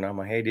out there, and I'm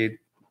like, hey, dude,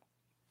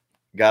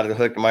 got a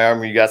hook in my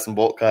arm. You got some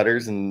bolt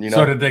cutters, and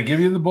So did they give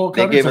you the bolt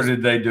they cutters, gave or us-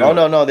 did they do? Oh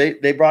it? no,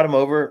 they brought them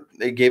over.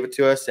 They gave it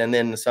to us, and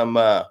then some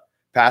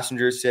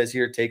passenger says,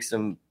 "Here, take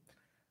some."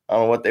 I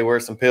don't know what they were,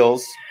 some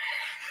pills.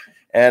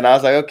 And I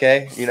was like,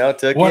 okay,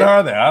 took What it.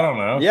 are they? I don't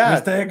know. Yeah,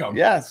 Just take them.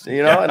 Yes,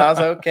 and I was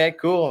like, okay,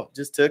 cool.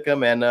 Just took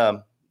them, and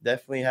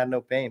definitely had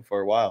no pain for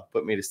a while.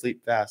 Put me to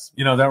sleep fast.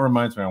 That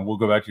reminds me, and we'll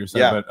go back to your side,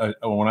 Yeah.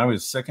 but when I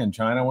was sick in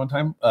China one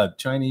time, a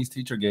Chinese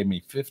teacher gave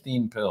me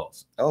 15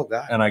 pills. Oh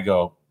God. And I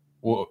go,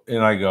 what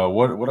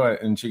do I,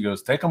 and she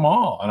goes, take them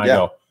all. And I Yeah.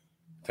 go,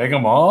 take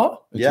them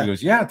all? And Yeah. she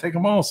goes, yeah, take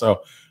them all.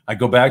 So I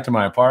go back to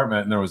my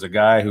apartment, and there was a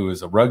guy who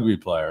was a rugby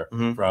player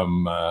Mhm.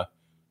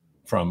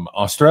 from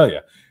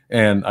Australia.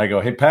 And I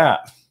go, hey,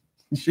 Pat,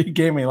 she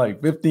gave me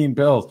like 15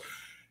 pills.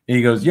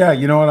 He goes, yeah,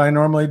 you know what I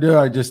normally do?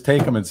 I just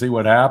take them and see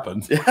what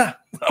happens. Yeah.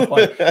 I'm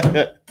like,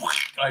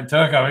 I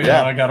took them,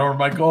 Yeah. I got over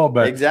my cold.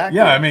 But Exactly.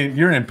 yeah, I mean,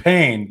 you're in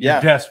pain. Yeah.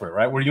 You're desperate,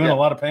 right? Were you in Yeah. a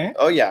lot of pain?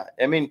 Oh yeah.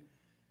 I mean,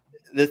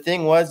 the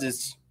thing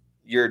is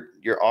your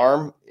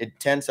arm, it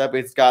tense up.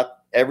 It's got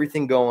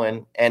everything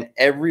going, and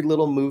every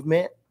little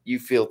movement you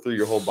feel through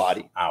your whole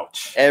body.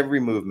 Ouch. Every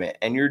movement,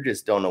 and you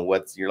just don't know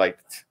you're like,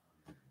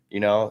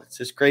 it's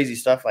just crazy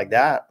stuff like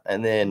that.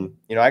 And then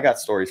I got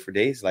stories for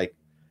days. Like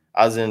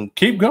I was in.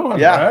 Keep going.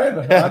 Yeah.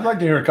 Right? I'd like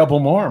to hear a couple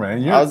more,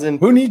 man. I was in.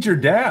 Who needs your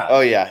dad?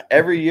 Oh yeah,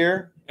 every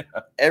year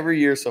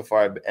so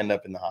far I end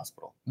up in the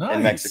hospital Nice.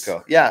 in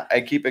Mexico. Yeah, I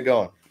keep it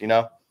going. You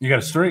got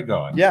a streak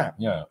going. Yeah,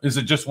 Yeah. Is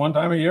it just one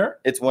time a year?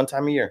 it's one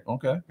time a year.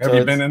 Okay. So Have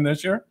you it's- been in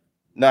this year?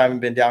 No, I haven't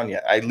been down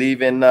yet. I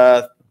leave in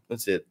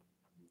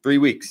 3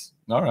 weeks.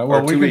 All right. Well,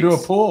 Or we 2 can do a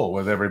weeks. pool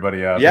with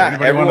everybody out Yeah,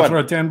 there. Anybody want to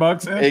everyone. throw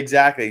 $10 in?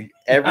 Exactly.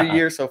 Every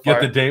year so far.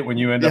 Get the date when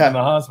you end up Yeah. in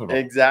the hospital.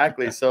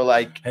 Exactly. So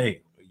like,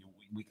 Hey,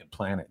 we can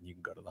plan it and you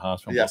can go to the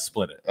hospital. Yeah. We'll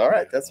split it. all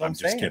right, that's what I'm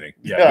just saying. kidding.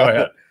 Yeah, go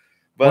ahead.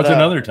 But What's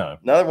another time?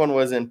 Another one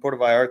was in Puerto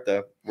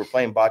Vallarta. We're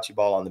playing bocce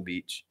ball on the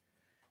beach,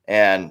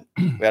 and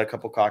we had a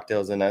couple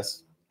cocktails in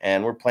us,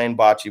 and we're playing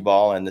bocce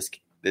ball, and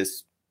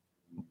this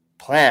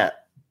plant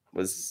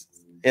was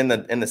in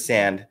the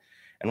sand,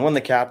 and one of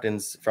the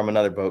captains from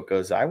another boat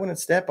goes, "I wouldn't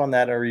step on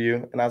that, are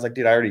you?" And I was like,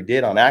 "Dude, I already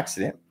did on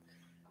accident.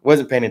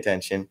 Wasn't paying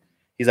attention."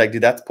 He's like,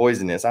 "Dude, that's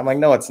poisonous." I'm like,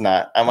 "No, it's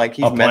not." I'm like,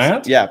 "He's A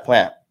plant? Yeah,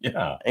 plant."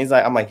 Yeah. And he's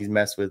like, "I'm like, he's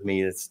messed with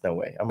me. It's no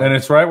way." I'm like, And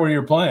it's right where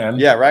you're playing.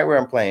 yeah, right where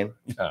I'm playing.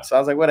 Yeah. So I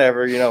was like,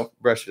 whatever,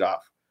 brush it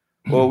off.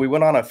 Well, we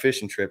went on a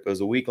fishing trip. It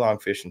was a week-long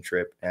fishing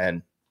trip,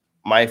 and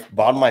my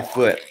bottom of my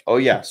foot,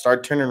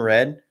 started turning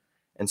red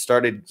and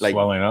started like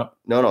swelling up.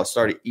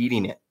 started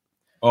eating it.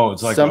 Oh,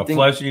 it's like Something- a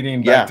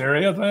flesh-eating Yeah.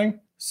 bacteria thing?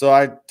 So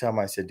I tell him,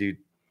 I said, dude,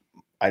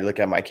 I look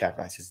at my calf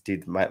and I said,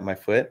 dude, my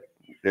foot,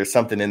 there's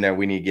something in there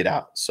we need to get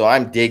out. So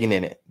I'm digging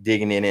in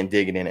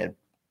it.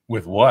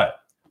 With what?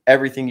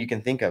 Everything you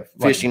can think of,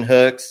 Like- fishing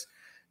hooks,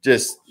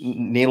 just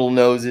needle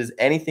noses,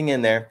 anything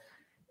in there.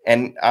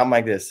 And I'm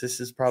like, this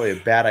is probably a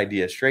bad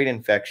idea. Straight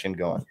infection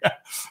going.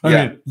 I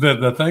Yeah. mean,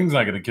 the thing's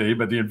not going to kill you,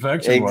 but the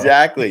infection will.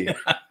 Exactly.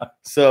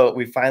 So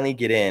we finally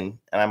get in,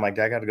 and I'm like,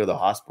 I got to go to the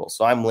hospital.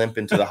 So I'm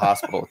limping to the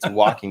hospital. It's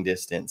walking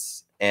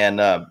distance.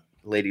 And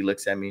lady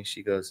looks at me.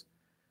 She goes,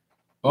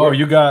 Oh,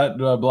 you got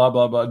blah, blah,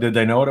 blah. Did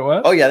they know what it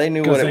was? oh, yeah, they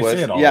knew 'Cause what they it was.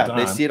 see it all the Yeah, time.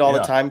 they see it all Yeah.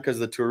 the time because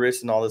the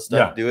tourists and all this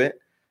stuff Yeah. do it.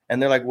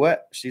 And they're like,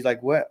 what? She's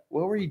like, what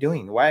were you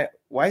doing? Why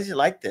is it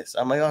like this?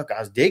 I'm like, oh, I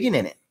was digging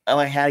in it. I'm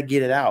like, had to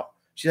get it out.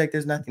 She's like,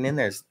 there's nothing in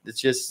there. It's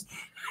just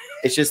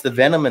the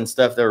venom and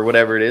stuff or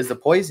whatever it is, the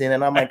poison.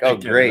 And I'm like, I oh,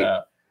 get great.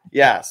 that.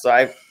 Yeah.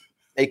 So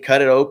they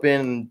cut it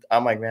open.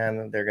 I'm like,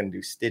 man, they're gonna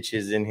do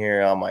stitches in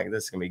here. I'm like,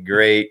 this is gonna be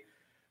great.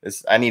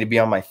 I need to be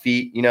on my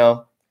feet,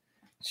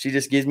 She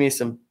just gives me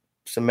some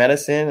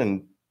medicine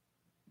and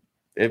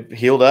it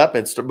healed up.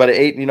 But it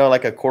ate,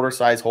 like a quarter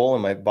size hole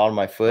in my bottom of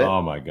my foot.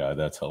 Oh, my God.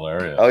 That's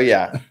hilarious. Oh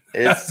yeah.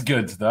 That's It's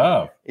good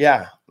stuff.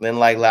 yeah. Then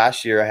like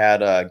last year I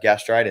had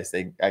gastritis.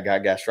 I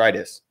got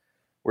gastritis.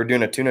 We're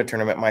doing a tuna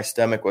tournament. My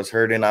stomach was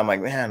hurting. I'm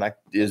like, man,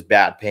 it was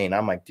bad pain.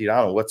 I'm like, dude, I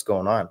don't know what's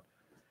going on.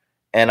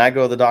 And I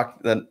go to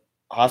the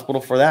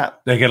hospital for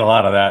that. They get a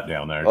lot of that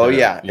down there. Oh too.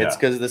 yeah. It's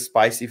because of the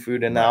spicy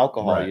food and the Right,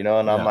 alcohol, right, And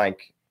yeah. I'm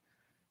like,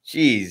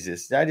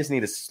 Jesus, I just need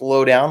to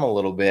slow down a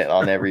little bit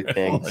on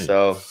everything. Really?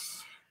 So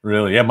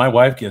Really? Yeah, my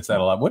wife gets that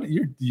a lot. What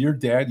your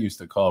dad used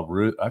to call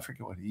Ruth? I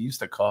forget what he used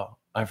to call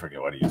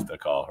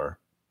her.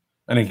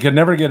 And he could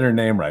never get her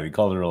name right. He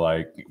called her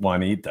like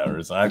Juanita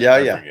or something. I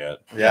Yeah. forget.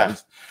 Yeah.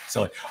 It's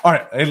silly. All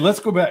right. Hey, let's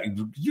go back.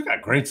 You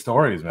got great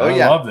stories, man. Oh, I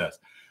yeah. love this.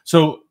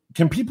 So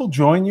can people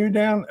join you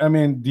down? I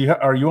mean,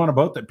 are you on a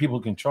boat that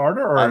people can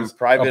charter or I'm is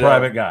private a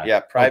private owned. guy? Yeah,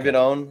 private Okay.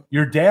 owned.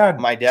 Your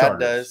dad My dad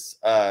charters.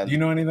 does. Do you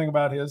know anything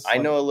about his? I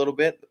know a little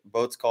bit.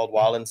 Boat's called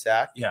Wild and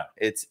Sack. Yeah.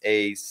 It's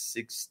a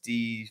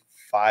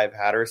 65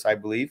 Hatteras, I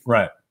believe.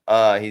 Right.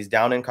 He's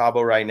down in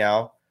Cabo right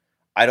now.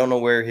 I don't know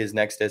where his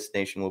next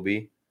destination will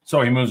be.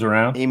 So he moves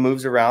around? He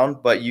moves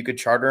around, but you could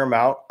charter him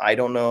out. I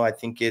don't know. I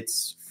think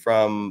it's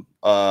from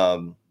I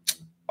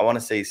want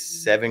to say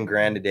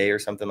 $7,000 a day or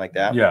something like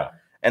that. Yeah.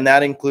 And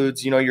that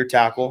includes, your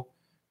tackle,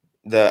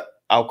 the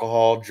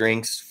alcohol,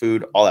 drinks,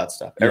 food, all that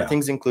stuff. Yeah.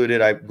 Everything's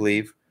included, I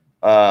believe.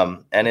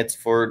 And it's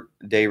for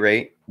day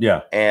rate.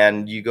 Yeah.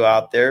 and you go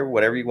out there,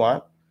 whatever you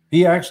want.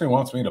 He actually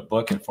wants me to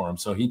book it for him.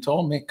 So he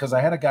told me, because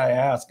I had a guy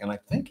ask, and I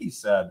think he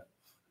said,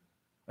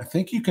 I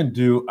think you can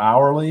do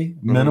hourly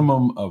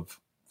minimum of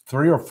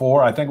 3 or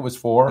 4. I think it was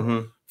 4,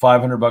 Mhm.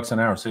 $500 an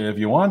hour. So if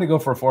you wanted to go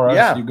for 4 hours,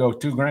 Yeah. you go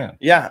 $2,000.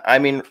 Yeah, I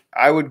mean,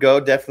 I would go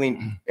definitely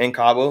in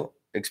Cabo,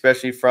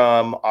 especially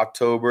from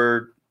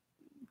October,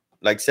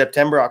 like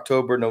September,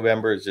 October,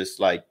 November is just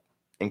like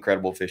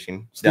incredible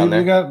fishing down Steve, there.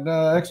 you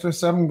got extra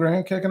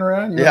 $7,000 kicking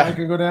around? You Yeah. want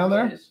to go down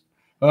there? Guys,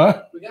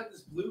 Huh? we got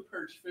this blue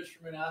perch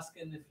fisherman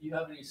asking if you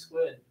have any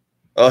squid.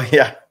 Oh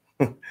yeah,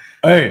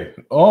 Hey,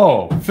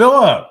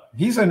 Philip.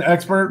 He's an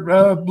expert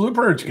blue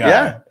perch guy.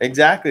 yeah,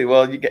 exactly.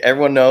 Well,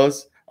 everyone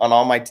knows on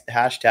all my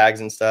hashtags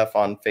and stuff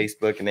on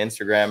Facebook and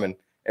Instagram and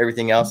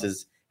everything else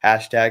is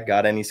hashtag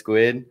got any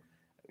squid,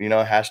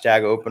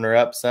 hashtag open her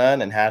up,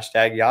 son, and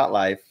hashtag yacht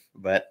life.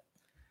 But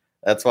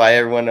that's why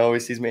everyone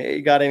always sees me, hey,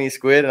 you got any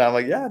squid? And I'm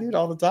like, yeah, dude,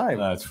 all the time.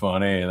 That's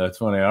funny. That's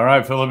funny. All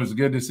right, Philip, it's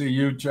good to see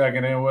you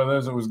checking in with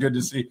us. It was good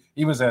to see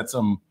he was at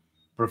some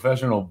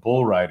professional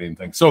bull riding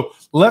thing. So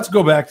let's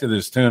go back to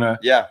this tuna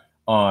Yeah.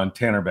 on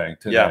Tanner Bank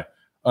today.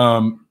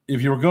 Yeah.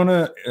 If you were going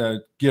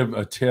to give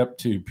a tip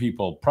to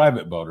people,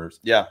 private boaters,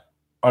 Yeah.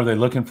 are they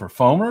looking for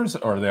foamers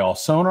or are they all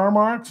sonar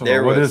marks? Or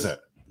There what was is it?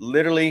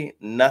 literally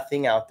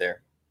nothing out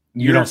there.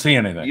 You don't see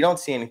anything. You don't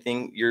see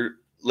anything. You're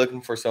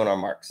looking for sonar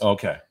marks.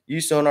 Okay. You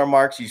sonar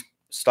marks, you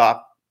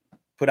stop,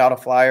 put out a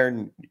flyer,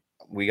 and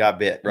we got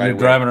bit right You're away.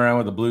 driving around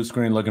with a blue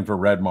screen looking for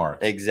red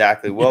marks.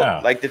 Exactly. Well, Yeah.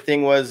 like the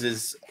thing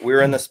is we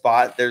were in the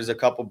spot. There's a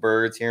couple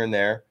birds here and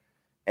there.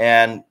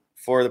 And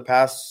for the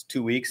past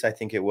 2 weeks, I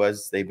think it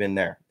was, they've been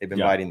there. They've been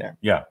Yeah. biting there.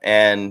 Yeah.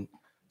 And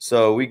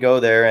so we go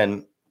there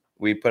and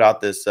we put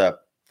out this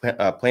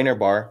planer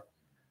bar.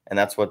 And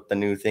that's what the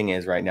new thing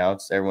is right now.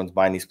 It's everyone's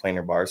buying these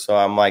planer bars. So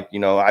I'm like,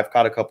 I've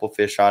caught a couple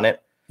fish on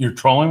it, You're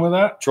trolling with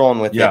that? trolling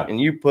with Yeah. it. And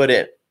you put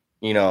it,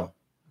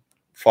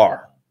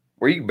 far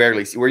where you can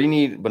barely see, where you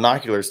need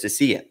binoculars to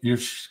see it. You're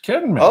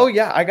kidding me. Oh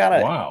yeah. I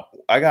got Wow.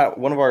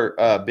 one of our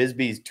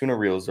Bisbee's tuna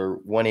reels or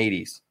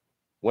 180s,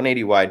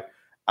 180 wide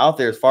out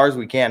there as far as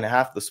we can,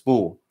 half the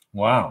spool.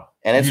 Wow.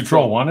 And it's you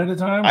troll one at a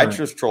time? I or-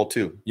 just troll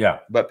 2, Yeah.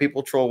 but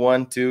people troll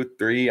 1, 2,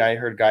 3. I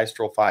heard guys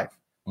troll 5.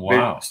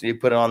 Wow. So you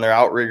put it on their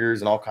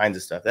outriggers and all kinds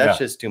of stuff. That's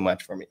Yeah. just too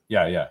much for me.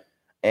 Yeah. Yeah.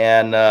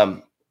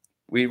 And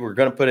we were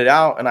going to put it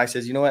out. And I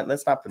says, you know what?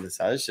 Let's not put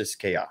this out. It's just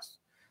chaos.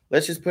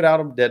 Let's just put out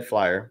a dead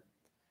flyer.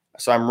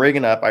 So I'm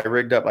rigging up. I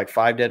rigged up like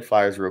 5 dead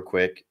flyers real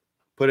quick,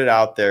 put it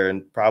out there,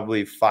 and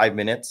probably 5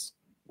 minutes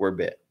we're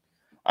bit.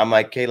 I'm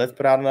like, okay, let's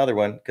put out another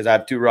one because I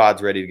have 2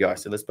 rods ready to go. I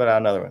said, let's put out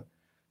another one.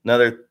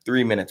 Another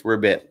 3 minutes, we're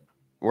bit.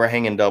 We're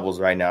hanging doubles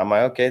right now. I'm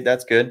like, okay,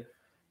 that's good.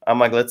 I'm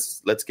like,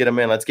 let's get them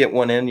in. Let's get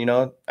one in,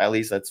 at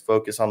least let's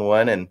focus on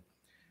one. And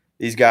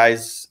these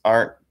guys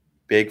aren't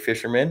big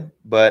fishermen,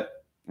 but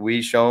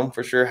we show them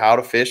for sure how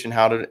to fish and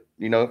how to,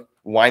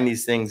 wind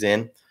these things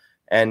in.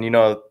 And,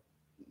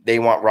 they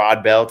want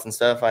rod belts and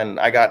stuff. And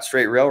I got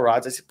straight rail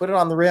rods. I said, put it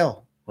on the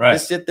rail. Right.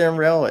 Just sit there and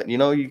rail it.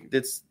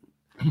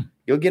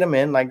 You'll get them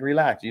in, like,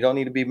 relax. You don't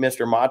need to be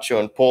Mr. Macho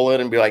and pull it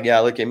and be like, yeah,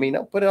 look at me.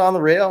 No, put it on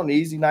the rail and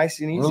easy, nice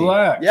and easy.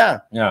 Relax. Yeah.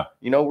 Yeah.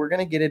 We're going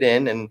to get it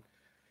in. And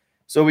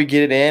so we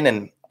get it in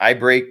and I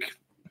break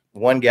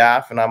one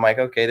gaff and I'm like,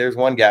 okay, there's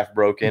one gaff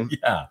broken.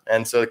 Yeah.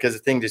 And so, because the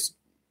thing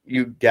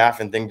you gaff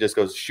and thing just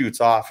shoots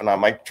off and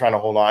I'm like trying to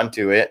hold on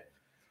to it.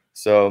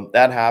 So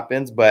that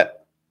happens.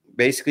 But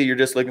basically you're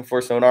just looking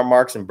for sonar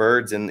marks and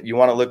birds, and you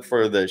want to look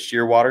for the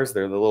shear waters.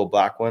 They're the little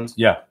black ones.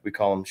 Yeah. We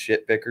call them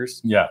shit pickers.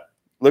 Yeah.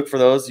 Look for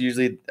those.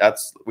 Usually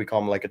we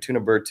call them like a tuna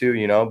bird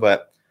too,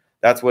 but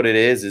that's what it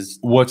is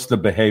What's the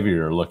behavior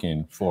you're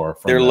looking for?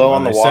 From they're them? low Are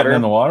on the they sitting water.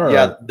 in the water? Or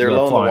Yeah, they're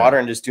low in flying? the water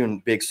and just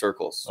doing big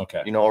circles.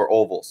 Okay. Or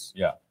ovals.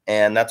 Yeah.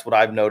 And that's what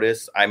I've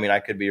noticed. I mean, I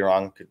could be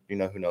wrong. Who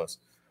knows?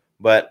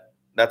 But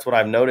that's what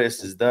I've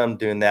noticed is them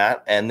doing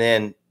that. And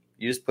then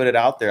you just put it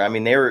out there. I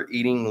mean, they were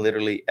eating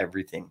literally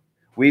everything.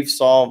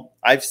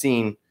 I've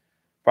seen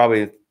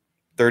probably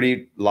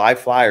 30 live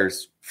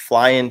flyers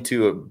fly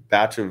into a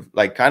batch of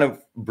like kind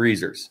of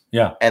breezers.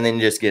 Yeah. And then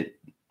just get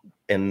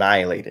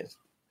annihilated.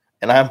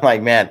 And I'm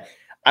like, man,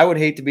 I would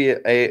hate to be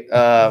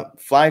a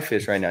fly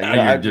fish right now.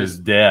 You're I'd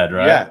just dead,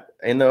 right? Yeah.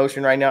 In the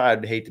ocean right now,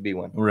 I'd hate to be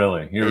one.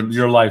 Really? Your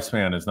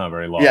lifespan is not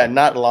very long. Yeah,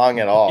 not long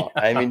at all.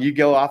 I mean, you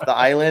go off the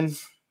island,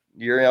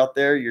 you're out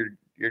there,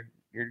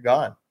 you're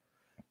gone.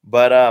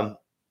 But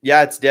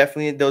yeah, it's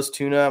definitely those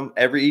tuna.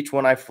 Each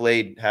one I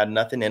filleted had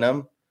nothing in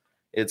them.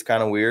 It's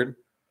kind of weird.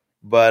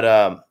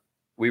 But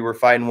we were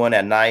fighting one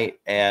at night,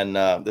 and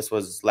this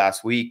was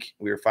last week.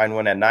 We were fighting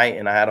one at night,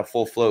 and I had a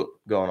full float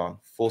going on,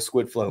 full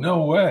squid float.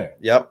 No way.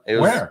 Yep. It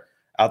was Where?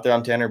 out there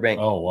on Tanner Bank.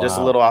 Oh, wow. Just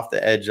a little off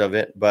the edge of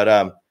it,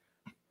 but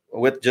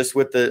with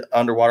the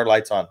underwater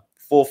lights on,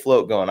 full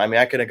float going. I mean,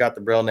 I could have got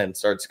the braille net and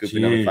started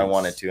scooping them if I Jeez.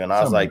 wanted to, and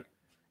I was like,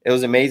 it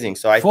was amazing.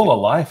 So Full of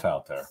life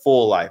out there.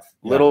 full life,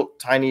 Yeah. little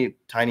tiny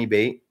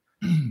bait,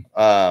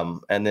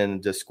 and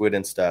then just squid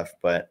and stuff.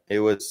 But it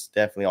was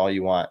definitely all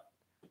you want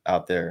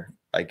out there.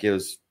 Like it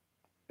was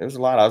It was a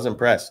lot. I was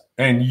impressed.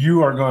 And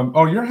you are going,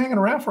 oh, you're hanging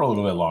around for a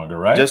little bit longer,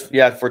 right? Just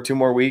for 2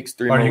 more weeks,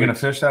 3 Are more you going to weeks.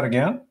 fish that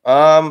again?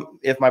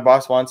 If my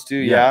boss wants to,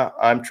 Yeah.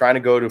 I'm trying to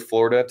go to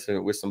Florida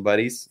with some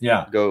buddies.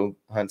 Yeah. Go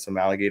hunt some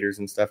alligators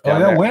and stuff Oh,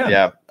 down yeah, there. when?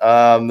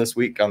 Yeah. This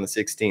week on the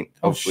 16th.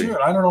 Oh, Hopefully. shoot.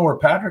 I don't know where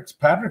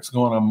Patrick's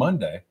going on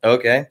Monday.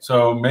 Okay.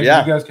 So maybe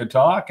Yeah. you guys could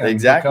talk and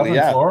Exactly, come in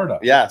yeah. Florida.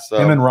 Yeah. So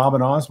Him and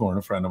Robin Osborne,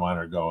 a friend of mine,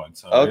 are going.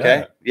 So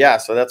okay. Yeah.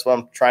 So that's what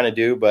I'm trying to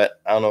do,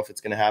 but I don't know if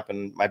it's going to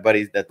happen. My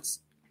buddy that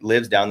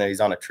lives down there,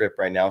 he's on a trip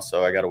right now,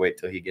 so I got to wait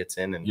till he gets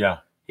in. And Yeah.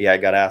 I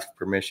got to ask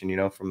permission,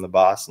 from the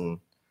boss and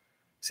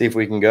see if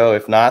we can go.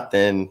 If not,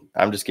 then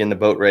I'm just getting the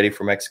boat ready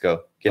for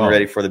Mexico, getting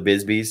ready for the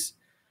Bisbees.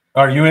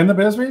 Are you in the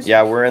Bisbees?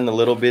 Yeah, we're in the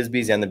little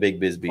Bisbees and the big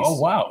Bisbees. Oh,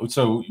 wow.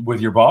 So with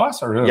your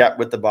boss or who? Yeah,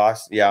 with the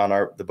boss. Yeah, on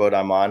the boat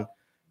I'm on.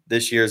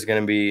 This year is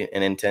going to be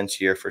an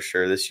intense year for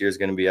sure. This year is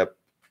going to be up.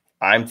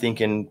 I'm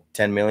thinking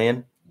 10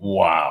 million.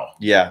 Wow.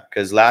 Yeah,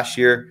 because last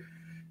year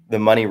the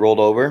money rolled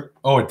over.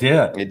 Oh, it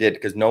did. It did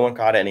because no one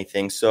caught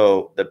anything.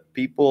 So the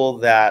people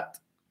that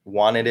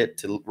wanted it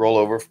to roll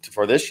over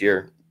for this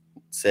year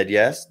said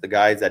yes. The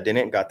guys that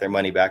didn't got their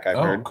money back. I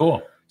heard.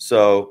 Cool.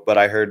 So, but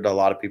I heard a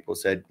lot of people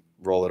said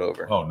roll it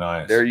over. Oh,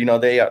 nice.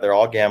 They're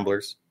all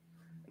gamblers,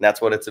 and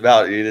that's what it's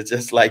about. Dude. It's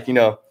just like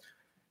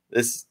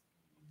this,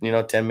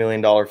 $10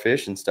 million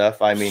fish and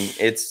stuff. I mean,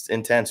 it's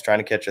intense trying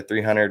to catch a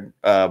 300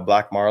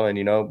 black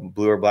marlin.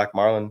 Blue or black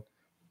marlin.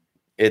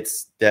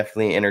 It's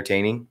definitely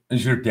entertaining.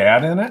 Is your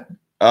dad in it?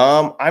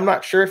 I'm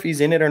not sure if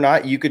he's in it or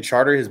not. You could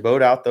charter his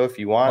boat out though if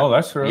you want. Oh,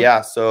 that's true. Yeah.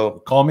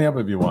 So call me up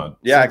if you want.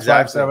 Yeah,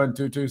 exactly.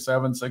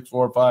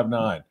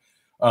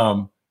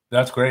 657-227-6459.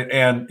 That's great.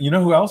 And you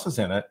know who else is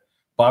in it?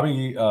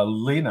 Bobby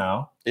Lee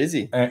now. Is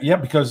he? Yeah,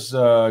 because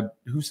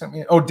who sent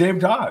me? Oh, Dave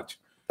Dodge.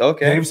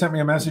 Okay. Dave sent me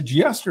a message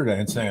yesterday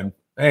and saying,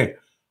 hey,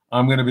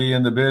 I'm going to be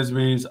in the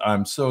Bisbees.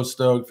 I'm so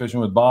stoked fishing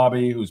with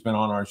Bobby, who's been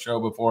on our show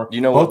before. Do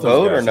you know Both what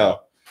those boat guys or no? have.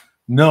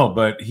 No,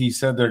 but he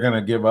said they're going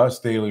to give us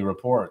daily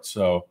reports.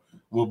 So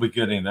we'll be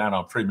getting that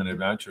on Freedman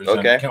Adventures.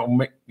 Okay.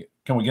 And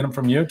can we get them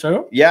from you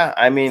too? Yeah.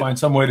 I mean, Find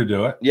some way to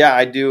do it. yeah,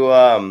 I do.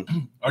 Are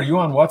you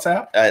on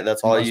WhatsApp?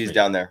 That's all I Must use be.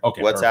 down there.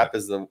 Okay, WhatsApp perfect.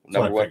 is the That's what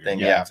number I one figured. thing.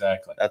 Yeah, Yeah.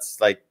 exactly.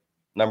 That's like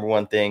number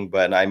one thing.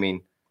 But I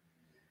mean,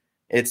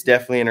 it's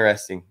definitely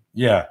interesting.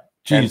 Yeah.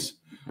 Jeez.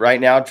 Right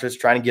now,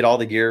 just trying to get all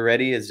the gear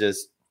ready is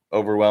just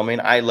overwhelming.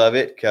 I love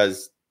it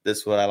because this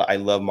is what I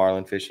love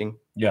marlin fishing.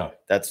 Yeah.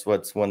 That's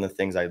what's one of the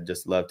things I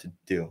just love to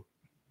do.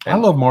 I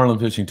love marlin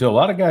fishing too. A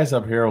lot of guys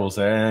up here will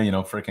say,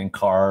 freaking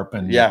carp,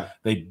 and Yeah.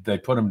 they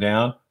put them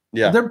down.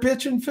 Yeah. They're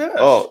bitching fish.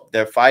 Oh,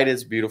 their fight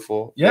is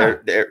beautiful. Yeah.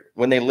 They're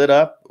when they lit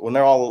up, when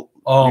they're all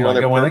Oh you know, my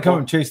they're god! When they come purple.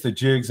 and chase the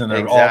jigs and they're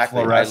exactly.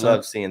 all I fluorescent.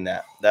 love seeing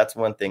that. That's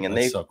one thing. And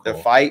That's they so the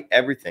cool. fight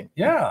everything.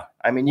 Yeah.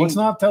 I mean, What's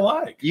not to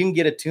like? you can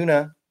get a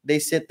tuna, they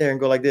sit there and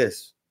go like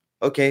this.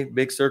 Okay,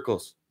 big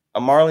circles.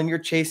 A marlin, you're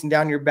chasing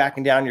down, you're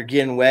backing down, you're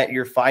getting wet,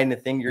 you're fighting the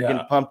thing, you're Yeah.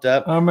 getting pumped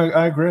up.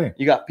 I agree.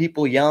 You got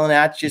people yelling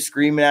at you,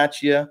 screaming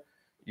at you,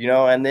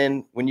 and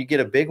then when you get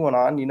a big one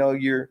on,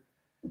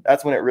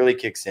 that's when it really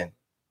kicks in.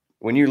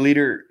 When your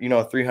leader, a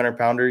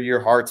 300-pounder, your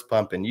heart's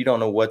pumping. You don't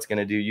know what's going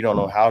to do. You don't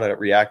know how to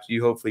react.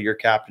 Hopefully your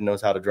captain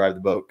knows how to drive the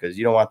boat because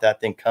you don't want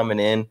that thing coming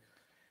in.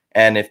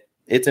 And if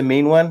it's a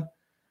mean one,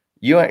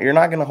 you're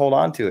not going to hold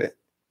on to it.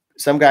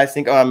 Some guys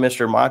think, oh, I'm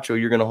Mr. Macho.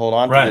 You're going to hold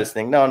on Right. to this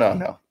thing.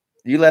 No.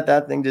 You let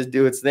that thing just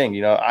do its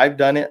thing. I've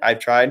done it. I've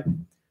tried.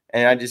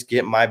 And I just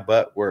get my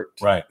butt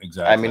worked. Right.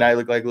 Exactly. I mean, I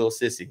look like a little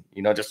sissy,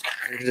 just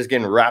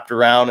getting wrapped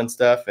around and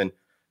stuff. And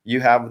you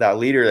have that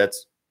leader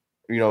that's,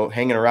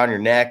 hanging around your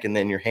neck and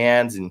then your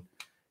hands. And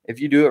if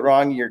you do it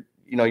wrong, your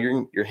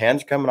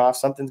hands are coming off.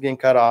 Something's getting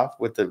cut off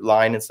with the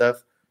line and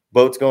stuff.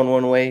 Boat's going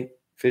one way,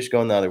 fish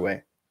going the other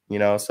way,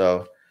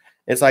 so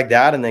it's like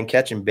that. And then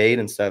catching bait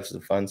and stuff is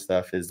the fun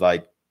stuff is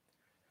like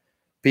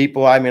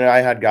people. I mean, I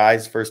had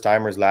guys, first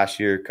timers last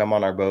year come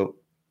on our boat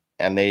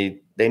and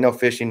they know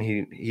fishing.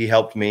 He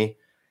helped me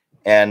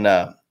and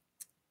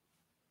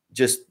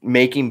just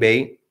making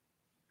bait.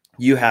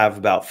 You have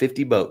about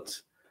 50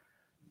 boats,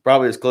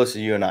 probably as close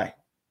as you and I.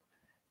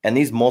 And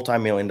these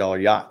multi-million-dollar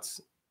yachts.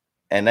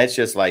 And that's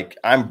just like,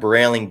 I'm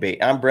brailing bait.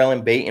 I'm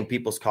brailing bait in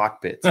people's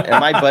cockpits. And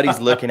my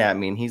buddy's looking at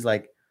me and he's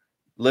like,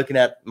 looking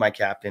at my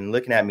captain,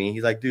 looking at me.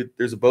 He's like, dude,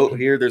 there's a boat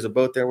here. There's a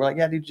boat there. We're like,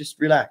 yeah, dude, just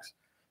relax.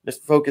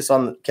 Just focus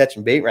on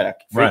catching bait right now.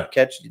 Right.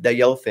 Catch that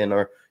yellowfin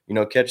or,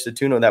 catch the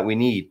tuna that we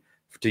need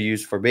to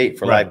use for bait,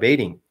 for Right. live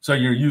baiting. So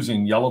you're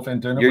using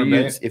yellowfin tuna for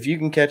bait? If you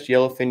can catch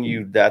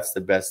yellowfin, that's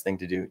the best thing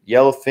to do.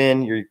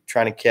 Yellowfin, you're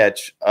trying to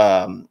catch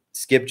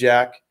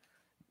skipjack.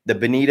 The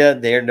bonita,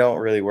 they don't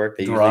really work.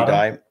 They Dorado? usually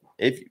die.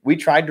 If we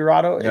tried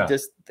Dorado, Yeah.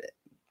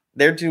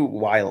 they're too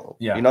wild.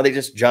 Yeah. They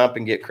just jump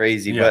and get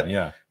crazy. Yeah. But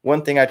Yeah.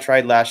 one thing I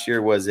tried last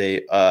year was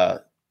a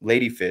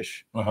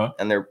ladyfish, Uh-huh.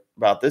 and they're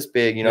about this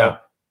big, Yeah.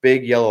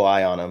 big yellow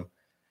eye on them.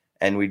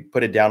 And we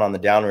put it down on the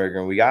downrigger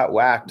and we got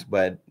whacked,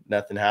 but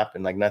nothing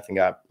happened. Like nothing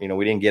got, we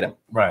didn't get him.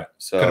 Right.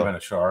 So Could have been a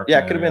shark. yeah,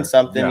 it could have been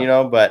something,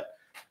 Yeah. but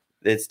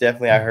it's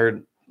definitely, I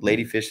heard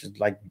ladyfish is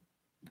like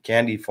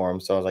candy for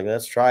them. So I was like,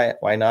 let's try it.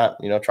 Why not?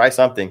 Try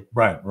something.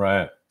 Right.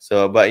 Right.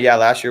 So, but yeah,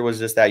 last year was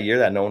just that year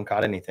that no one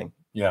caught anything,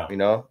 Yeah. you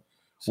know?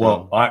 So,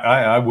 Well,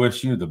 I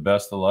wish you the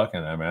best of luck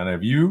in that, man.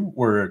 If you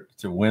were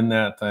to win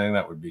that thing,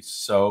 that would be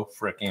so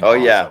freaking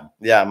awesome.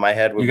 yeah, my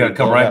head would You got to be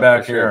come blown right up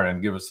back for here sure.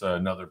 and give us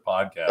another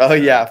podcast. Oh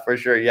man. yeah, for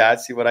sure. Yeah, I'd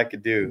see what I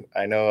could do.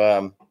 I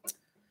know.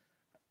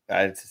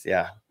 I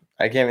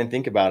can't even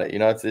think about it. You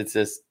know, it's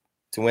just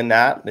to win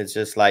that. It's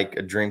just like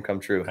a dream come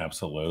true.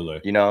 Absolutely.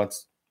 You know,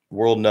 it's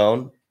world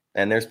known,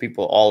 and there's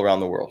people all around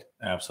the world.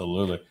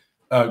 Absolutely.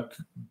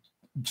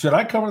 Should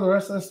I cover the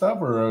rest of this stuff,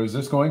 or is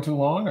this going too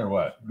long, or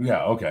what?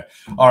 Yeah. Okay.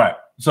 All right.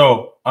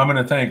 So I'm going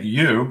to thank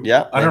you.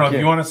 Yeah. I don't know if thank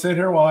you want to sit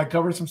here while I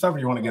cover some stuff, or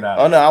you want to get out.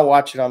 Oh no, I'll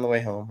watch it on the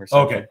way home or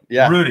something. Okay.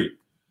 Yeah. Rudy,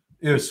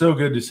 it was so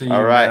good to see you.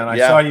 All right, Man. I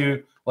yeah. saw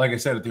you, like I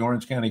said, at the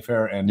Orange County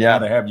Fair, and Yeah. now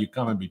to have you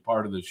come and be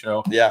part of the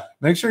show. Yeah,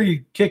 Make sure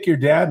you kick your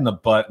dad in the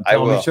butt and I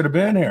tell him he will. should have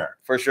been here.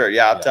 for sure.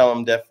 Yeah, I'll Yeah. tell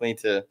him definitely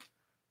to.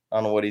 I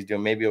don't know what he's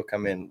doing. Maybe he'll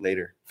come in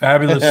later.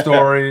 Fabulous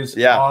stories.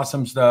 Yeah.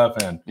 Awesome stuff.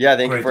 And Yeah,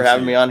 thank Great you for to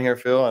having see me you. on here,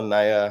 Phil. And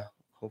I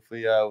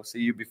hopefully will see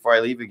you before I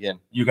leave again.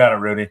 you got it,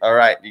 Rudy. All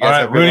right. You All guys right,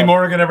 have a good Rudy one.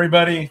 Morgan,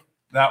 everybody.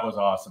 That was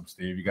awesome,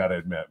 Steve. You got to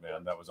admit,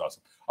 man, that was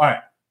awesome. All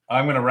right,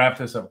 I'm going to wrap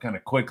this up kind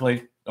of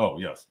quickly. Oh,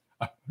 yes.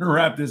 I'm going to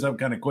wrap this up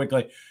kind of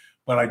quickly,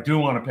 but I do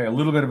want to pay a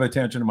little bit of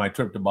attention to my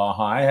trip to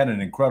Baja. I had an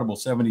incredible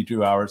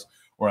 72 hours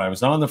where I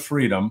was on the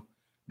Freedom,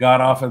 got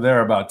off of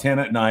there about 10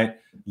 at night.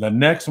 The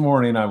next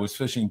morning, I was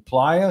fishing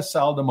Playa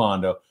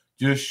Saldamondo,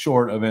 just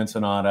short of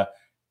Ensenada.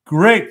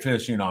 Great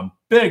fishing on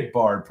big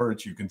barred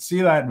perch. You can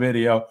see that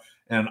video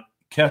and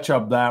catch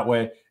up that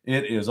way.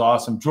 It is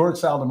awesome. George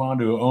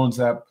Saldamondo, who owns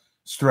that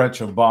stretch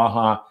of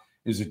Baja,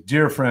 is a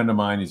dear friend of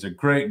mine. He's a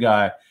great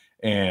guy.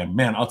 And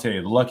man, I'll tell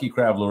you, the Lucky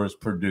Crab Lures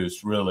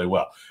produced really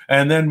well.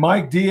 And then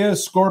Mike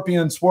Diaz,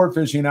 Scorpion Sport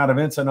Fishing out of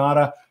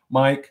Ensenada.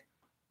 Mike,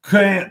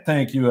 can't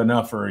thank you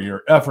enough for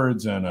your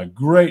efforts and a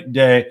great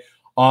day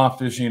off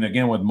fishing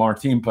again with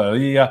Martin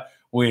Padilla.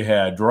 We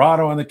had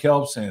Dorado in the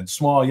kelps and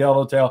small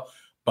yellowtail,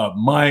 but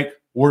Mike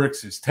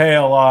works his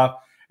tail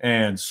off.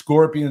 And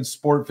Scorpion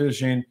Sport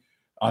Fishing,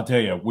 I'll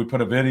tell you, we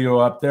put a video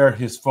up there.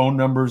 His phone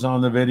number's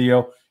on the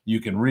video. You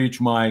can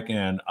reach Mike,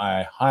 and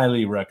I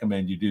highly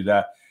recommend you do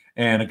that.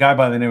 And a guy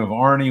by the name of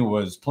Arnie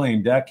was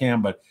playing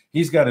deckhand, but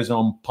he's got his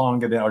own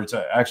Ponga, or it's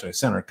actually a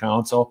center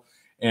console.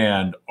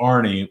 And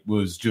Arnie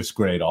was just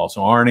great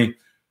also. Arnie,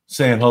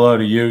 saying hello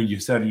to you. You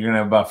said you're going to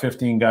have about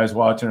 15 guys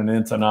watching in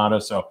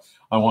Ensenada, so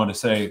I want to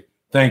say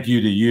thank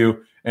you to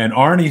you. And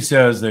Arnie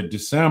says that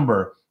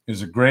December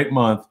is a great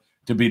month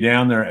to be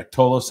down there at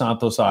Todos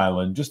Santos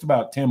Island, just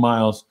about 10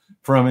 miles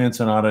from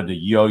Ensenada to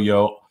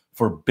Yo-Yo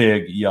for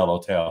big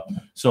yellowtail.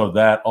 So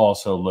that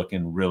also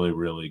looking really,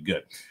 really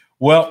good.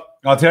 Well,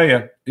 I'll tell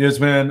you, it's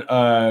been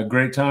a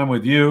great time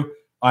with you.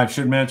 I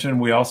should mention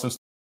we also stayed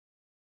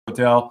at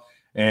the hotel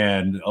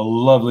and a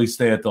lovely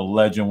stay at the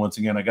Legend. Once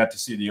again, I got to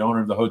see the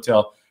owner of the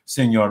hotel,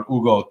 Senor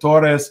Hugo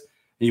Torres.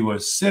 He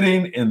was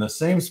sitting in the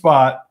same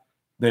spot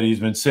that he's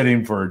been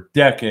sitting for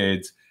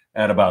decades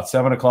at about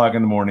 7 o'clock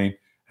in the morning,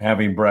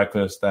 having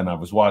breakfast. And I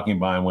was walking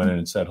by and went in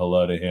and said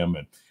hello to him.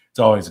 And it's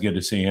always good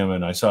to see him.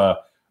 And I saw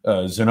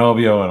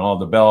Zenobio and all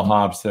the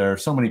bellhops there.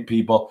 So many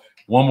people.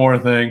 One more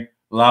thing,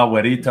 La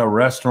Huerita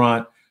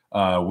restaurant.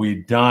 We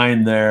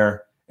dined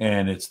there,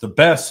 and it's the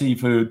best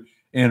seafood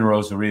in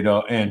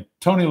Rosarito. And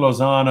Tony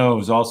Lozano,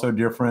 who's also a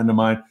dear friend of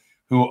mine,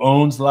 who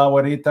owns La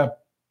Huerita,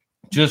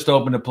 just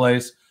opened a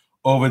place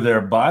over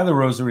there by the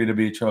Rosarito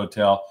Beach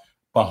Hotel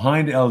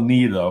behind El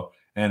Nido,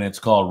 and it's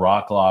called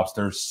Rock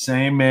Lobster.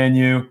 Same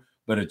menu,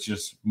 but it's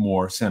just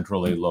more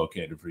centrally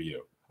located for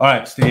you. All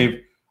right,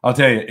 Steve, I'll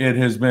tell you, it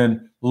has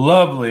been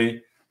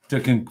lovely to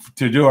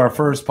do our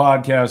first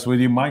podcast with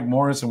you. Mike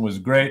Morrison was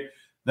great.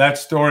 That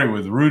story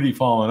with Rudy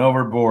falling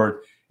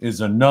overboard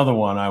is another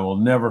one I will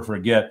never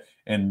forget.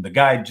 And the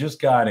guy just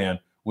got in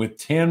with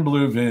 10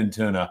 bluefin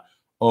tuna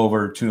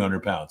over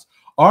 200 pounds.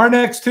 Our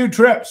next two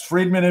trips,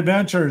 Friedman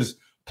Adventures,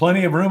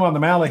 plenty of room on the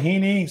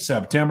Malahini,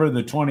 September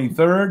the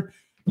 23rd.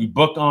 You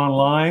book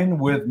online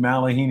with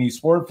Malahini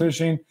Sport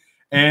Fishing.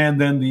 And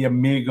then the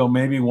Amigo,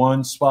 maybe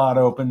one spot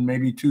open,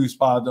 maybe two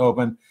spots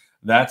open.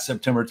 That's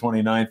September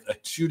 29th, a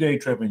 2-day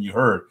trip, and you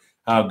heard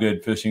how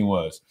good fishing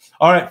was.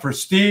 All right, for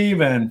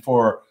Steve and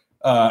for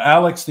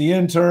Alex, the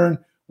intern,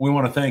 we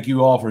want to thank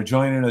you all for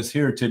joining us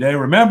here today.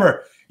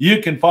 Remember,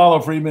 you can follow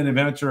Friedman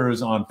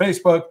Adventures on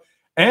Facebook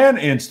and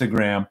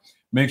Instagram.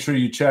 Make sure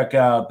you check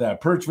out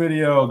that perch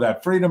video,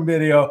 that freedom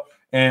video,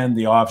 and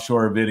the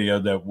offshore video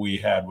that we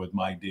had with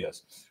Mike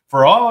Diaz.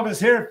 For all of us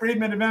here at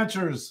Friedman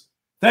Adventures,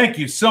 thank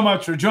you so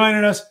much for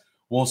joining us.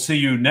 We'll see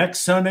you next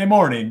Sunday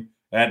morning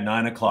at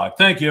 9 o'clock.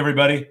 Thank you,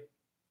 everybody.